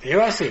 the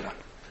U.S. even.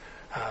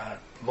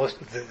 Most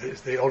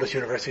of the oldest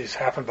universities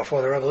happened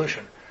before the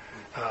Revolution.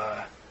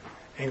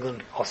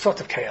 England, all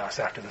sorts of chaos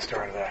after the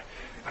start of that.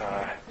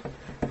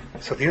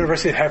 So the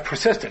universities have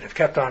persisted, have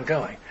kept on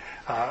going.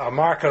 A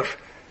mark of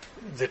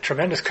the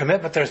tremendous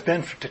commitment there's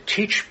been to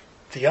teach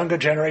the younger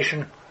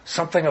generation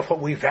something of what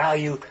we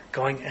value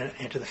going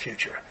into the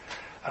future.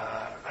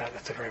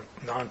 That's a very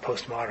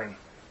non-postmodern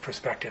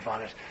perspective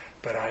on it,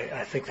 but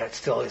I think that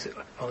still is the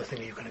only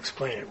thing you can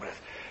explain it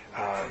with.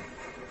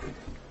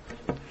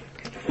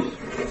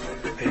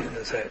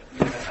 There's a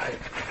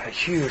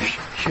huge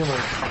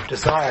human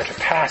desire to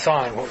pass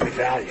on what we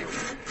value.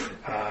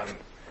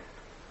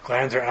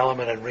 Glanzer,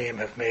 Elliman, and Ream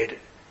have made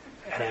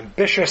an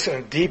ambitious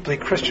and deeply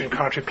Christian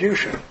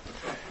contribution,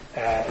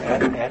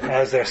 and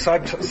as their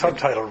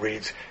subtitle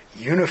reads,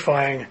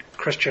 Unifying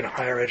Christian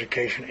Higher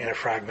Education in a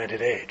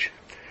Fragmented Age.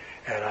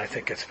 And I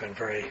think it's been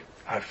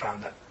I've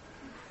found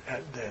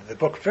the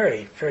book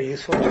very, very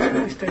useful and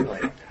really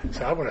stimulating.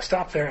 So I want to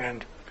stop there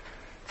and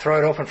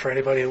throw it open for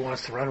anybody who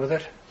wants to run with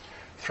it,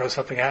 throw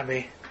something at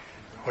me,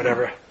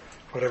 whatever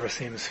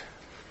seems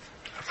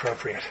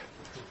appropriate.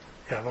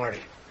 Yeah,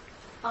 Marty.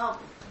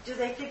 Do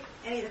they think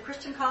any of the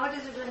Christian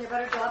colleges are doing a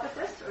better job at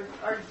this, or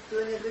are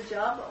doing a good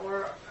job,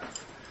 or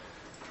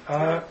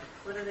what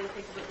do they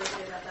think of what they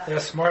say about that? They're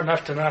smart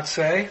enough to not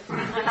say.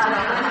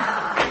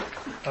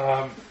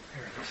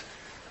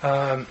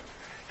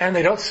 And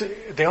they don't.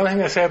 The only thing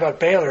they say about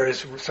Baylor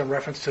is some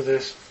reference to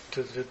this,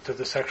 to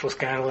the sexual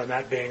scandal, and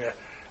that being a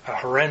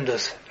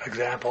horrendous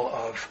example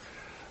of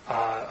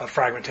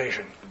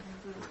fragmentation,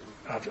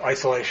 of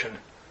isolation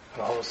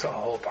of the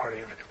whole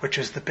party, which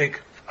is the big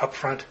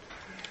upfront.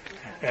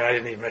 And I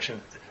didn't even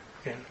mention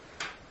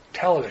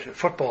television.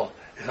 Football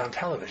is on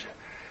television.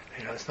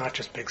 It's not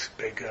just big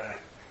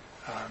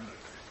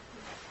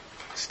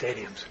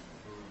stadiums.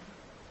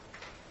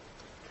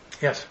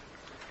 Yes.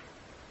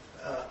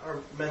 Our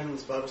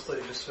men's Bible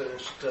study just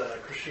finished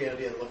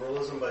Christianity and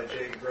Liberalism by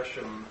J.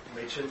 Gresham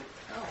Machen.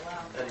 Oh,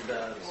 wow. And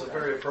so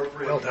very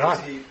appropriate. Well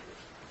done. He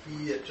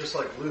he, just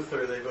like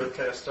Luther, they both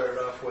kind of started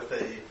off with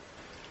a,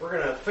 we're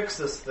going to fix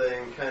this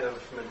thing kind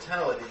of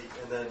mentality,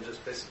 and then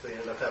just basically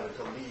end up having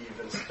to leave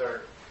and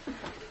start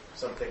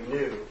something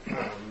new.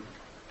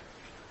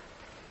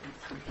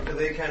 Do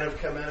they kind of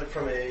come at it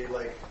from a,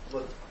 like,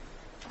 look,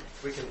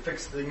 we can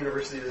fix the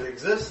university that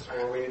exists,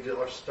 or we need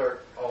to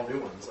start all new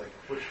ones? Like,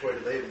 which way do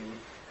they lean?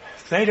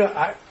 They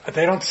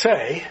don't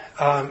say.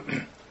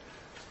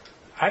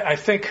 I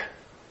think,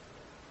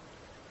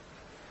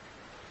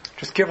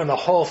 just given the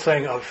whole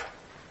thing of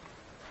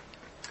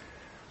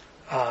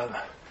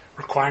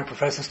requiring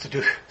professors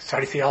to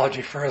study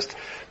theology first,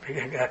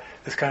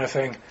 this kind of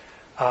thing,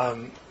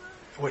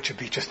 which would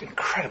be just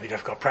incredibly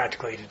difficult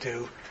practically to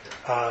do.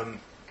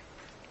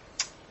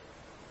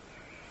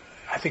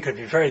 I think it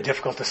would be very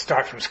difficult to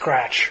start from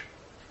scratch,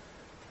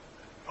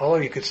 although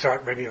you could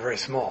start maybe very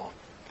small.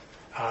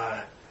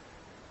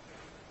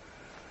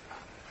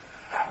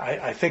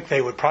 I think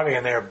they would probably,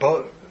 and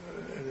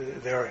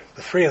the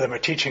three of them are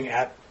teaching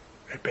at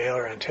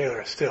Baylor and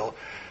Taylor still,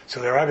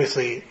 so they're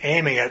obviously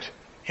aiming at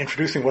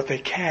introducing what they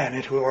can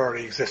into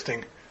already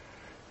existing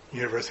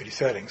university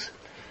settings.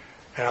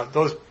 And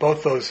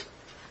both those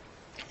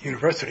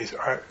universities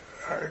are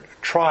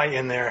try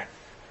in their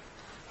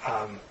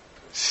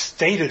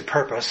stated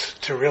purpose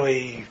to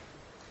really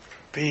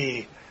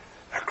be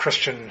a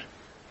Christian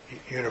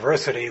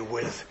university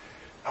with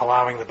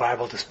allowing the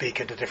Bible to speak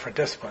into different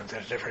disciplines,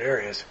 into different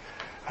areas.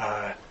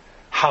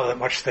 How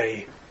much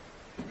they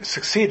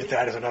succeed at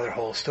that is another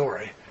whole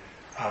story.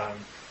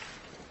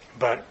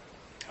 But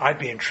I'd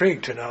be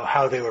intrigued to know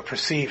how they were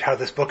perceived, how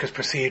this book is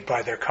perceived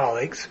by their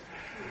colleagues,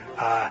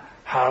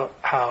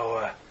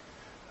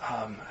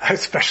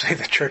 especially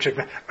the church,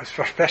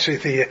 especially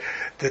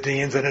the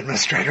deans and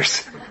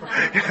administrators,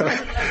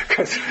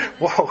 because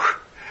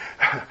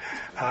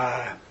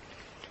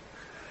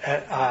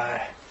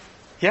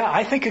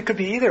I think it could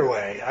be either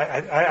way.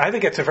 I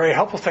think it's a very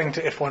helpful thing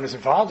if one is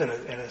involved in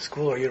a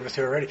school or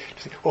university already,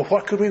 to say, well,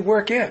 what could we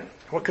work in?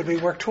 What could we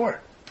work toward?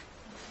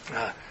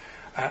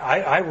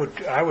 I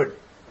would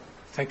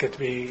think it to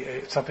be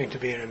something to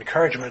be an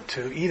encouragement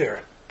to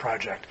either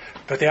project.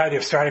 But the idea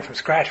of starting from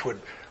scratch would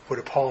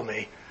appall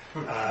me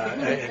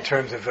in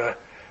terms of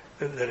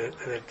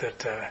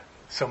that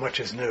so much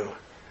is new.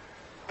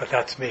 But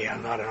that's me.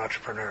 I'm not an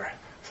entrepreneur.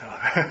 So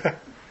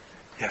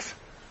yes,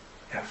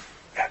 yeah,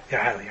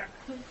 Hallie.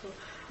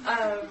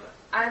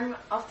 I'm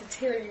off to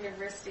Taylor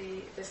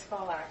University this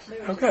fall, actually,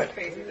 which is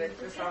crazy that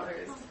this author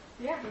is.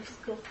 Yeah, which is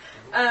cool.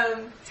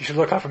 You should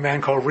look up a man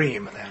called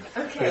Ream, then.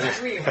 Okay,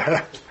 Ream.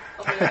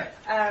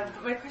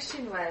 My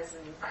question was,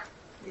 and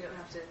you don't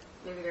have to,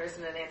 maybe there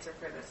isn't an answer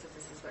for this, as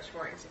this is much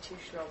more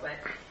institutional, but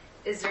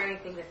is there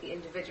anything that the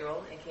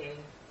individual, aka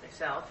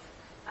myself,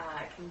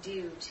 can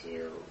do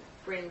to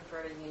bring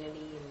further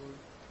unity,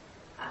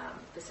 and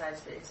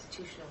besides the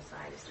institutional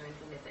side, is there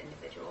anything that the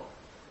individual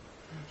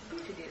can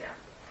do to do that?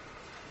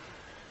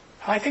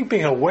 I think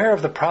being aware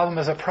of the problem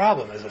as a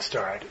problem is a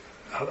start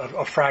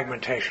of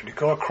fragmentation, to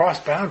go across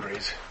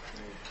boundaries,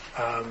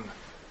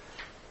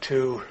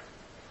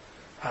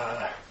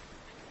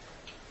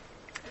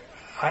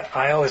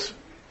 I always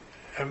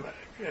am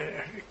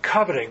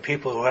coveting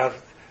people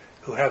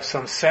who have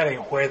some setting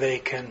where they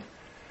can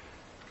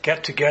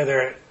get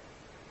together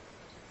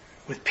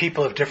with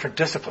people of different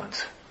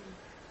disciplines.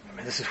 I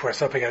mean, this is where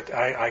something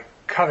I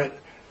covet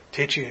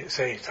teaching.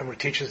 Say someone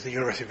teaches at the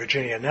University of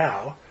Virginia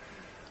now,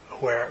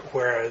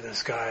 where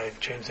this guy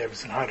James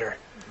Davidson Hunter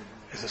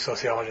is a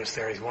sociologist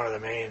there. He's one of the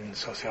main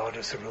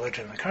sociologists of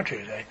religion in the country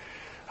today.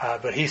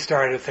 But he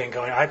started a thing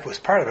going. I was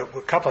part of it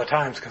a couple of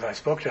times because I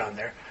spoke down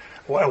there.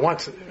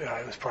 Once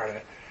I was part of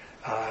it,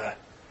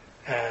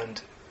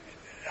 and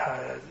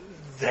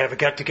they have a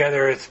get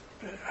together. I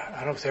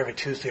don't know if it's every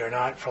Tuesday or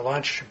not, for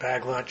lunch,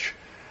 bag lunch.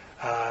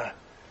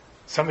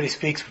 Somebody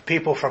speaks with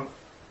people from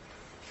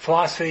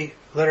philosophy,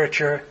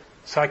 literature,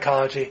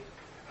 psychology,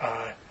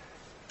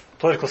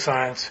 political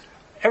science.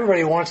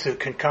 Everybody who wants to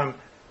can come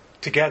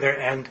together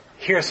and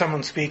hear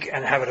someone speak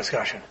and have a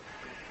discussion.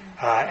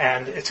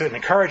 And it's an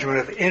encouragement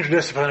of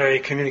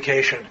interdisciplinary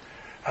communication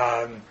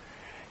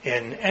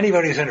in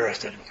anybody who's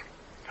interested.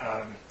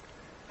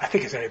 I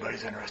think it's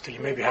anybody's interested.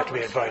 You maybe have to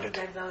be invited.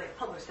 They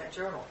published that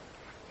journal.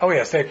 Oh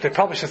yes, they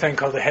published a thing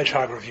called the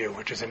Hedgehog Review,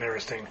 which is an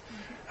interesting,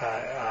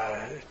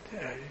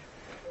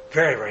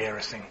 very, very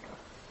interesting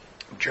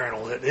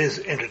journal that is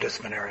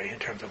interdisciplinary in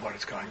terms of what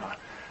is going on.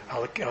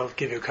 I'll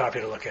give you a copy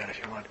to look at if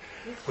you want.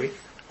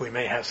 We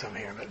may have some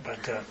here,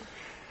 but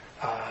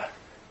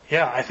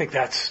I think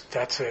that's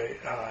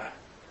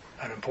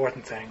an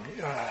important thing.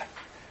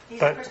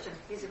 He's a Christian.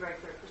 He's a very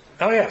clear Christian.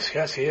 Oh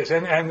yes, he is,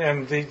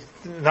 and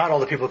not all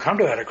the people who come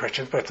to that are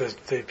Christians, but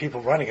the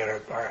people running it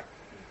are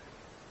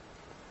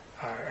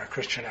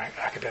Christian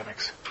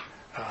academics.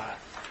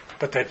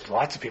 But there's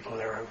lots of people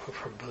there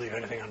who believe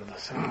anything under the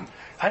sun.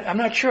 I'm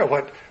not sure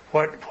what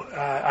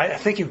I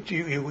think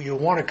you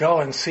want to go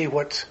and see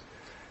what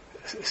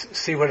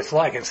it's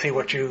like and see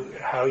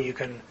how you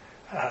can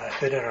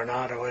fit in or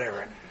not or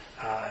whatever.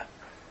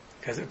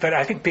 But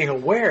I think being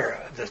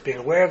aware of this, being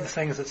aware of the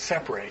things that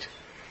separate,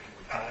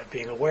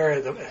 being aware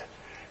of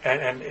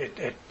and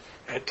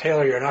at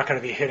Taylor, you're not going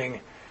to be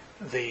hitting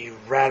the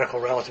radical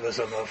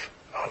relativism of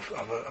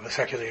a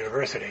secular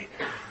university.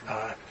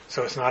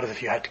 So it's not as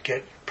if you had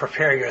to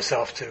prepare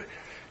yourself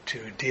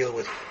to deal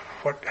with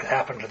what had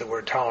happened to the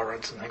word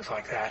tolerance and things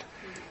like that.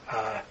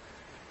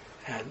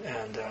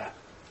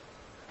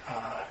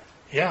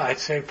 I'd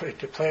say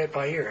to play it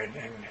by ear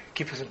and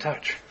keep us in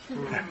touch.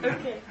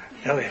 Okay.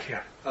 Elliot,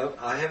 yeah.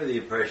 I have the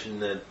impression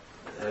that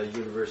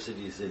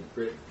universities in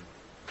Britain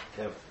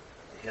have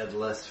had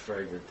less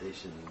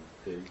fragmentation.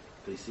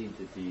 They seem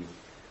to be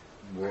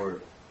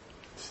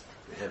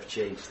have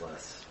changed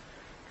less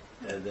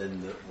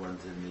than the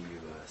ones in the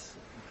U.S.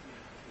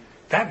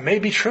 That may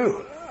be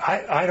true.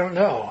 I don't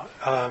know.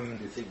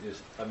 You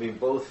think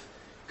both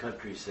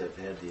countries have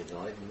had the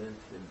Enlightenment,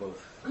 and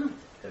both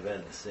have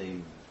had the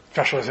same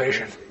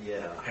specialization.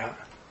 Yeah.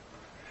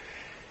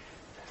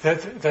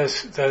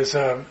 There's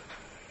a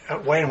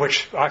way in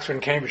which Oxford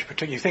and Cambridge,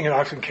 particularly. You think of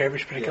Oxford and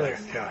Cambridge, particularly,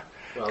 yes. Yeah.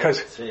 Well,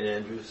 St.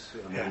 Andrews.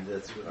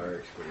 That's our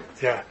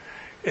experience. Yeah,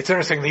 it's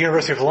interesting. The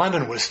University of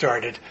London was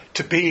started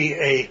to be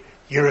a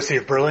University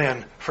of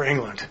Berlin for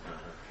England.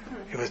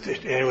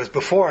 It was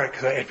before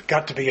it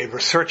got to be a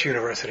research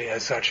university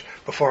as such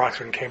before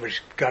Oxford and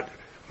Cambridge got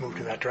moved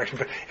in that direction.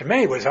 But in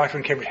many ways, Oxford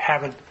and Cambridge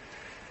haven't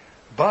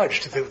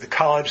budged. The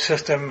college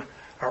system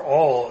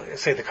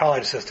the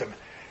college system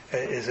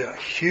is a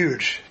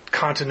huge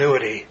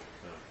continuity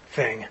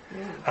thing,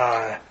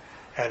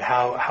 and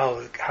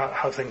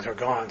how things are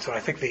gone. So I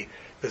think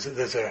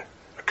there's a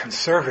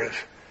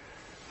conservative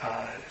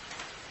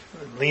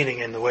leaning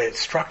in the way it's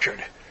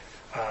structured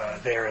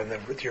there, and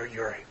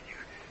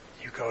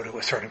you go to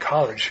a certain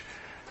college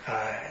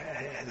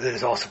that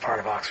is also part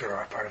of Oxford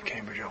or part of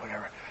Cambridge or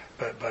whatever.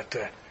 But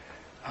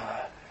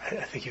I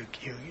think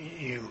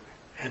you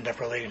end up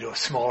relating to a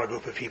smaller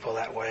group of people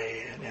that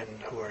way,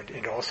 and who are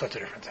into all sorts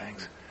of different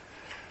things.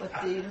 But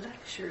the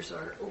lectures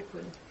are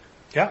open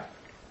Yeah.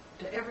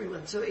 to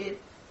everyone, so it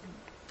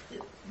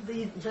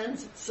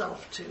lends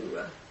itself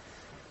to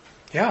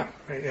Yeah,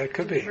 it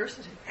could be.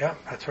 diversity. Yeah,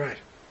 that's right.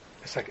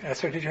 It's like,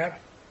 Esther, did you have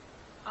it?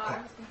 I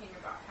was thinking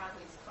about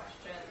Hadley's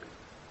question.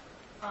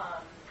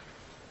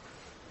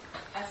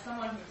 As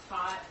someone who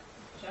taught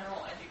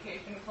general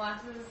education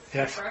classes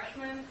to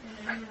freshmen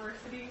in a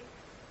university,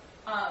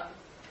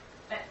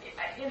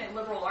 in a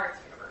liberal arts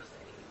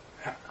university,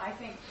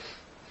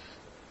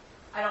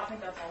 I don't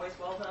think that's always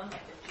well done,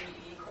 like the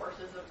GE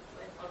courses of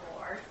liberal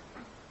arts.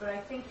 But I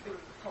think it would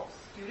help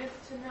students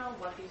to know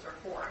what these are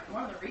for. And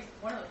one of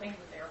the things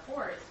that they are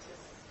for is to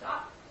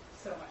stop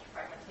so much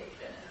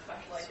fragmentation and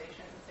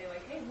specialization and say,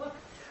 like, hey, look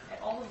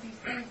at all of these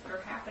things that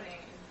are happening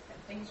and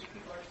things that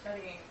people are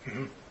studying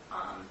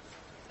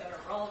that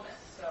are relevant.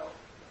 So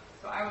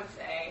I would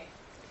say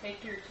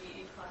take your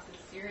GE classes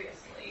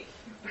seriously,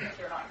 even if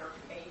they're not your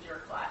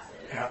major classes.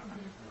 Yeah.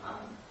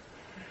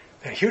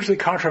 They're hugely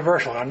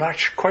controversial. I'm not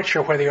quite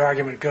sure where the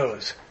argument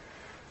goes.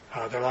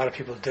 There are a lot of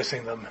people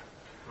dissing them.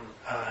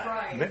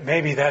 Right.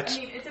 Maybe that's... I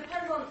mean, it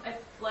depends on,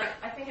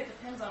 I think it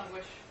depends on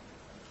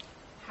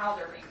how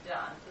they're being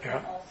done. But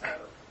then also,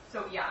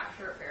 so yeah, I'm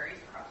sure it varies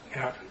across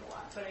universities a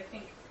lot. But I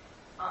think,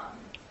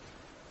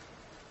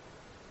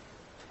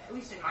 at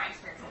least in my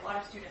experience, a lot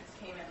of students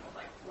came in with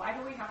like, why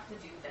do we have to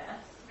do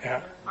this?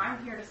 Yeah.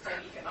 I'm here to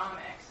study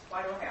economics.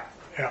 Why do I have to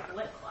take a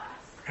lit class?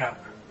 Yeah.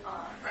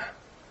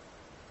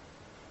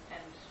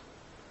 And,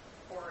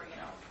 or,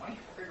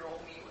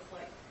 24-year-old me was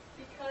like,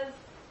 because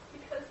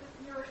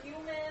you're a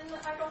human,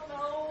 I don't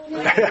know.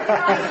 That's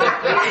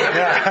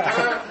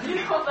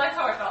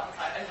how I felt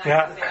inside. I didn't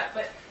have to say that.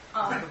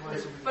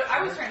 But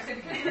I was trying to say,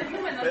 because you're a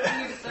human, that's when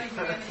you study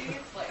humanities.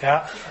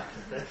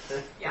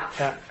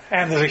 Yeah.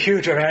 And there's a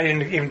huge, I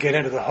didn't even get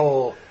into the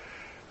whole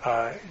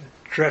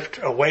drift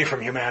away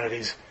from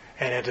humanities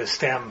and into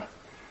STEM,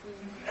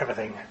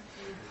 everything.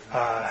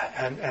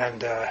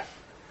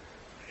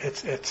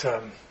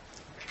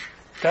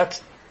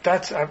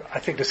 That's I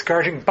think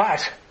discouraging,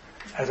 but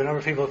as a number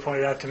of people have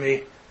pointed out to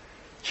me,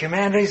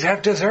 humanities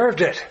have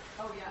deserved it.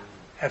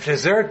 Have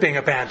deserved being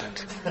abandoned.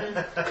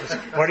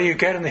 What do you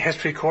get in the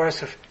history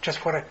course of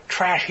just what a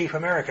trash heap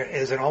America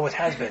is and always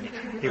has been?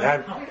 You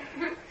had,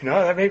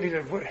 that may be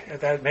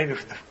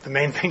the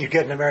main thing you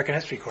get in American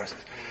history courses,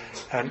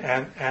 and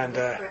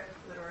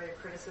literary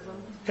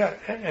criticism. Yeah,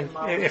 and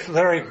if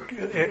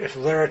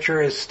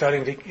literature is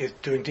doing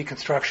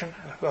deconstruction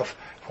of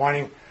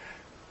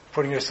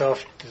putting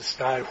yourself to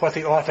decide what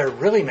the author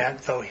really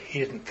meant, though he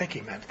didn't think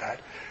he meant that,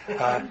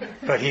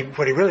 but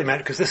what he really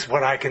meant, because this is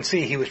what I can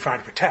see he was trying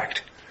to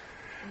protect.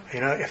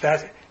 If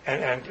that,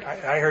 and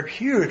I heard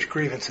huge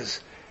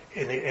grievances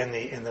in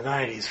the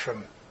 90s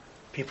from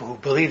people who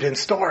believed in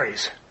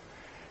stories,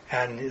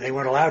 and they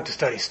weren't allowed to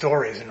study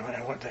stories and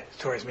what the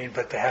stories mean,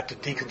 but they had to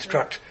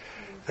deconstruct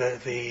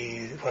what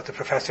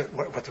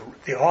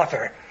the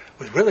author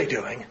was really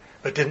doing,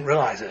 but didn't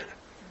realize it.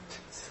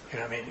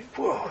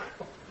 Whoa.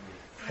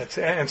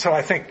 And so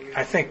I think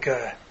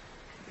the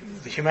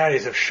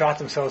humanities have shot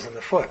themselves in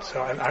the foot.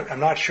 So I'm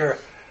not sure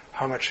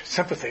how much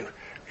sympathy we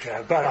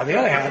Yeah, but on the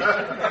other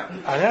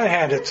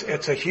hand,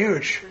 it's a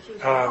huge,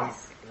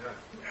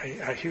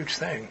 a huge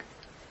thing.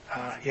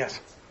 Yes.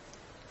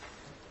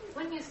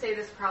 Wouldn't you say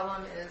this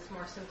problem is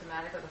more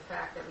symptomatic of the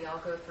fact that we all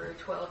go through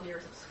 12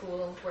 years of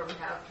school where we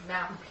have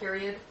math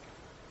period,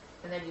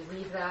 and then you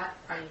leave that,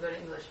 and you go to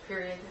English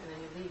period, and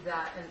then you leave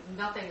that, and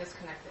nothing is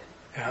connected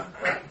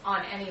like,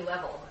 on any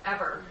level,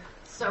 ever.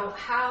 So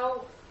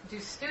how do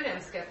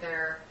students get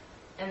there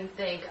and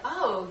think,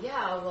 oh,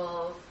 yeah,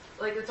 well,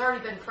 like it's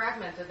already been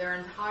fragmented, their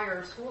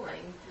entire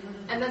schooling.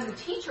 And then the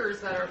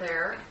teachers that are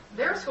there,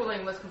 their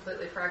schooling was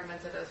completely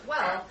fragmented as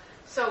well.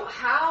 So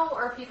how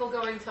are people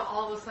going to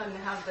all of a sudden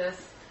have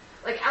this,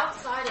 like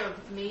outside of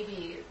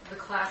maybe the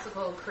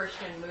classical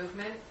Christian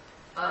movement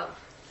of,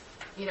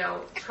 you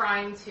know,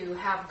 trying to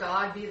have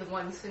God be the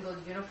one single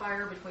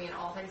unifier between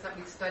all things that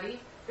we study,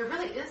 there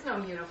really is no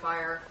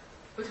unifier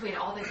between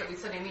all things that we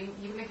study. I mean,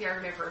 you can make the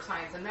argument for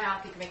science and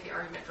math, you can make the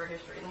argument for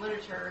history and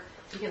literature,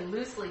 you can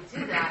loosely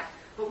do that.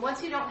 But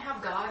once you don't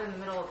have God in the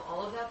middle of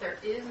all of that, there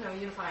is no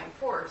unifying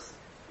force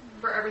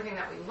for everything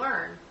that we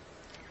learn.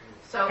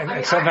 So,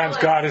 and sometimes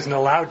God isn't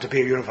allowed to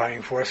be a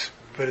unifying force,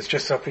 but it's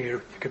just something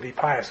you could be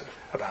pious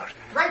about.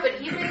 Right,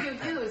 but even if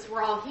you use,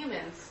 we're all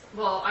humans.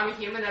 Well, I'm a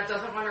human that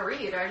doesn't want to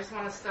read. I just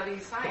want to study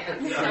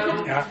science.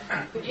 So,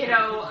 you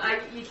know,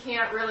 you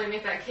can't really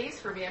make that case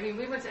for me. I mean,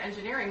 we went to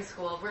engineering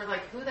school. We're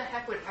like, who the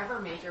heck would ever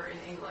major in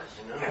English?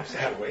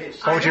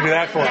 What would you do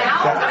that for?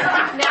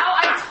 Now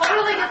I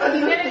totally get the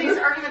humanities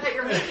argument that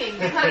you're making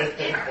because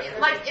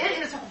it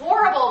is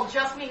horrible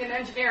just being an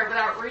engineer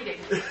without reading.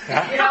 You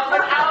know,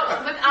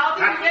 without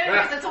the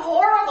humanities, it's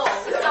horrible.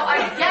 So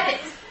I get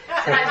it.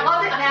 And I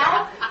love it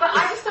now, but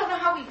I just don't know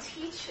how we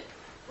teach.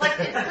 Like,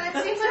 it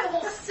seems like the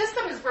whole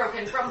system is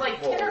broken from,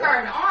 like,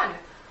 kindergarten on.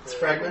 It's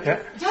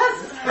fragmented?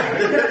 Yes.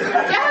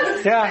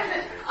 Yes.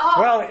 Yeah.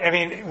 Well, I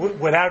mean,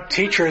 without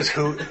teachers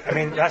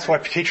that's why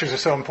teachers are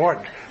so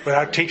important.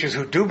 Without teachers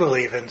who do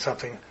believe in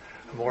something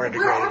more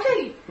integrated. Where are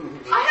they?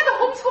 I had to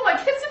homeschool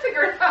my kids to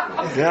figure it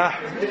out.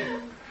 Yeah.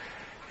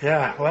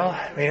 Yeah, well,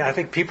 I mean, I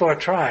think people are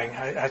trying.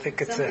 I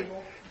think it's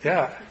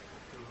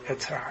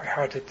it's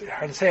hard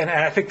to say, and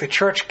I think the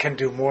church can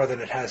do more than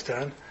it has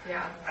done.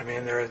 Yeah. I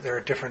mean, there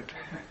are different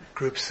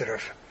groups that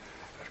have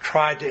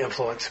tried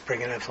to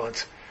bring in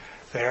influence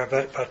there,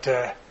 but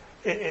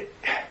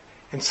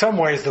in some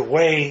ways, the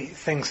way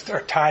things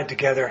are tied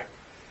together.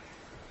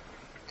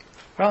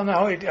 Well,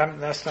 no,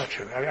 that's not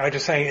true. I'm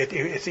just saying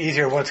it's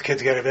easier once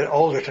kids get a bit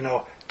older to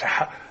know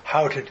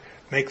how to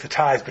make the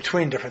ties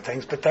between different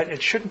things, but that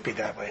it shouldn't be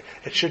that way.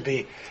 It should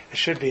be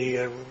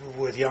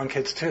with young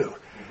kids too.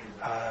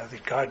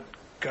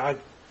 God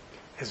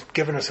has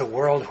given us a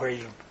world where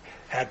you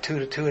add 2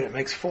 to 2 and it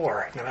makes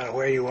 4, no matter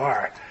where you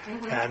are.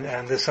 Mm-hmm.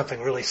 And there's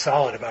something really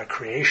solid about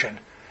creation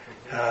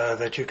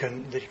that you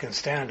can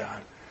stand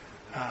on.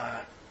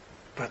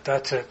 But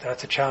that's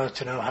a challenge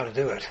to know how to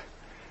do it.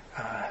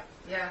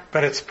 Yeah.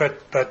 But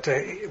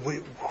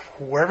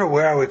wherever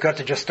we are, we've got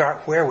to just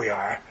start where we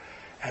are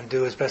and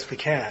do as best we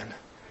can.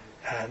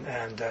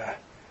 And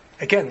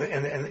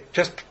again,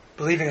 just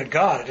believing in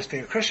God, just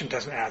being a Christian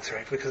doesn't answer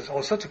it, because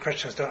all sorts of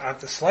Christians don't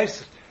have the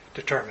slightest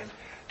determined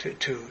to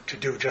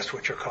do just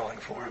what you're calling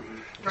for,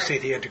 to see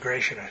the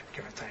integration of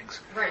different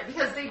things. Right,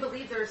 because they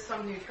believe there's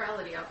some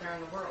neutrality out there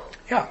in the world.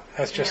 Yeah,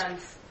 that's just...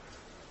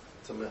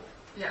 It's a myth.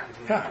 Yeah.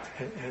 Yeah,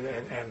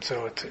 and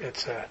so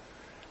it's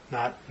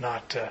not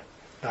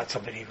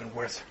something even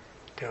worth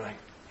doing.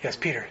 Yes,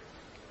 Peter.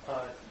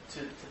 To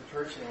the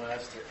person who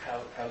asked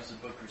how's the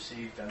book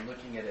received, I'm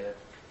looking at an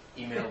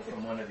email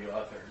from one of the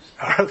authors.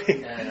 Oh,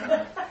 really?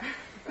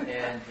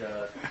 And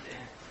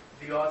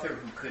the author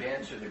who could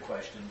answer the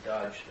question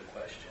dodged the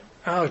question.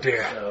 Oh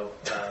dear. So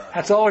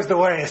that's always the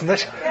way, isn't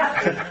it?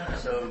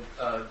 So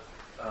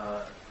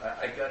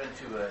I got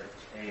into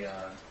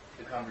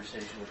a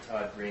conversation with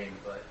Todd Green,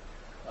 but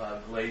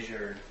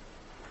Glazier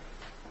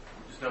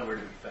is nowhere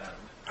to be found.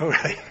 Oh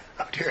really?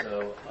 Oh dear.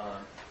 So,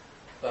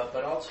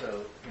 but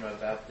also,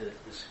 about the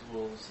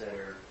schools that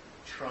are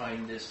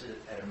trying this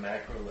at a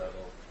macro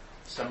level.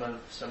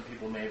 Some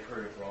people may have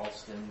heard of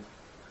Ralston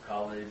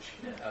College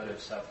out of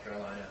South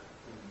Carolina,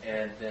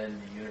 and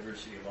then the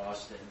University of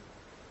Austin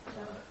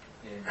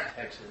in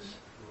Texas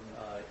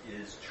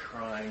is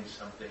trying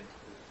something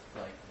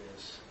like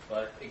this.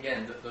 But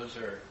again, those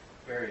are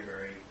very,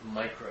 very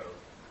micro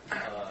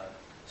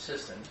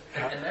systems,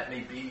 and that may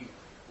be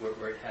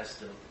where it has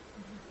to,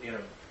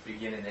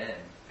 begin and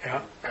end.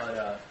 Yeah.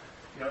 But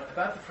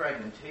about the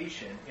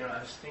fragmentation, I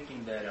was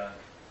thinking that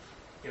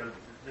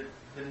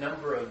the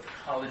number of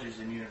colleges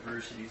and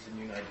universities in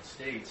the United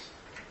States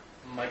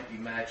might be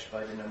matched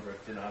by the number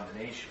of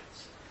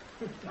denominations,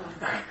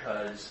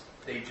 because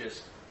they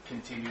just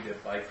continue to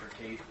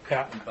bifurcate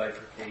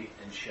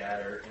and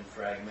shatter and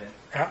fragment.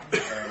 Yeah.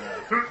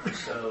 And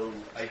so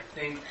I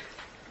think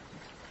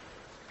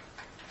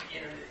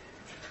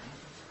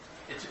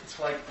it's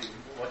like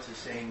what's the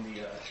saying,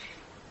 the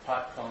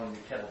pot calling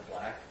the kettle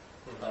black.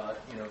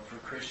 For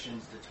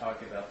Christians to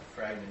talk about the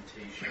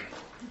fragmentation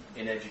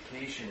in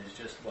education is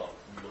just, look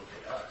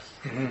at us.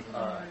 Mm-hmm.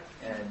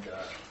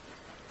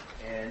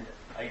 and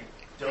I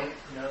don't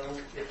know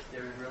if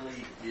there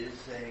really is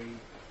a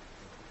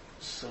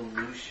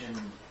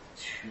solution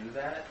to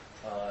that.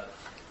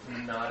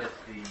 Not at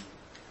the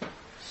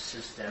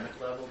systemic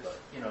level, but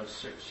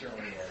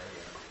certainly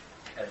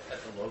at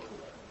the local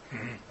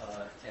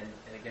level. And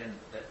again,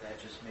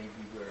 that just may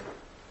be where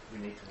we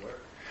need to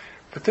work.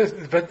 I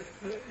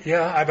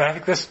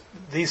think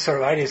these sort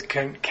of ideas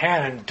can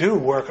and do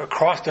work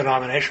across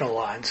denominational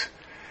lines,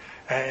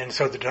 and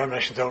so the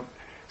denominations don't.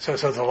 So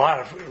there's a lot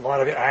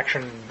of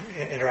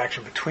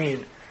interaction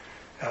between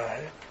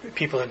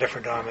people in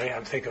different denominations.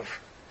 I'm thinking of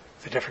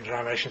the different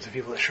denominations of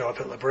people that show up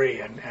at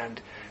L'Abri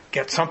and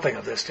get something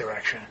of this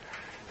direction.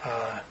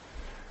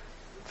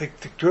 The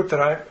group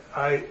that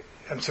I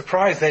am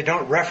surprised they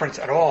don't reference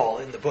at all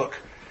in the book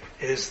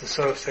is the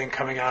sort of thing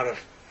coming out of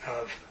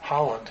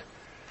Holland,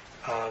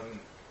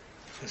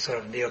 the sort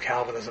of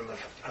neo-Calvinism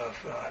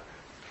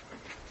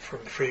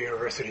from the Free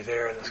University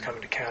there, and that's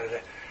coming to Canada,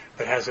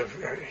 but has a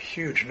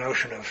huge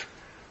notion of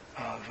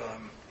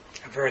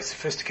a very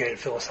sophisticated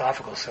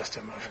philosophical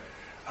system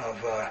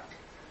of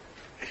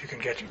if you can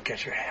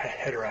get your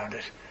head around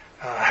it,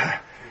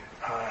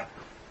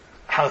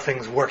 how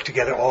things work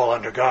together all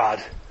under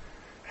God,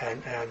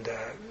 and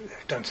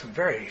they've done some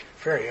very,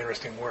 very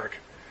interesting work,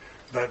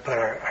 but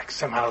are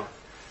somehow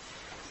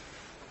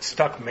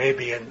stuck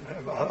maybe in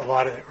a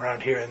lot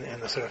around here in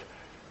the sort of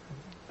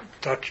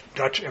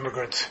Dutch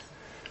immigrants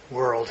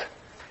world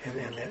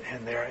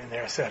in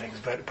their settings,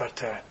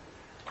 but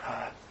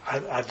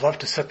I'd love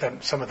to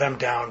set some of them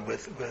down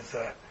with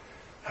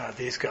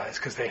these guys,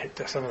 because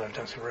some of them have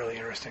done some really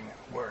interesting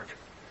work.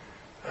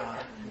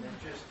 And then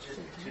just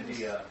to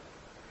the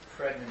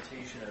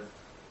fragmentation of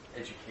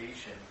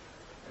education.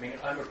 I mean,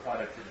 I'm a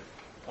product of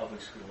the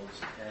public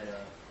schools, and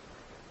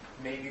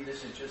maybe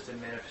this is just a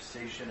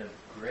manifestation of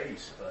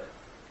grace, but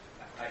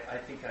I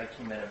think I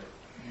came out of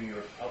New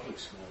York public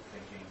school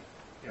thinking,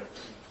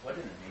 what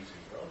an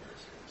amazing world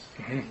this is.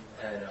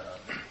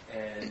 Mm-hmm.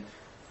 And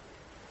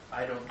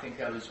I don't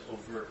think I was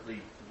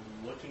overtly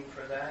looking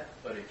for that,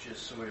 but it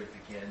just sort of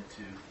began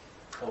to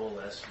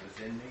coalesce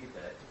within me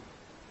that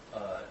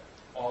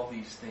all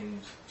these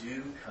things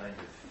do kind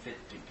of fit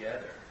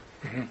together.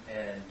 Mm-hmm.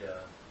 And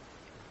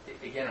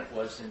again, it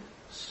wasn't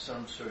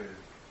some sort of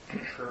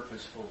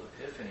purposeful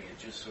epiphany. It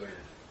just sort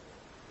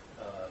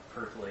of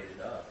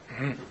percolated up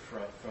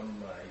from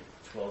my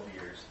 12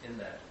 years in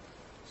that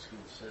school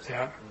system.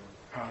 Yeah,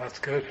 oh, that's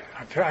good.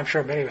 I'm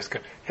sure many of us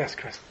could. Yes,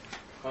 Chris.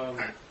 I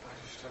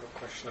just have a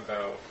question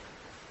about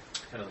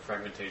kind of the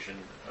fragmentation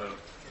of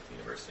the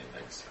university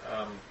and things.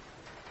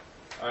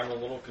 I'm a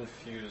little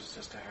confused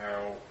as to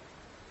how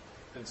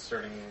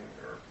inserting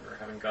or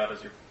having God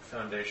as your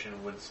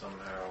foundation would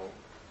somehow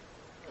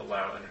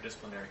allow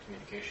interdisciplinary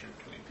communication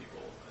between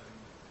people,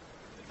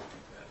 and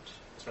that,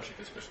 especially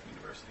because Christian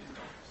universities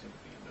don't seem to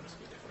be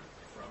noticeably different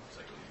from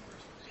secular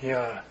universities.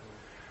 Yeah.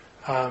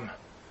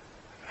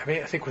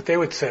 I think what they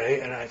would say,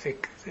 and I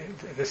think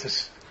this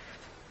is,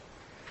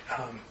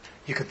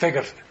 you can think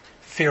of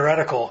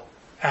theoretical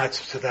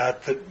answers to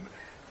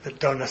that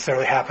don't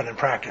necessarily happen in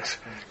practice,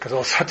 because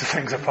all sorts of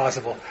things are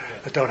possible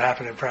that don't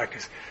happen in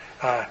practice.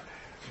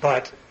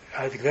 But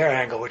I think their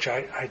angle, which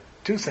I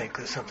do think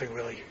there's something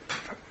really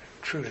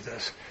true to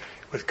this,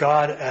 with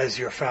God as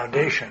your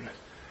foundation,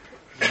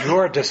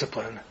 your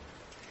discipline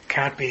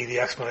can't be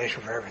the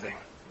explanation for everything.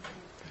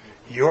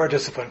 Your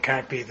discipline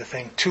can't be the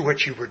thing to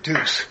which you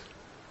reduce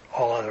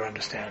all other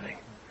understanding.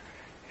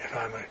 If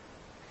I'm a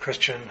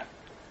Christian,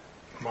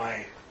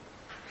 my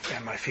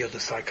field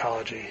is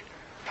psychology,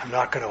 I'm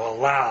not going to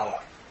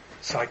allow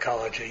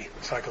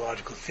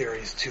psychological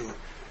theories to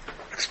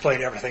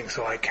explain everything,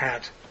 so I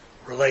can't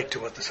relate to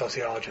what the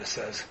sociologist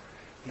says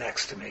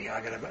next to me.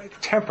 I'm going to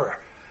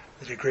temper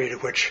the degree to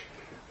which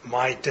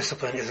my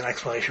discipline is an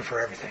explanation for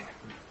everything.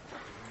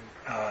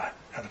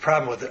 And the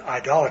problem with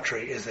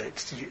idolatry is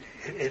that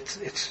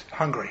it's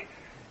hungry.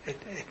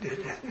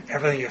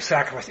 Everything you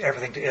sacrifice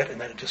everything to it, and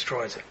then it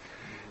destroys it.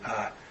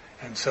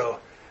 And so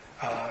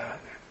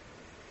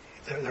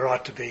there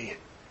ought to be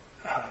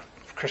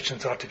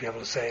Christians ought to be able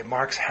to say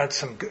Marx had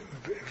some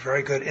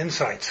very good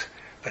insights,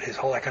 but his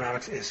whole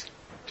economics is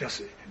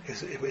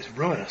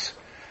ruinous.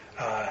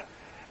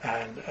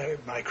 And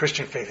my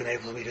Christian faith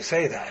enables me to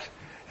say that,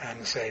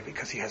 and say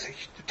because he has a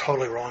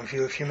totally wrong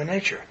view of human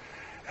nature,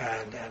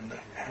 and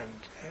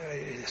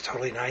is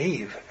totally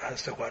naive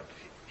as to what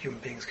human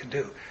beings can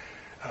do.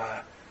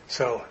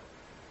 So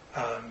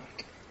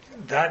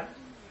that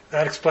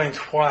explains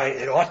why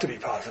it ought to be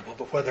possible,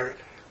 but whether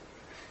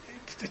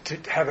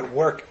to have it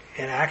work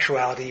in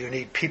actuality, you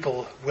need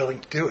people willing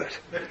to do it.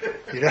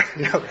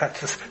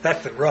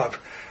 That's the rub.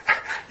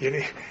 You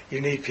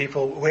need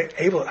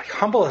people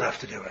humble enough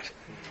to do it,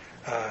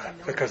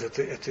 because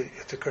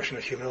it's a question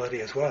of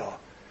humility as well,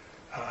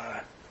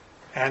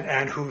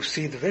 and who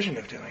see the vision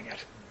of doing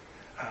it.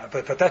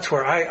 But that's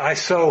where I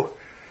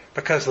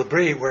because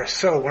L'Abri, one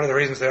of the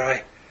reasons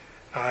that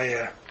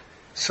I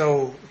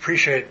so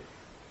appreciate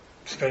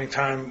spending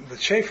time with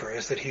Schaeffer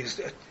is that he's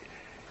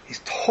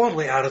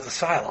totally out of the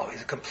silo.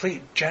 He's a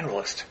complete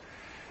generalist,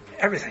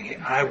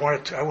 everything. I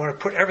want to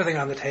put everything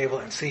on the table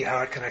and see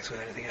how it connects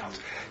with anything else.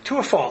 To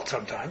a fault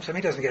sometimes. I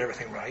mean, he doesn't get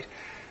everything right.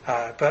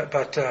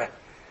 But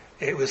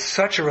it was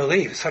such a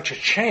relief, such a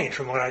change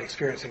from what I'd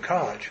experienced in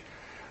college,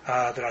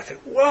 that I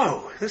thought,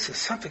 whoa, this is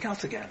something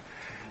else again.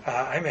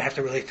 I may have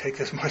to really take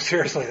this more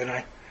seriously than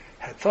I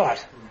had thought,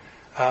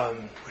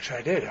 which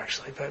I did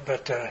actually.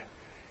 But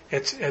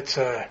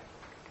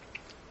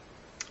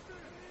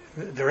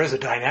there is a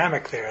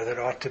dynamic there that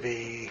ought to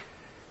be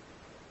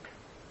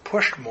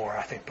pushed more,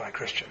 I think, by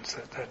Christians.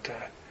 That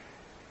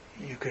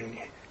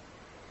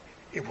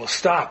it will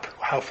stop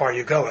how far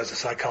you go as a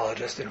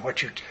psychologist and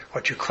what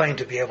you claim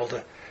to be able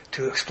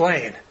to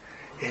explain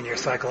in your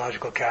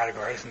psychological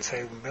categories, and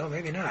say, well,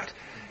 maybe not.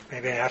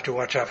 Maybe I have to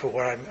watch out for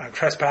what I'm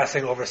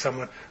trespassing over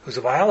someone who's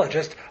a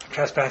biologist. I'm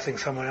trespassing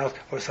someone else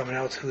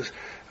who's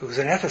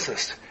an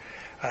ethicist.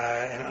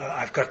 And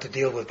I've got to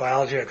deal with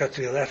biology. I've got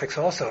to deal with ethics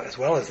also, as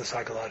well as the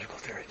psychological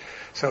theory.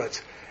 So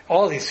it's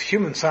all these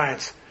human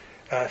science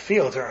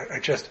fields are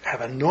just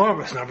have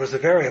enormous numbers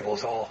of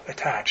variables all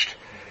attached,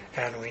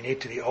 and we need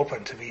to be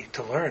open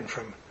to learn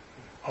from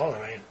all of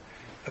them. I mean,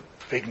 a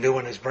big new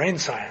one is brain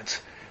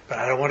science. But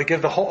I don't want to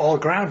give all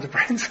ground to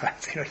brain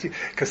science,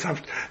 because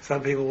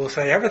some people will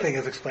say everything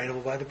is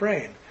explainable by the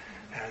brain,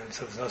 and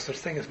so there's no such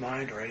thing as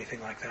mind or anything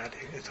like that.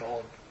 It's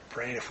all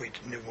brain. If we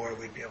knew more,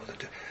 we'd be able to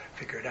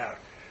figure it out.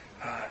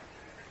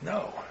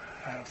 No,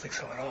 I don't think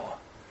so at all.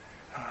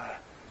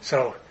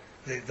 So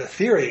the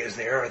theory is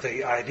there, or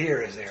the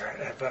idea is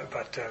there,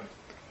 but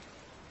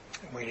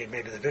we need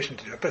maybe the vision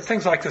to do it. But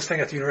things like this thing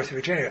at the University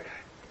of Virginia,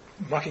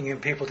 mucking in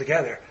people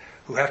together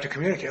who have to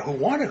communicate, who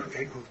want to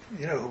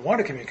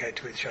communicate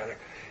to each other,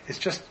 is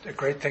just a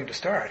great thing to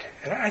start.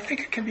 And I think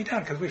it can be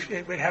done, because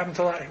it happens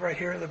a lot right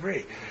here at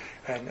L'Abri,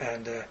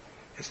 and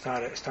it's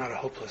not a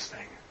hopeless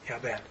thing. Yeah,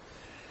 Ben.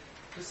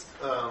 Just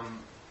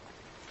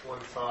one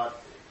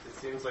thought. It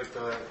seems like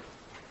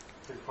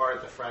in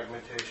part the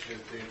fragmentation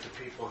is due to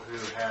people who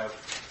have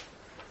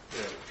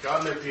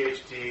gotten their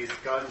PhDs,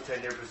 gotten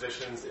tenure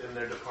positions in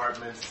their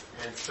departments,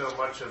 and so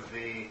much of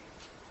the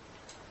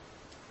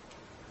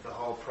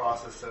whole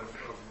process of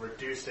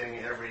reducing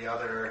every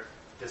other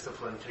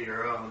discipline to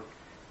your own,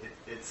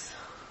 it's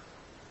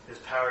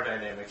power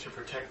dynamics. You're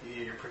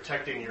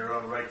protecting your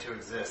own right to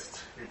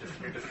exist.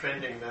 You're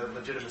defending the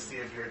legitimacy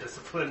of your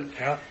discipline.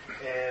 Yeah.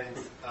 And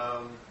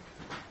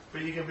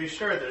but you can be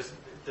sure there's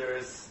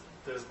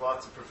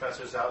lots of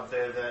professors out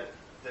there that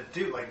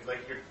do like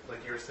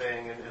you were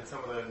saying, and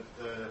some of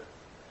the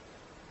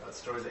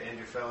stories that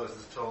Andrew Fellows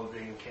has told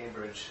being in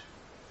Cambridge.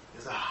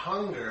 There's a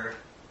hunger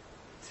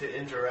to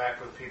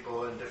interact with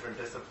people in different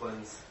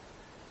disciplines,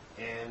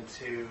 and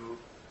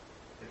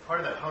part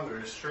of that hunger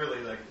is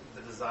surely like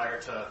the desire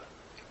to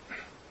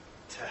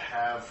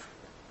have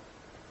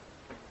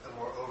a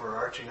more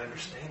overarching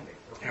understanding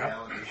of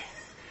reality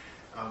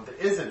that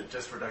isn't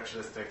just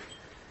reductionistic.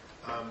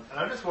 And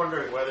I'm just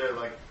wondering whether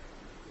like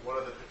one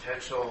of the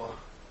potential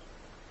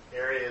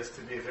areas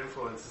to be of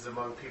influence is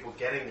among people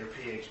getting their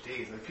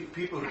PhDs, like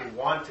people who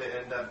want to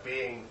end up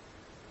being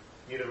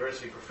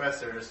university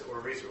professors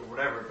or research or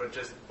whatever,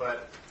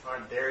 but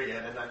aren't there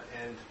yet.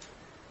 And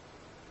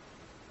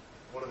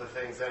one of the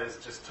things that has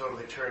just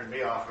totally turned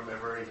me off from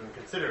ever even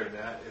considering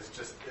that is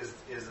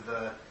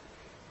the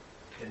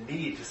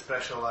need to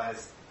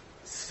specialize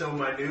so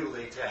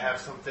minutely to have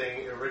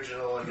something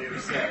original and new to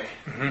say.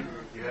 Mm-hmm.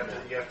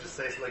 You have to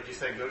say, like you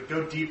said,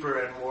 go deeper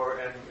and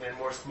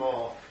more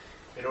small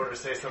in order to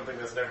say something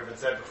that's never been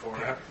said before.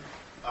 Yeah.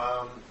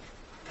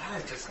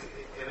 That is just,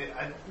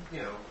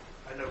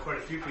 I know quite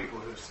a few people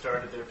who've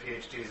started their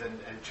PhDs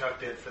and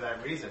chucked it for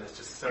that reason. It's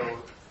just so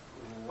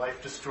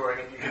life destroying,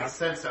 and you get a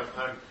sense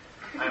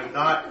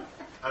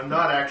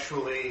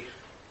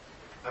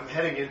I'm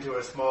heading into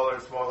a smaller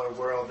and smaller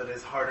world that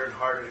is harder and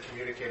harder to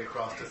communicate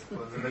across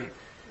disciplines. And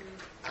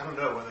I don't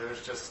know whether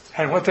it's just...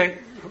 And what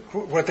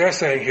they're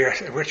saying here,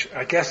 which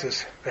I guess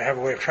is, they have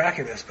a way of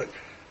tracking this, but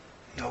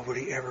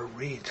nobody ever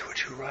reads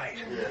what you write.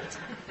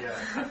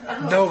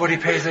 Yeah. Nobody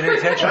pays any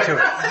attention to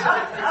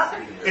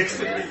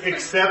it.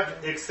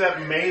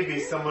 Except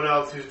maybe someone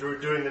else who's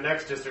doing the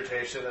next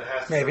dissertation that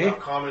has to somehow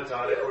comment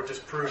on it or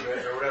just prove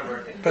it or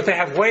whatever. But they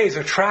have ways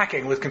of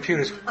tracking with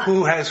computers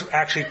who has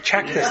actually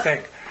checked this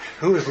thing,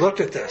 who has looked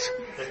at this.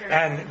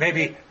 And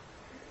maybe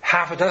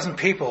half a dozen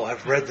people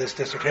have read this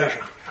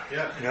dissertation.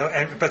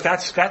 Yeah. But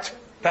that's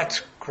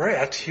great.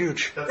 That's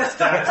huge.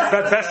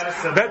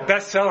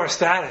 Bestseller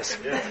status.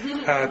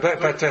 Yeah.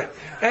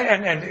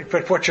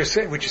 But what you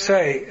say,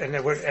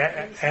 and what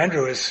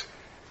Andrew has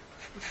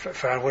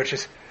found, which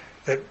is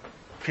that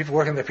people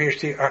working their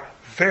PhD are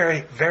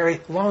very,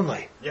 very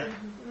lonely. Yeah.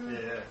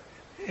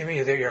 I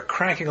mean, you're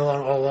cranking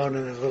along all alone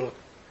in a little,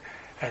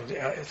 and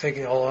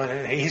thinking all alone.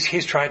 And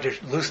he's tried to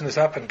loosen this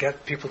up and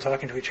get people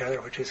talking to each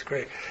other, which is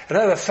great.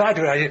 Another side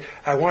to it,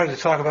 I wanted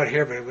to talk about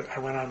here, but I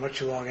went on much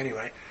too long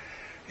anyway.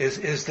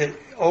 Is that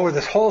over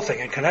this whole thing,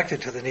 and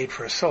connected to the need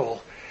for a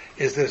soul,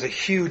 is there's a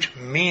huge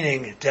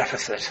meaning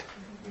deficit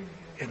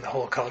in the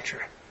whole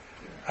culture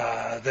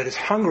that is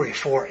hungry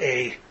for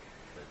an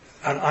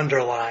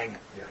underlying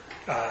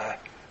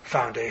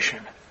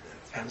foundation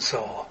and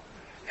soul.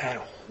 And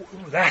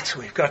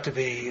we've got to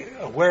be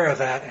aware of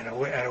that and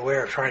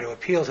aware of trying to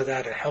appeal to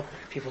that and help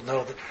people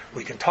know that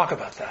we can talk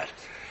about that.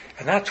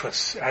 And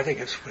that's I think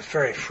it's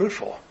very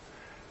fruitful.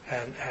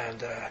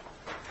 And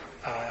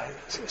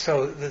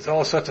so there's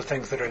all sorts of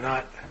things that are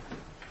not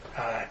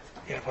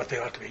what they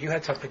ought to be. You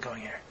had something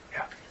going here.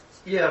 Yeah.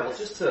 Yeah, well,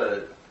 just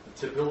to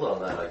build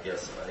on that, I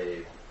guess,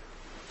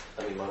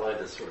 I mean, my mind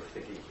is sort of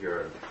thinking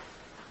here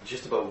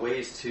just about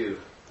ways to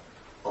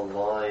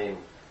align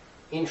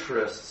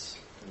interests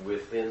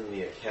within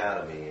the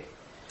academy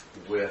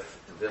with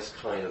this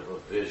kind of a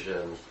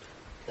vision.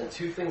 And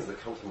two things that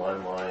come to my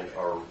mind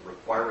are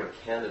requiring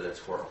candidates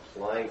who are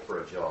applying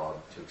for a job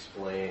to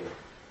explain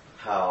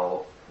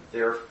how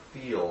their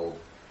field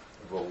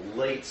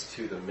relates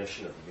to the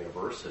mission of the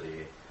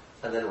university,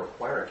 and then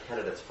requiring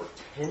candidates for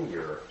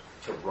tenure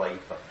to write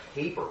a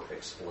paper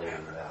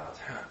explaining that.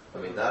 I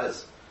mean,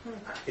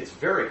 it's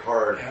very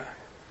hard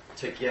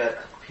to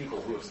get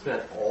people who have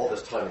spent all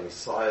this time in these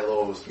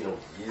silos,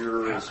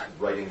 years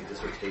writing a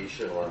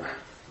dissertation on,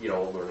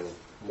 learning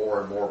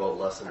more and more about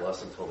less and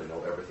less until they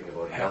know everything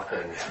about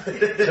nothing,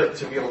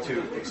 to be able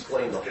to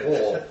explain the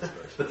whole.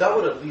 But that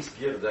would at least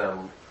give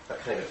them a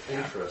kind of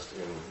interest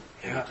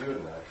in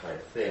doing that kind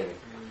of thing.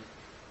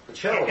 The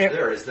challenge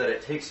there is that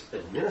it takes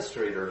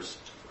administrators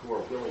who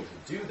are willing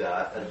to do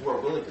that and who are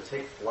willing to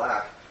take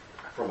flack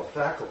from a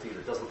faculty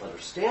that doesn't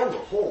understand the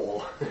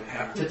whole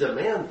to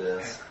demand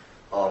this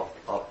of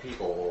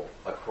people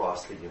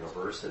across the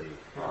university.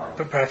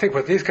 But I think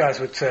what these guys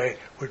would say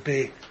would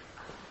be,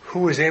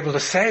 who is able to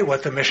say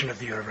what the mission of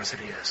the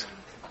university is?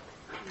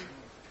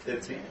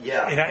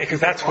 Because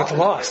that's what's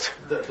lost.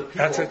 The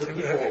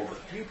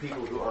few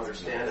people who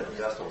understand it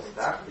the best on the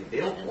faculty, they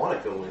don't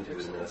want to go into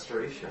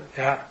administration.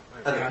 And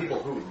the people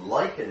who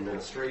like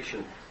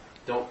administration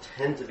don't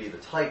tend to be the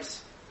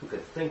types who can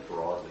think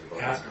broadly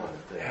about this kind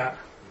of thing.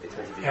 They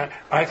tend to be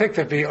I think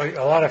there'd be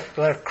a lot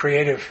of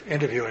creative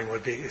interviewing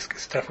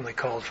is definitely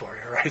called for.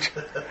 You're right.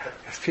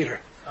 Yes, Peter.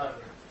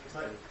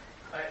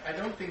 I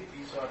don't think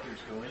these authors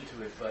go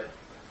into it, but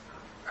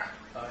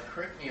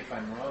correct me if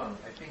I'm wrong.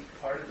 I think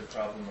part of the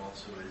problem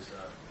also is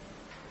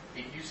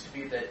it used to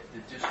be that the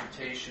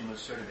dissertation was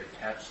sort of a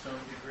capstone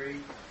degree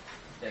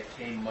that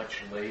came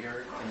much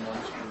later in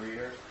one's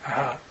career.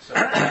 So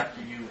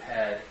after you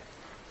had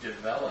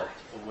developed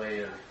a way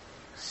of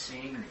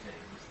seeing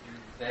things,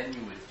 then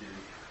you would do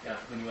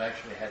when you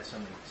actually had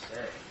something to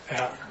say.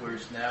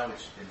 Whereas now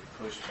it's been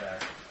pushed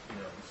back,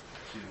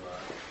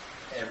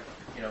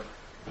 to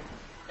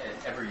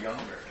ever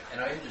younger.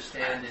 And I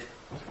understand it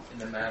in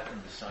the math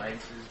and the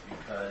sciences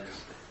because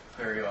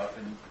very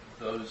often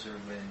those are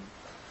when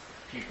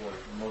people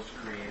are most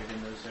creative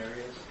in those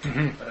areas.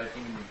 But I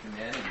think in the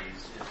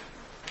humanities, if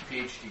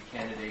PhD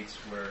candidates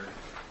were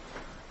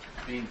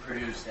being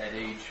produced at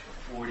age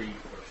 40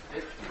 or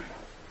 50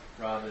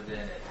 rather than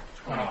at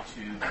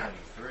 22,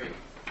 23,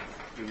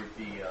 it would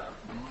be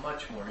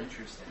much more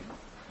interesting,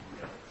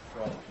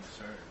 for all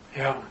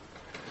concerned.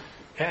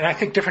 And I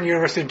think different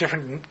universities in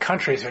different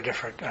countries are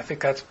different. I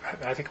think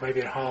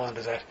maybe in Holland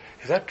is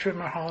that true in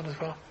Holland as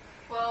well?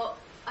 Well,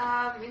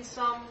 in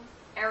some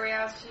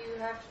areas you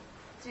have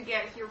to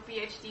get your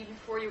PhD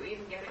before you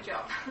even get a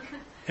job.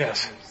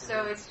 Yes.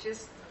 So it's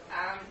just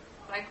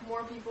like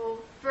more people.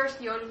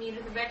 First, you only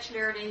needed a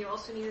bachelor, then you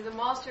also needed a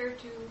master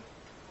to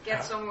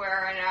get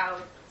somewhere, and now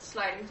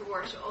sliding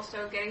towards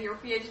also getting your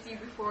PhD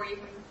before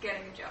even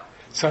getting a job.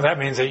 So that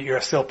means that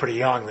you're still pretty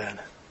young then.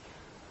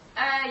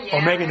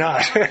 Or maybe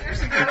not.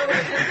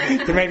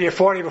 There may be a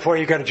 40 before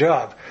you get a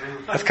job.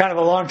 That's kind of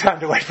a long time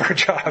to wait for a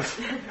job.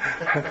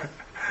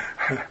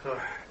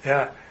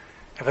 But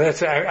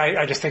that's,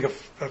 I just think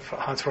of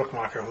Hans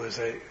Rockmacher, who is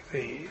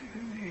the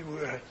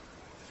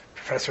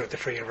professor at the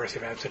Free University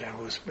of Amsterdam,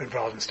 who was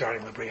involved in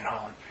starting L'Abri in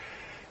Holland.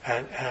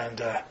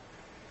 And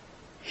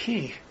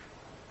he,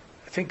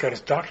 I think, got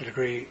his doctorate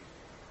degree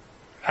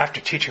after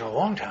teaching a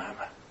long time.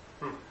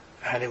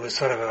 And it was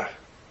sort of a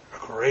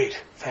great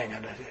thing,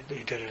 and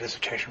he did a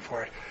dissertation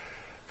for it.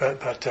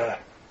 But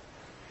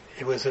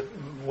it was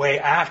way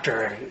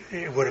after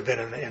it would have been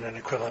in an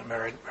equivalent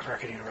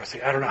American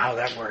university. I don't know how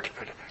that worked,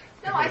 but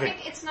no, I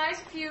think it's nice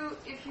if you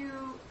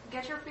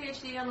get your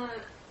PhD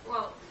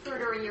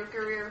further in your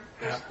career,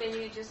 because then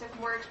you just have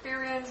more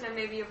experience and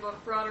maybe a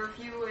broader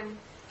view, and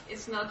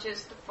it's not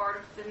just a part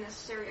of the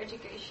necessary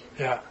education.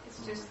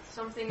 It's just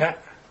something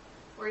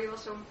where you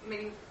also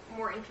maybe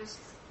more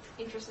interested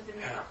in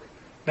the topic.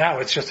 Now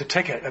it's just a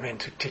ticket. I mean,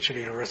 to teach at a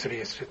university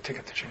is a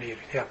ticket that you need.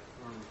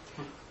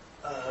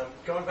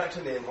 Going back to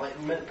the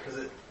Enlightenment,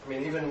 because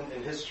even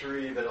in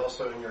history, but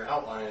also in your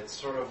outline, it's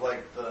sort of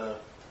like the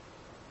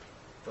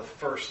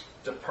first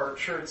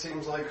departure, it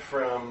seems like,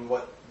 from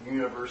what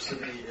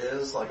university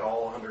is, like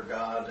all under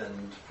God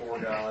and for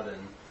God,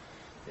 and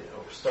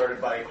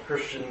started by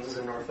Christians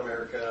in North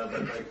America,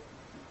 but like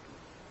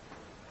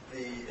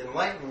the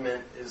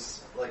Enlightenment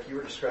is, like you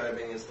were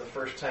describing, is the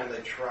first time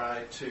they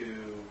try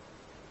to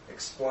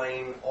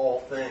explain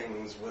all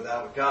things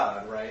without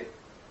God, right?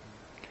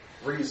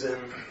 Reason,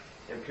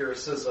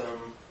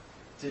 empiricism.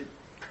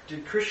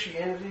 did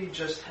Christianity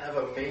just have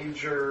a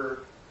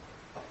major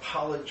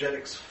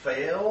apologetics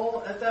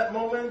fail at that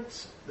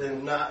moment?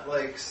 Then not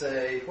like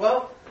say,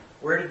 well,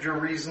 where did your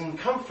reason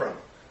come from?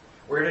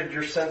 Where did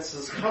your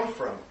senses come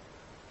from?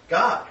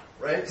 God,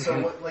 right? So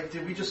what, like,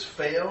 did we just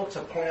fail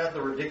to point out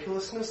the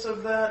ridiculousness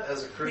of that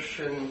as a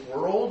Christian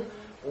world?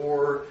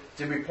 Or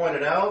did we point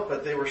it out,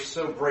 but they were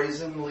so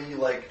brazenly,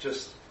 like,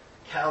 just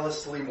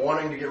callously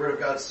wanting to get rid of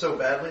God so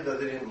badly that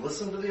they didn't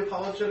listen to the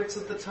apologetics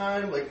at the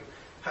time? Like,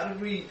 how did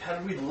we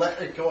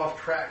let it go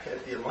off track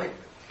at the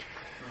Enlightenment?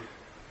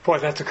 Boy,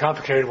 that's a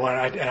complicated one,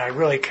 and I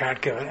really can't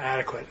give an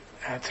adequate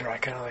answer. I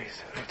can only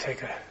sort of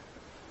take a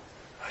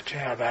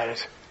jab at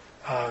it,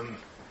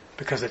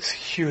 because it's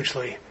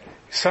hugely...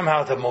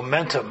 Somehow the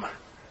momentum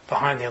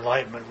behind the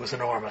Enlightenment was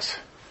enormous.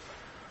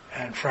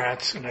 And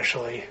France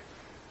initially,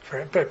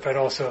 but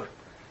also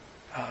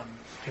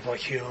people like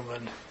Hume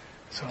and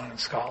so on in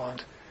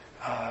Scotland.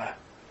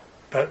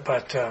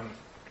 But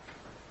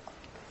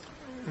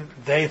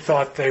they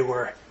thought they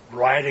were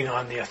riding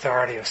on the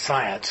authority of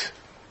science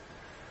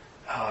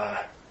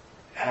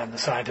and the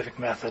scientific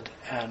method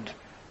and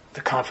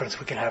the confidence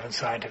we can have in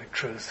scientific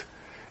truth.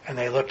 And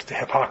they looked at the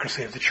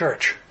hypocrisy of the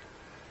church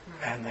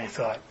and they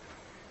thought,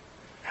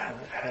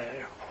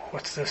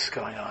 what's this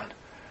going on?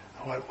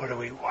 What are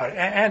we?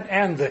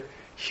 And the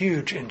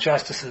huge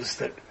injustices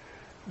that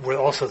were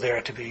also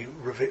there to be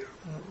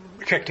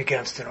kicked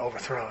against and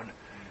overthrown.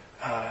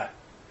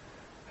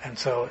 And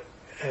so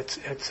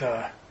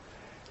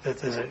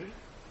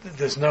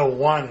there's no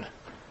one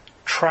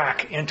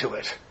track into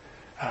it,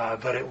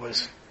 but it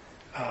was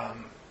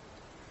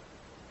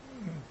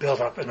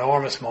built up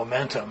enormous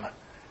momentum.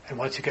 And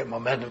once you get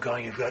momentum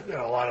going, you've got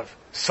a lot of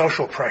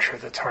social pressure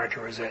that's hard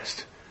to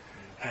resist.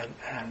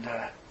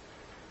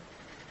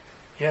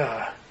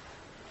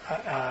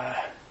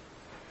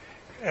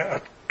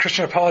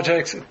 Christian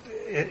apologetics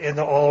in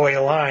the all the way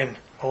line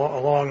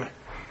along.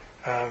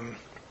 I'm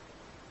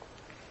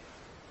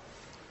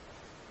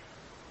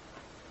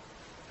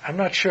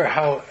not sure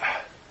how.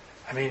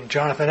 I mean,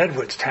 Jonathan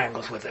Edwards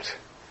tangles with it,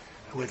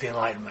 with the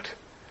Enlightenment.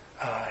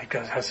 He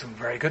has some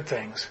very good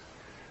things,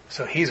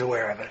 so he's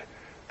aware of it.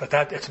 But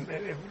at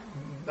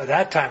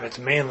that time, it's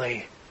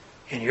mainly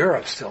in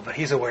Europe still, but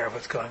he's aware of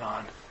what's going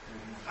on.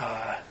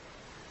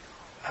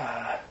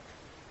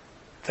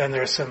 Then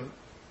there's some,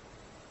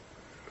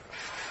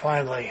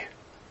 finally,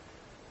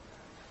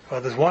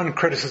 well, there's one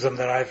criticism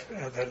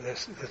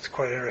that's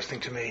quite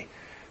interesting to me,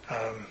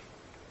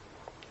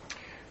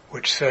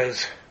 which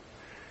says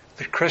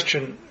that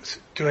Christians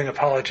doing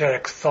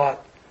apologetics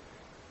thought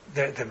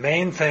that the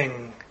main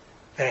thing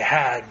they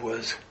had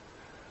was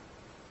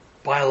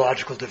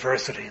biological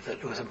diversity that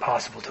it was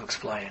impossible to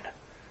explain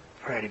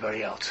for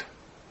anybody else.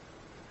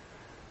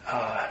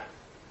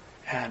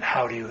 And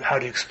how do you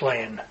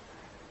explain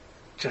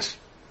just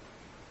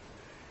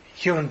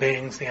human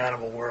beings, the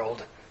animal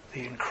world,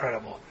 the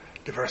incredible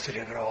diversity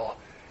of it all,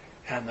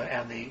 and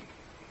the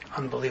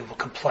unbelievable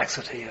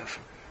complexity of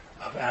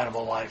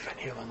animal life and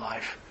human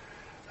life.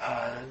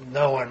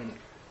 No one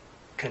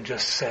can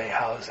just say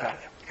how is that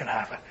can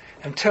happen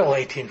until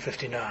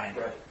 1859,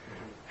 right.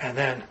 And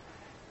then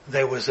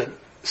there was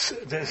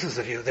this is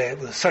the view, there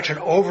was such an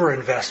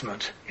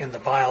overinvestment in the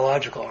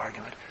biological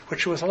argument,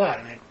 which was a lot.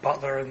 I mean,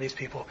 Butler and these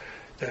people,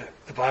 the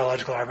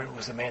biological argument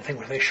was the main thing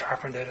where they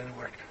sharpened it and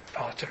worked,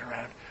 polished it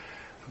around.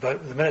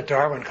 But the minute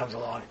Darwin comes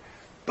along,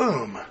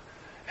 boom,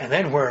 and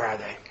then where are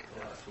they?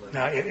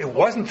 Now, it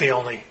wasn't the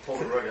only...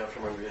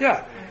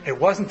 it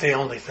wasn't the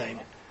only thing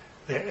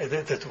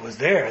that was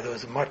there. There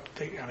was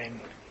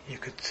you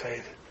could say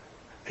that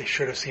they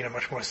should have seen a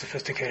much more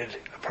sophisticated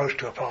approach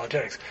to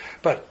apologetics.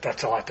 But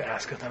that's a lot to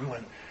ask of them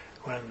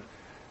when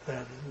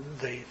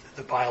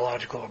the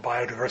biological or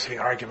biodiversity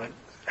argument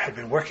had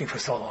been working for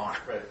so long.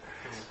 Right.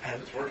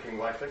 And it's working,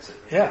 why fix it?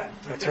 Yeah,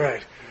 that's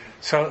right.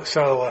 So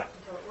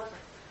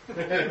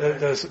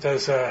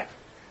there's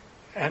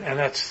and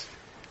that's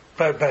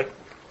but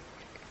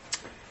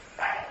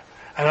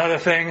another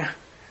thing.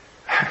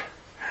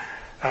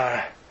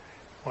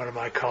 One of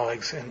my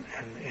colleagues in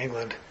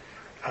England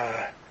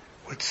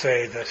would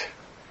say that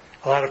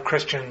a lot of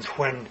Christians,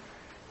 when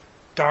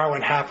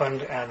Darwin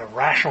happened and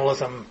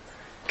rationalism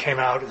came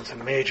out as a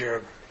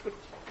major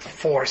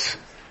force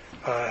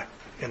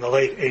in the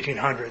late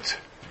 1800s,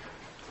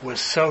 was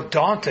so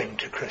daunting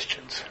to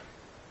Christians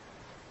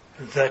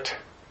that,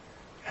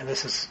 and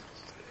this is,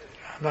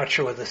 I'm not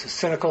sure whether this is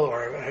cynical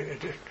or a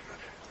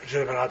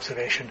legitimate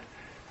observation,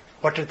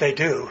 what did they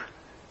do?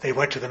 They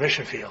went to the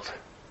mission field.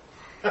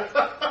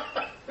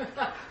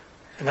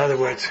 In other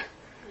words,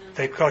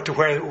 they go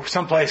to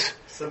someplace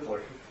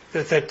simpler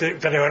that they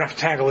don't have to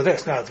tangle with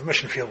this. Now, the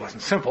mission field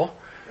wasn't simple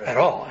at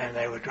all, and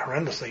they would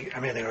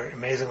they were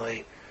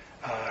amazingly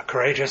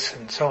courageous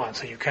and so on.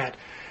 So you can't.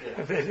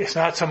 Yeah. It's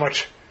not so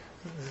much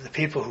the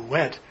people who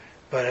went,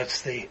 but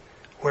it's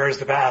where's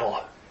the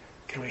battle?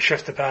 Can we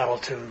shift the battle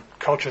to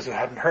cultures that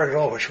hadn't heard at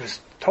all, which was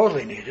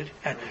totally needed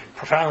and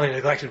profoundly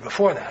neglected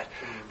before that.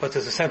 But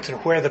there's a sense in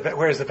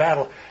where's the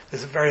battle.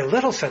 There's a very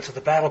little sense of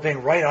the battle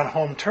being right on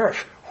home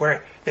turf.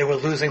 where they were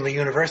losing the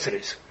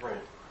universities. Right.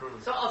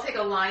 So I'll take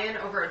a lion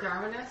over a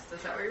Darwinist.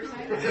 Is that what you're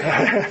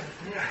saying?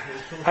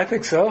 I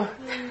think so.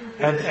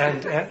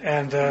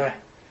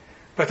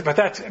 But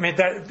that's, I mean,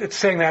 that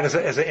saying that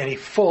as any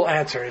full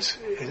answer is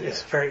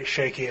very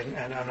shaky, and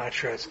I'm not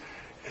sure it's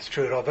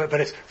true at all. But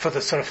it's for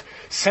the sort of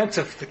sense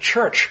of the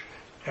church.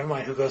 Never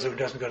mind who goes or who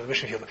doesn't go to the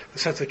mission field. The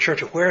sense of the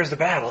church of where is the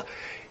battle,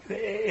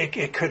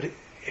 it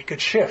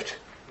could shift,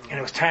 and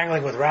it was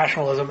tangling with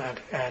rationalism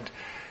and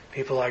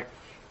people like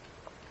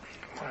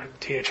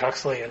T.H.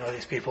 Huxley and all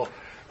these people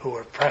who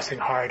were pressing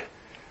hard.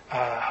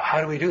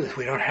 How do we do this?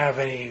 We don't have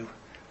any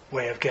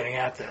way of getting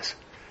at this.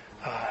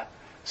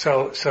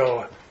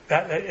 So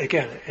that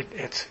again,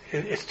 it's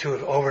to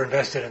have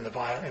overinvested in the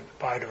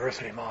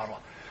biodiversity model.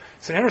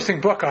 It's an interesting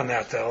book on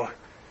that, though,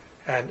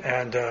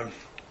 and of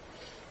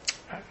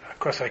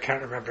course I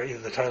can't remember either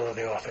the title or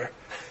the author,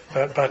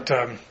 but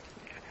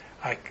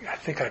I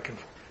think I can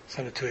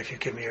send it to you if you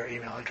give me your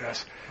email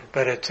address.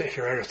 But if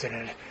you're interested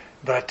in it,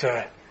 but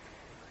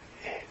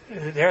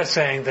they're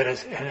saying that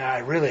and I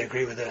really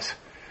agree with this,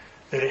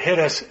 that it hit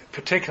us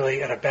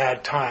particularly at a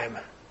bad time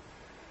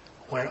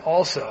when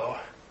also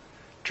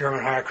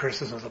German higher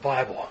criticism of the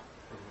Bible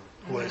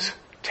was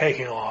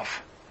taking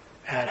off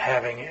and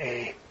having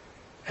an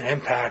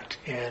impact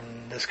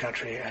in this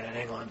country and in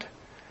England,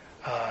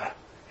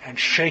 and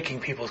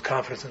shaking people's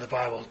confidence in the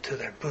Bible to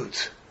their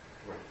boots.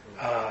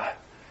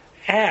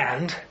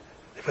 And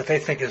what they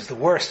think is the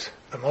worst,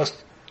 the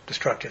most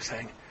destructive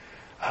thing,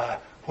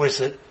 was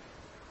that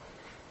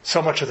so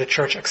much of the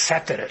church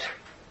accepted it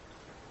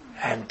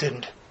and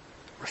didn't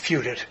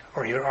refute it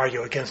or even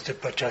argue against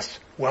it, but just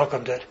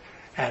welcomed it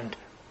and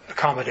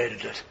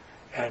accommodated it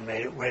and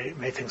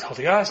made things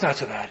healthy. Oh, it's not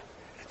so bad.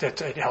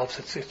 It helps.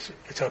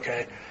 It's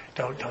okay.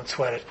 Don't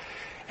sweat it.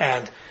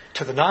 And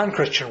to the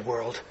non-Christian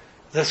world,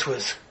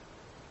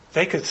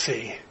 they could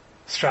see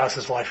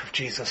Strauss's Life of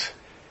Jesus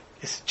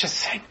is just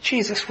saying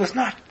Jesus was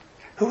not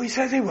who he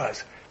says he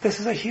was. This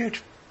is a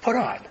huge put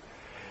on.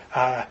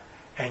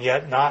 And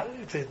yet not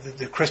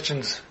the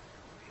Christians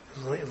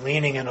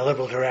leaning in a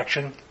liberal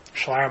direction.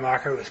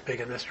 Schleiermacher was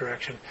big in this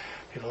direction.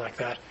 People like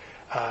that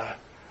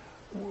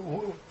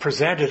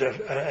presented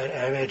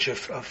an image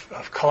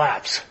of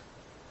collapse.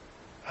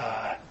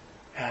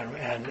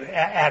 And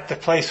at the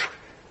place,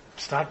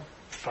 it's not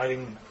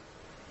fighting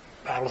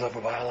battles over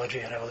biology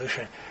and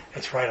evolution.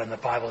 It's right on the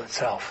Bible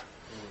itself.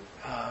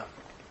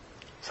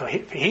 So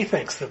he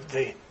thinks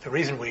the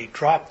reason we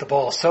dropped the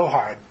ball so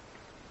hard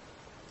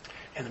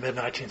in the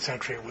mid-19th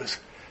century was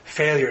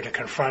failure to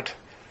confront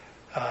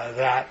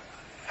the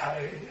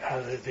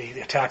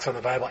attacks on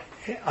the Bible,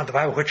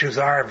 which is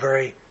our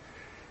very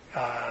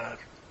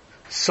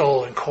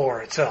soul and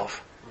core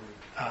itself.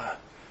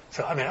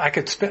 So, I mean, I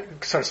could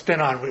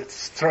spin on with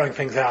throwing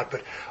things out,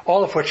 but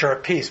all of which are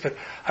at peace, but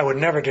I would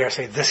never dare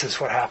say this is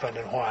what happened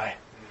and why,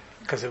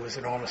 because it was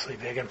enormously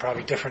big and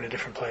probably different in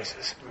different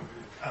places.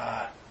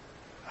 But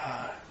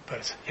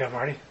it's, yeah,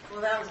 Marty?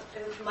 Well,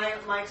 it was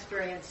my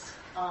experience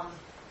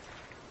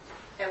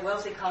at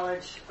Wellesley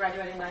College,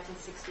 graduating in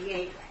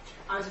 1968.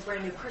 I was a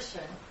brand new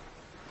Christian.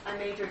 I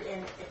majored in,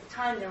 at the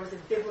time there was a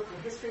biblical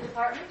history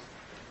department,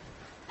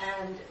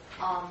 and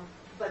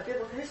but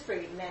biblical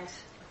history meant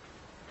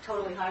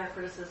totally higher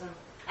criticism.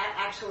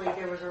 Actually,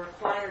 there was a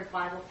required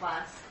Bible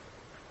class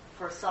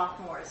for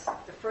sophomores.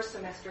 The first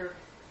semester,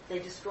 they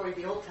destroyed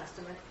the Old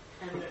Testament,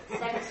 and the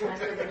second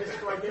semester, they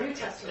destroyed the New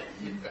Testament.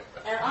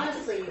 And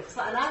honestly,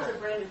 and I was a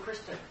brand new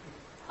Christian,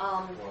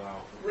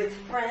 with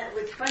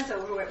friends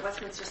over at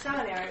Westminster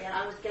Seminary, and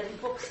I was getting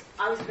books.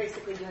 I was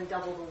basically doing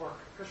double the work,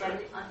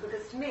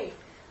 because to me,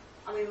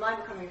 I mean, my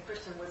becoming a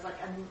Christian was like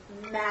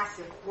a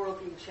massive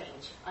worldview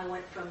change. I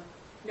went from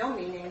no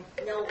meaning,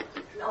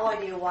 no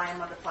idea why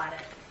I'm on the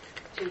planet,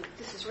 to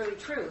this is really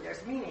true.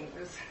 There's meaning.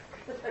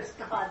 There's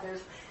God.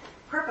 There's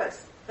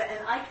purpose.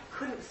 And I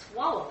couldn't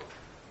swallow.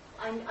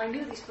 I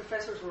knew these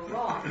professors were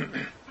wrong,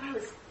 but I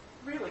was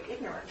really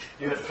ignorant.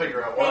 You had to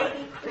figure out why.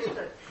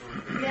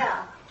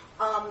 Yeah.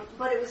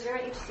 But it was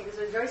very interesting. It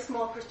was a very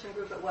small Christian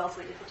group at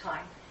Wellesley at the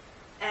time.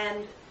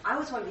 And I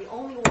was one of the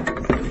only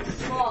ones who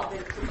saw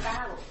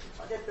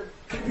that the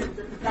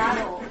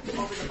battle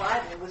over the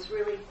Bible was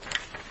really,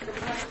 that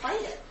we had to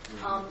fight it.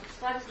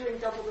 So I was doing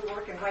double the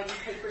work and writing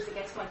papers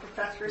against my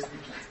professors in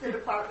the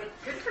department.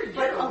 Good for you.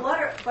 But a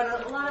lot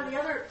of the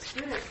other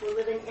students were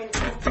living in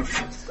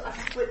a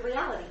split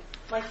reality.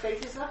 My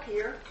faith is up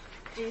here.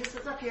 Jesus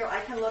is up here. I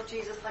can love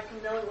Jesus. I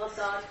can know and love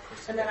God.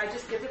 And then I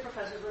just give the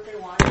professors what they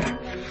want,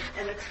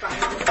 and it's fine.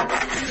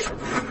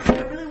 And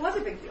it really was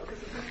a big deal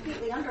because it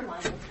completely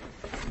undermined the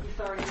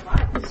authority of the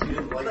Bible. So you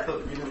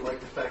didn't like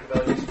the fact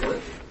value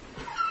split?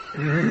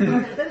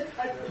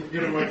 You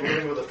didn't like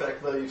living with the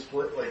fact value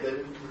split like they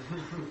didn't?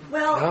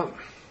 Well, no.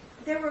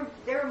 they were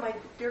my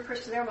dear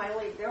Christian. They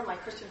were my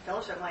Christian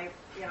fellowship.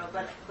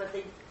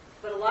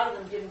 But a lot of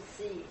them didn't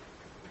see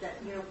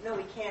that. No,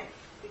 we can't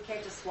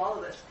just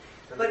swallow this.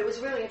 But it was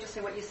really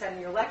interesting what you said in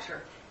your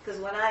lecture,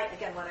 because when I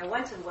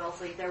went to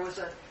Wellesley, there was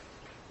a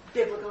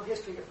biblical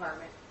history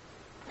department,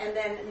 and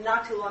then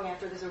not too long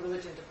after, there's a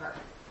religion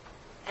department.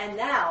 And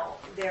now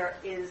there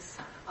is,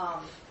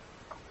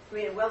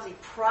 Wellesley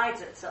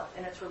prides itself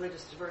in its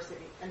religious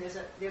diversity, and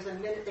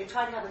they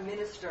try to have a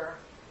minister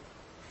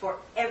for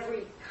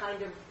every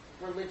kind of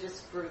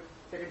religious group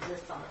that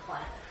exists on the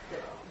planet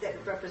that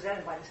is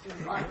represented by the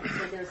student body.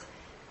 So there's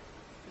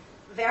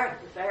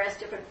various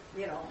different,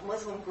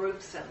 Muslim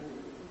groups and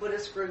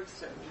Buddhist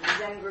groups and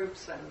Zen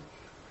groups, and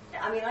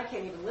I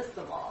can't even list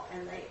them all.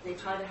 And they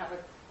try to have a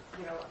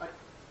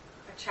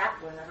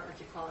chaplain, I don't know what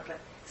you call it, but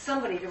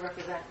somebody to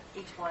represent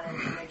each one,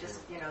 and they're just,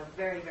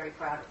 very, very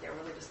proud of their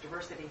religious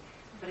diversity.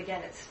 But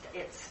again,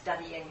 it's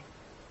studying,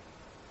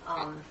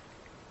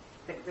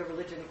 the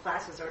religion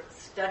classes are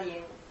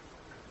studying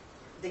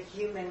the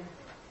human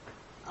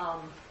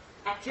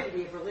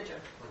activity of religion,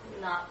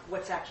 not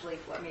what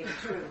may be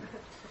true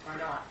or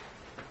not.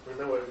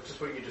 Just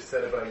what you just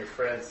said about your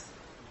friends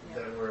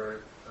that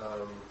were,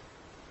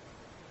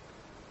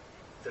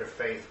 their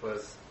faith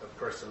was a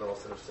personal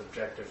sort of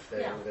subjective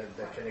thing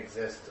that can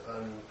exist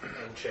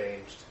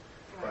unchanged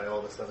by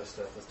all this other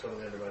stuff that's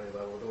totally undermining the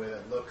Bible. The way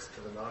that looks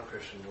to the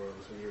non-Christian world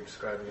is what you were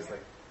describing is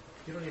like,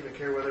 you don't even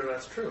care whether or not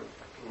it's true.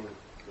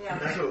 Yeah.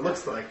 That's what it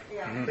looks like.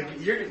 Yeah. Like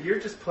you're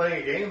just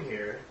playing a game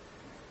here,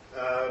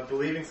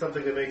 believing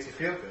something that makes you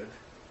feel good,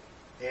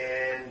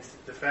 and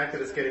the fact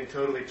that it's getting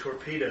totally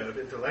torpedoed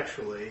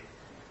intellectually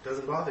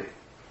doesn't bother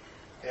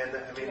you. And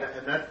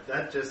and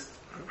that just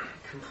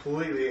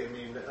completely,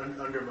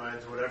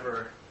 undermines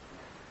whatever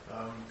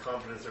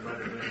confidence there might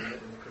have been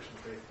in the Christian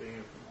faith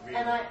being.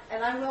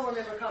 And I will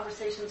remember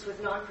conversations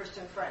with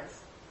non-Christian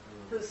friends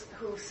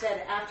who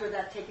said after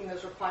that, taking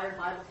those required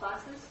Bible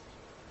classes,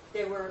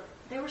 they were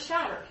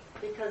shattered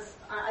because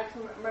I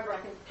can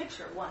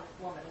picture one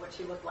woman what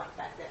she looked like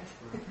back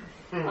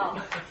then.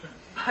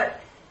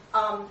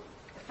 A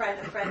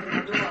friend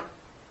in the dorm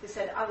who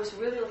said, I was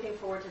really looking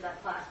forward to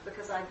that class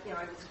because I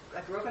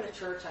grew up in a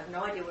church. I have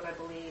no idea what I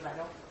believe.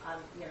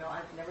 I've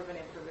never been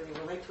able to really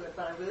relate to it,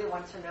 but I really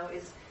wanted to know,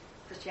 is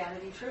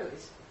Christianity true?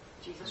 Is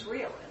Jesus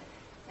real?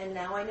 And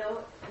now I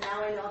know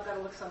I've got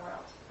to look somewhere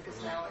else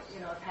because now,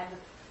 I've had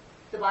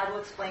the Bible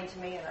explained to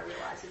me and I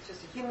realize it's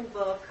just a human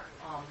book,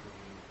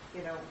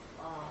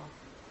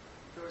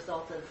 the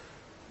result of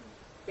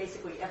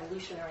basically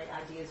evolutionary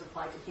ideas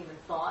applied to human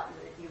thought,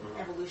 and the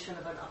evolution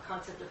of a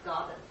concept of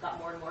God that got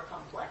more and more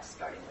complex,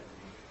 starting with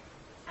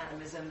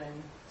animism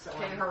and so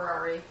on.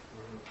 Harari.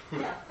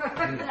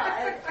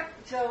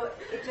 So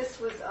it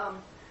just was,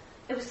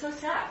 it was so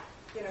sad,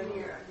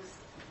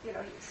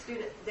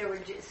 there were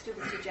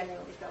students who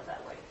genuinely felt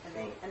that way,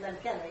 and then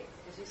again,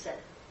 as you said,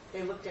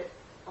 they looked at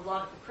a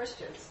lot of the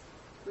Christians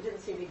who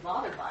didn't seem to be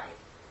bothered by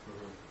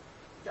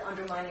the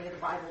undermining of the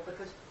Bible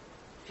because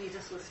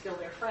Jesus was still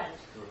their friend,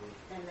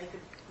 and they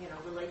could,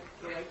 relate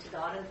to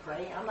God and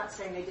pray. I'm not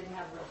saying they didn't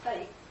have real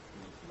faith.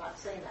 I'm not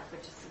saying that,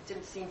 but just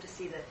didn't seem to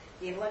see that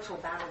the intellectual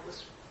battle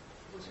was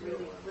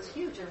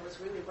huge and was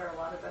really where a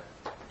lot of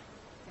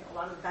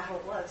the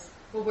battle was.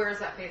 Well, where is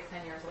that faith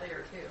 10 years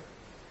later too?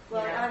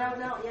 Well, I don't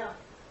know. Yeah.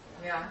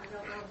 I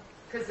don't know.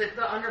 Because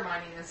the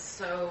undermining is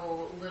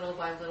so little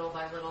by little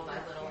by little by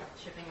little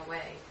chipping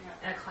away.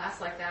 Yeah. And a class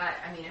like that,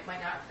 it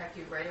might not affect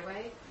you right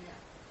away,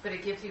 but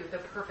it gives you the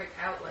perfect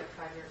out 5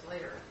 years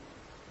later.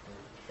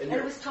 And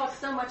it was taught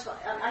so much.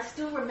 I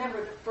still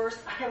remember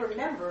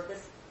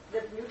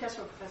the New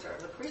Testament professor,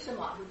 Lucretia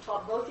Mott, who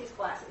taught both these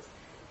classes.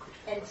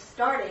 And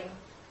starting,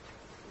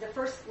 the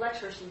first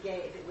lecture she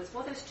gave, it was,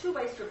 there's two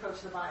ways to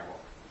approach the Bible.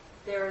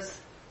 There's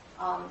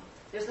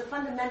the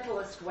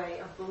fundamentalist way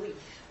of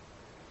belief.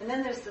 And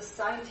then there's the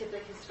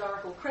scientific,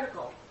 historical,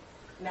 critical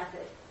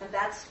method. And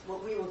that's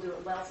what we will do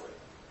at Wellesley.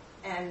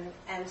 And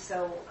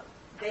so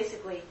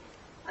basically,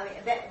 I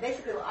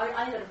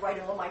ended up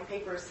writing all my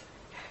papers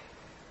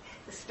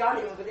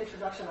starting with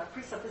introduction on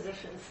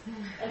presuppositions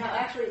and how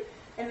actually,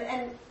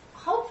 and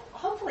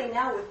hopefully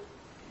now with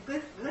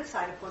good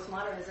side of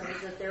postmodernism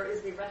is that there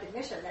is the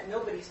recognition that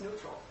nobody's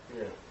neutral.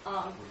 Yeah.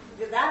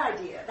 That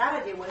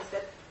idea was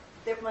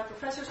that my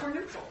professors were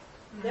neutral.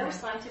 They were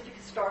scientific,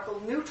 historical,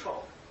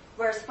 neutral,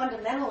 whereas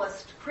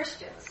fundamentalist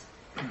Christians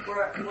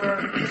were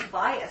just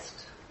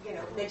biased.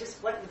 They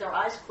just went with their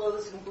eyes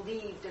closed and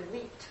believed and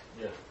leaped.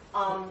 Yeah.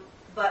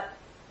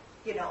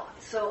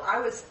 So I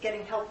was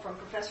getting help from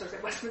professors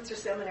at Westminster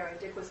Seminary, and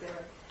Dick was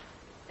there,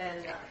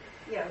 and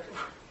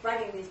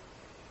writing these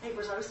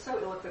papers. I was so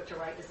ill-equipped to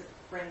write as a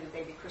brand new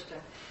baby Christian,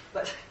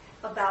 but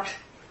about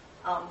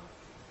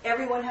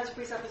everyone has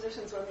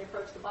presuppositions when they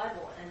approach the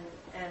Bible,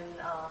 and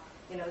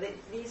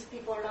these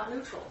people are not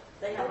neutral.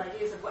 They have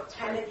ideas of what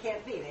can and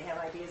can't be. They have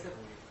ideas of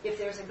if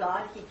there's a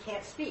God, he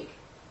can't speak.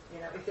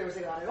 If there was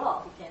a God at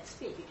all, he can't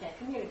speak. He can't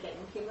communicate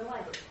in human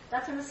language.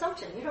 That's an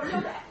assumption. You don't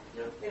know that.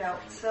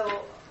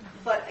 So,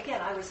 but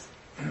again, I was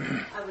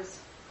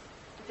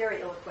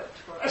very ill-equipped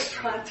for what I was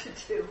trying to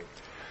do.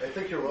 I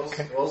think your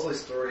Wellesley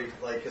story,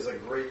 is a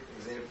great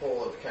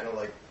example of kind of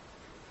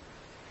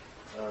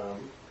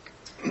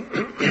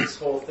this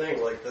whole thing.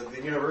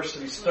 The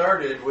university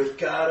started with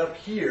God up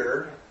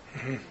here,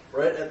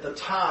 right at the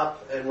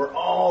top, and we're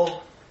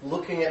all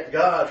looking at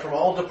God from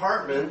all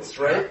departments,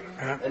 right?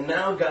 Yeah. And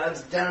now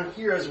God's down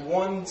here as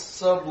one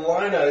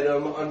sub-line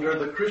item under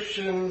the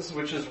Christians,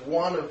 which is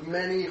one of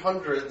many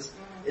hundreds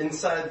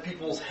inside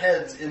people's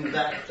heads in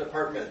that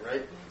department,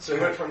 right? So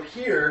he went from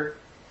here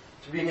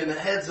to being in the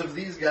heads of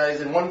these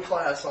guys in one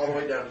class all the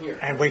way down here.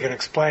 And we can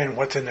explain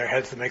what's in their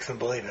heads that makes them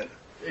believe it.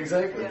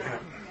 Exactly. Yeah.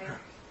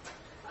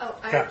 Oh,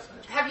 Yeah.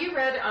 Have you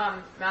read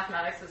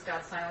Mathematics is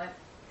God Silent?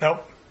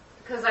 Nope.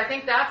 Because I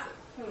think that's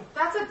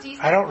a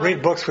decent. I don't one.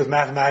 read books with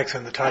mathematics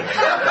in the title. No,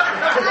 but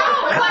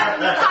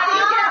how do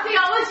you get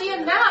theology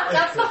and math?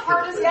 That's the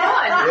hardest one.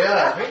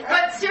 Yeah.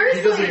 But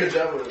seriously, He does a good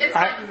job with it. it's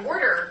like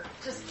order.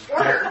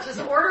 Just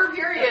order,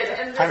 period.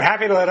 And I'm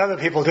happy to let other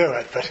people do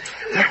it, but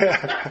Nick,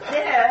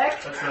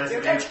 That's nice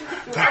you're of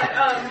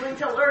you. willing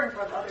to learn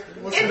from other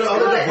people. Listen It's to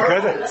other good.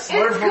 departments. It's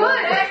Learn from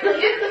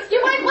good.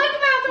 You might like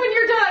math when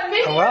you're done.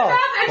 Maybe well, your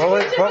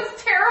math education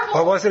was terrible.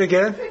 what was it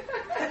again?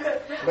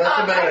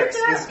 Mathematics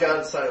is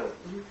God silent.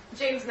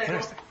 James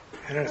Nichols.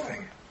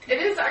 Interesting. It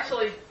is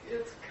actually,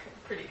 it's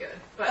pretty good.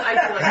 But I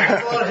feel like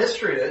There's a lot of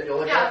history in it. You'll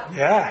look yeah. at.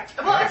 Yeah.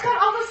 Well, it's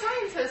got all the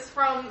scientists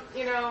from,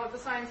 the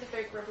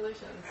scientific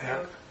revolution. So.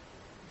 Yeah.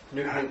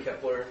 Newton and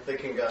Kepler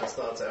thinking God's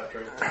thoughts after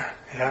it.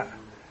 Yeah.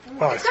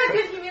 Well, It's got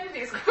good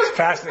humanities. it's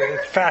fascinating.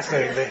 It's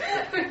fascinating.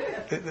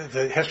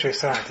 The history of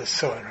science is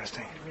so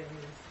interesting.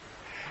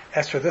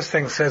 Esther, this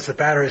thing says the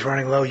battery's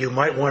running low. You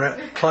might want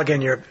to plug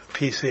in your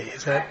PC.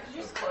 Is that Could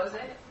you just close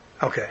it?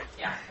 okay?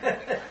 Yeah.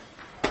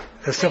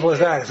 As simple as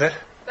that, is it?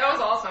 That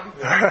was awesome.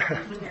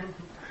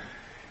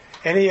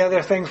 Any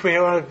other things we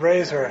want to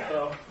raise, or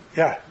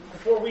yeah?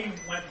 Before we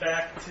went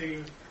back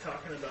to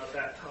talking about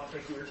that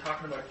topic, we were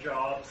talking about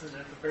jobs, and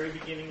at the very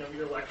beginning of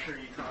your lecture,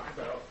 you talked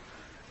about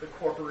the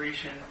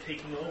corporation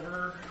taking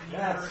over the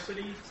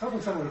university.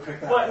 Hoping someone would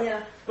pick that But,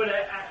 up. but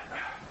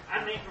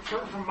I mean,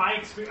 from my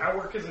experience, I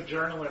work as a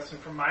journalist,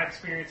 and from my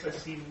experience, I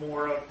see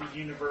more of the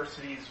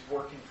universities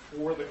working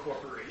for the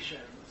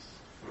corporations,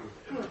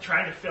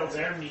 trying to fill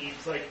their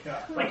needs. Like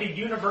a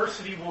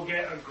university will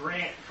get a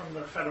grant from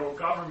the federal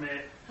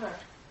government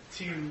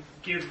to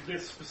give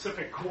this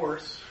specific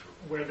course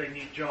where they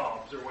need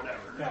jobs or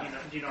whatever. Yeah.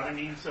 Do you know what I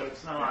mean? So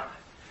it's not.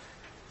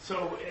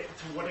 So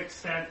to what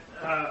extent?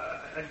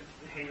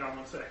 Hang on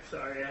one sec.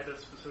 Sorry, I had a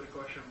specific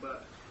question,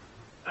 but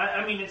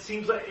I mean, it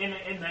seems like,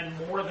 and then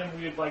more than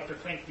we would like to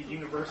think, the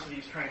university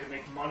is trying to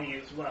make money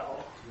as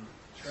well.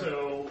 Sure.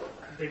 So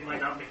they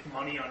might not make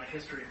money on a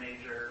history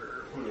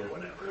major or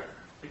whatever.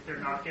 Like they're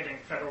not getting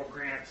federal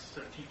grants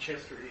to teach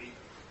history.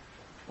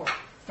 Well,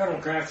 federal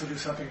grants will do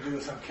something to do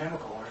with some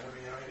chemical. I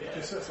mean,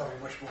 it's just something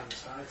much more in the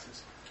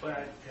sciences.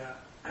 But yeah,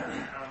 I don't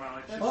know.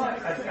 It's just, well,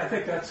 I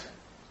think that's.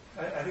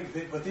 I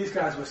think what these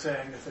guys were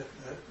saying is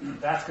that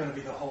that's going to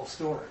be the whole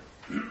story.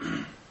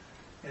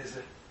 Is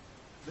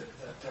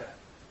that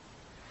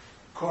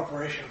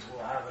corporations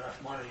will have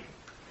enough money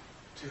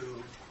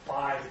to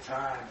buy the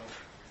time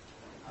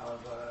of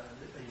a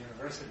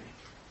university,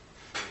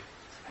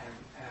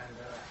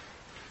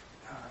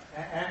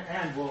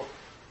 and will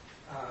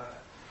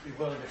be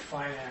willing to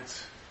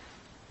finance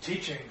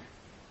teaching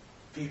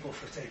people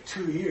for say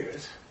 2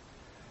 years,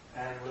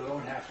 and we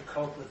won't have to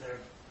cope with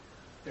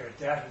their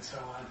debt and so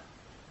on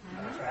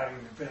for having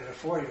been at a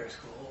 4-year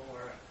school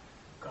or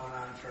gone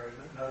on for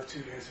another 2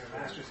 years of a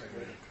master's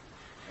degree.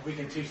 And we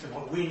can teach them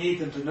what we need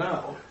them to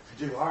know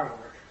to do our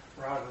work,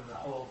 rather than the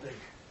whole big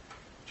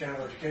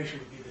general education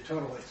would be the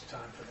total waste of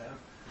time for them.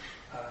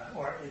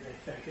 Or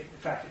they think, in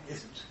fact, it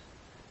isn't.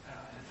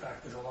 In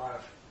fact, there's a lot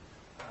of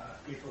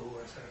people who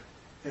are sort of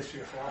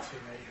history or philosophy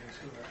majors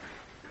who are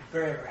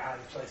very, very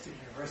highly placed at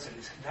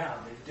universities now.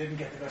 They didn't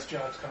get the best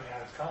jobs coming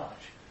out of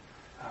college,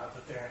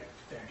 but they're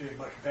doing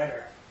much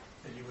better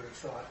than you would have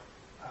thought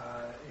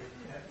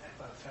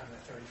by the time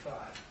they're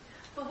 35.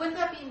 But wouldn't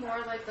that be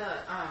more like the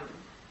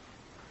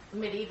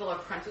medieval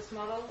apprentice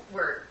model,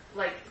 where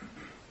like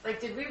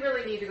did we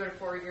really need to go to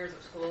 4 years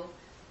of school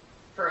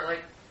for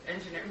like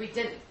engineering? We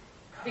didn't,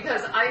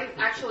 because I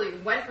actually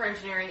went for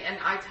engineering and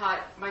I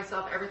taught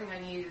myself everything I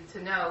needed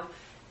to know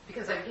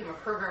because I became a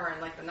programmer in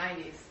like the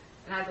 90s.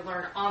 And I had to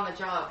learn on the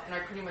job, and I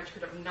pretty much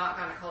could have not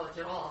gone to college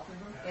at all,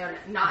 and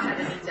not had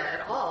any debt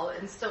at all,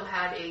 and still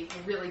had a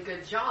really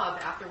good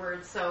job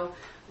afterwards. So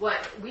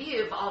what we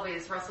have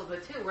always wrestled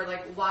with too, we're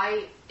like,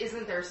 why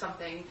isn't there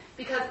something?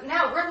 Because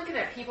now we're looking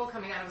at people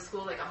coming out of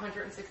school like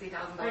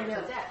 $160,000 in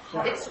debt.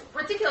 It's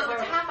ridiculous.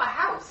 It's half a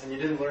house. And you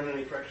didn't learn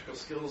any practical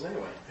skills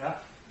anyway. Yeah.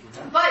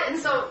 But, and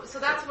so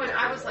that's when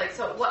I was like,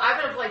 so what I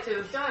would have liked to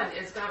have done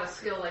is got a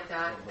skill like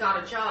that,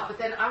 got a job, but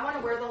then I want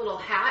to wear the little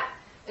hat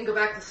and go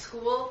back to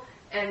school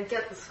and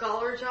get the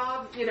scholar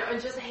job,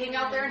 and just hang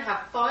out there and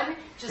have fun,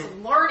 just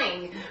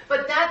learning.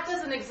 But that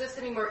doesn't exist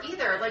anymore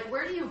either. Like,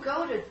 where do you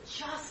go to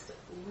just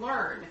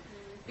learn?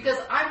 Because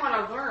I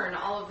want to learn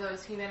all of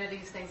those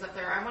humanities things up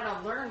there. I want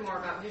to learn more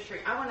about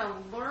history. I want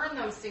to learn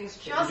those things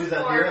just for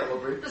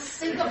the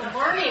sake of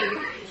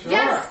learning. Sure.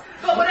 Yes,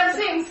 but what I'm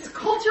saying is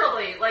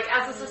culturally, like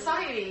as a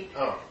society,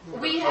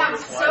 we have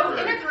so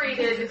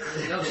integrated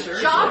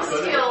job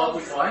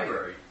skills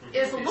library.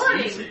 is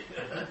learning.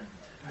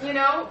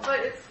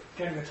 But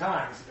getting the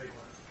time is a big one.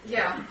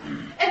 Yeah,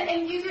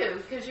 and you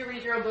do, because you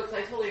read your own books.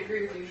 I totally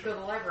agree with you. You go to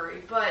the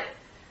library. But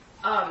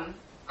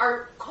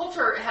our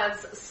culture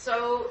has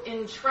so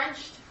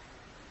entrenched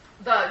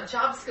the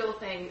job skill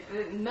thing,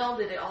 and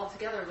melded it all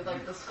together with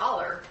like the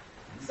scholar.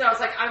 So it's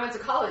like, I went to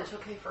college,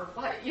 okay, for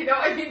what?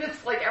 I mean,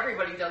 it's like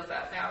everybody does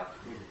that now.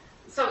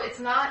 So it's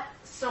not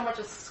so much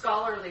a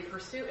scholarly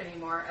pursuit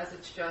anymore as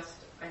it's just,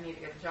 I need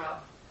to get a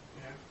job.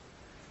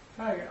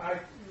 Yeah. I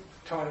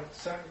taught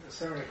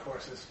seminary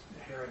courses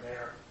here and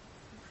there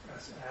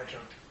as an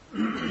adjunct.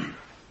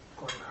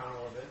 Gordon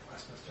Conwell a bit,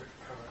 Westminster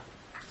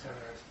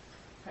seminaries.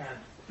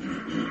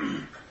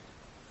 And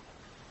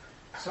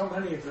so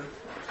many of the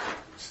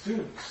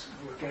students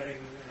who were getting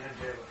an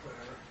MDiv or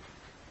whatever,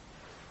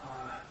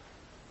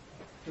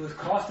 it was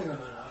costing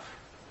them enough,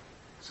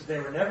 so they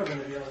were never going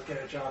to be able to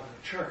get a job in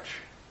the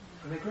church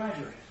when they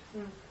graduated.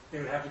 They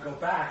would have to go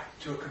back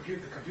to the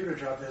computer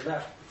job they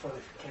left before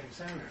they came to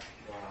seminary.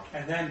 Wow.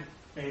 And then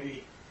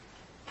maybe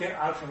get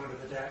out from under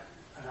the debt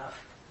enough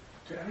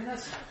to, I mean,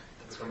 that's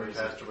become a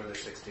pastor when they're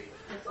 60.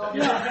 That's awful.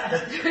 Yeah.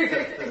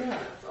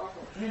 That's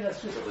awful. I mean,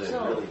 that's just So they so.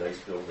 have really nice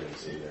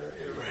buildings in their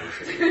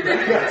university.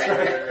 That's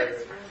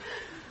right.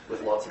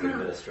 With lots of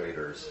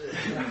administrators,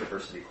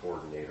 diversity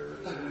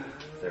coordinators,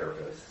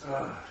 therapists.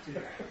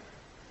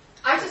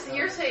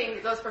 You're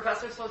saying those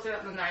professors supposed to do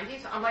it in the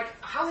 90s? I'm like,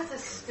 how is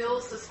this still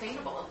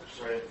sustainable?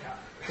 Right.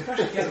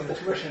 Especially getting the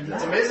tuition now.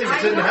 It's amazing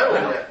it didn't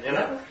happen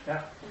yet,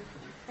 Yeah.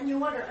 And you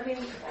wonder, I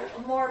mean,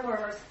 more and more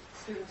of our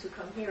students who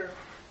come here,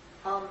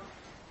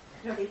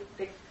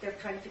 they're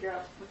trying to figure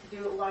out what to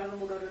do. A lot of them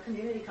will go to a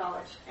community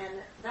college,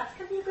 and that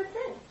can be a good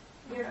thing.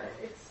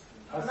 It's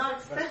not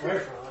expensive. That's way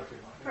for a lot of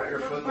people.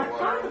 By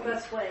far the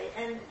best way.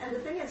 And the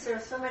thing is,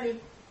 there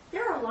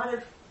are a lot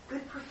of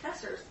good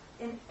professors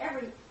in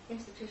every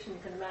institution you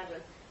can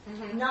imagine,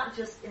 not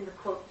just in the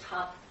quote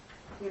top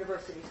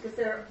universities, because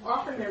there's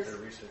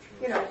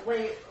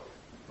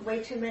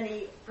way too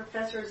many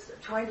professors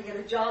trying to get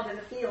a job in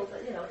the field,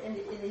 in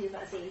the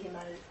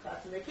humanities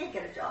class, and they can't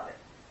get a job at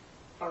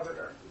Harvard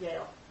or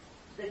Yale.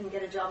 They can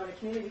get a job in a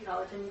community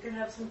college, and you can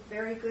have some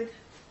very good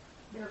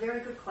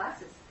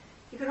classes.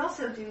 You can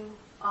also do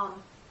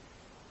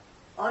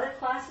audit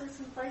classes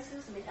in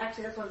places. I mean,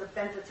 actually, that's one of the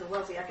benefits of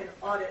Wellesley. I can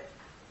audit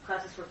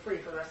classes for free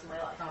for the rest of my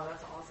life. Oh,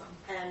 that's awesome.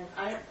 And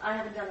I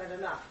haven't done it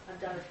enough. I've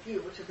done a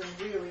few, which have been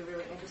really,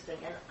 really interesting.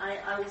 And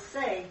I will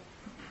say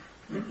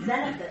the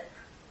benefit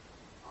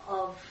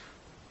of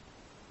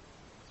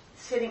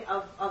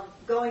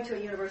going to a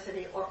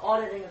university or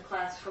auditing a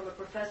class from a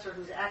professor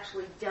who's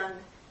actually done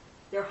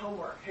their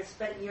homework, has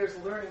spent years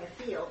learning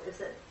a field, is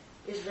that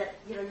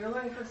you're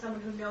learning from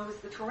someone who knows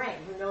the terrain,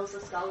 who knows the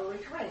scholarly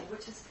terrain,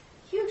 which is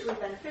hugely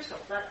beneficial.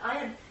 That I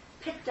had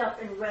picked up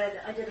and read.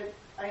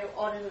 I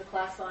audited a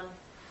class on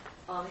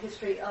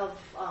history of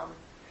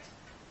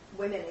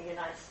women in the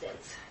United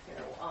States,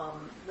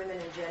 women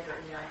and gender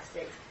in the United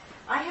States.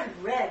 I had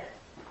read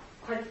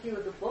quite a few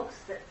of the books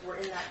that were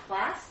in that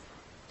class,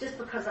 just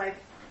because I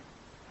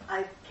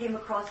came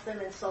across them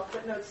and saw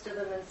footnotes to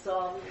them and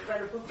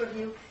read a book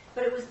review,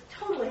 but it was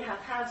totally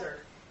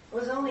haphazard. It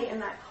was only in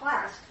that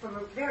class from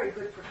a very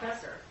good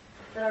professor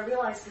that I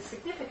realized the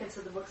significance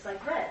of the books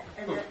I'd read,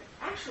 and that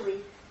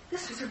actually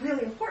this was a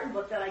really important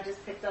book that I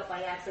just picked up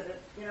by accident,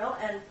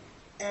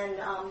 and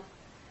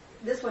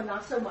this one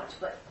not so much,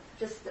 but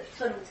just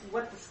sort of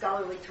what the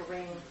scholarly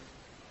terrain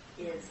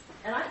is.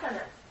 And I found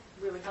that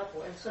really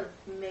helpful, and sort of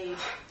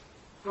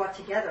brought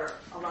together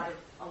a lot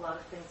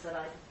of things that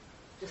I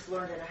just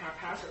learned in a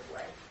haphazard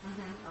way.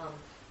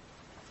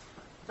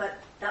 But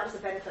that was a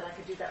benefit. I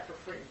could do that for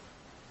free.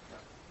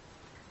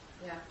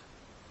 Yeah.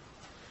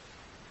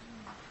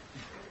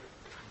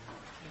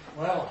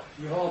 Well,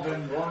 you've all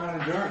been long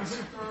on endurance.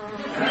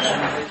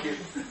 Thank you.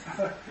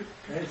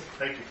 Great.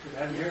 Thank you. Good to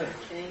have you here.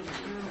 Thank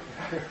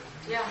you.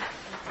 Yeah.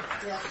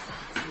 Yes.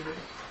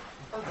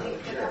 Okay.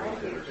 Did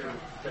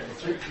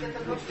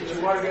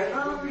you want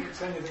to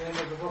send you the end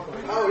of the book?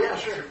 Oh, yeah,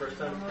 sure. First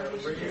time.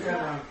 You can,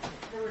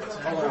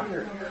 I've been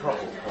here a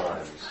couple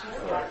times.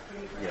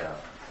 Yeah.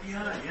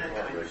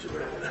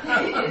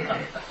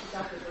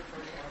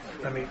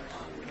 let me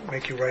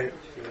make you write it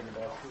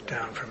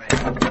down for me.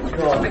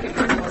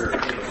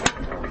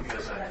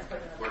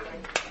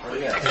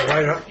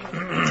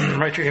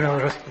 Write your email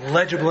address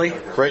legibly.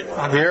 Right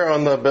here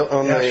on the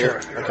Sure.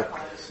 Okay.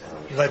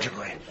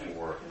 Legibly.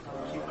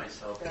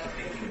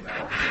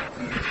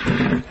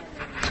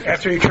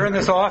 After you turn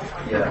this off?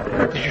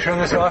 Yeah. Did you turn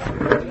this off?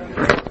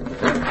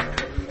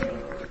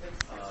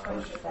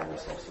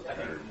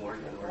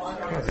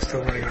 Is it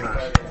still running or not?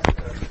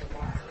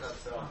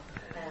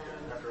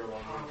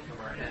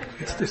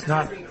 It's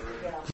not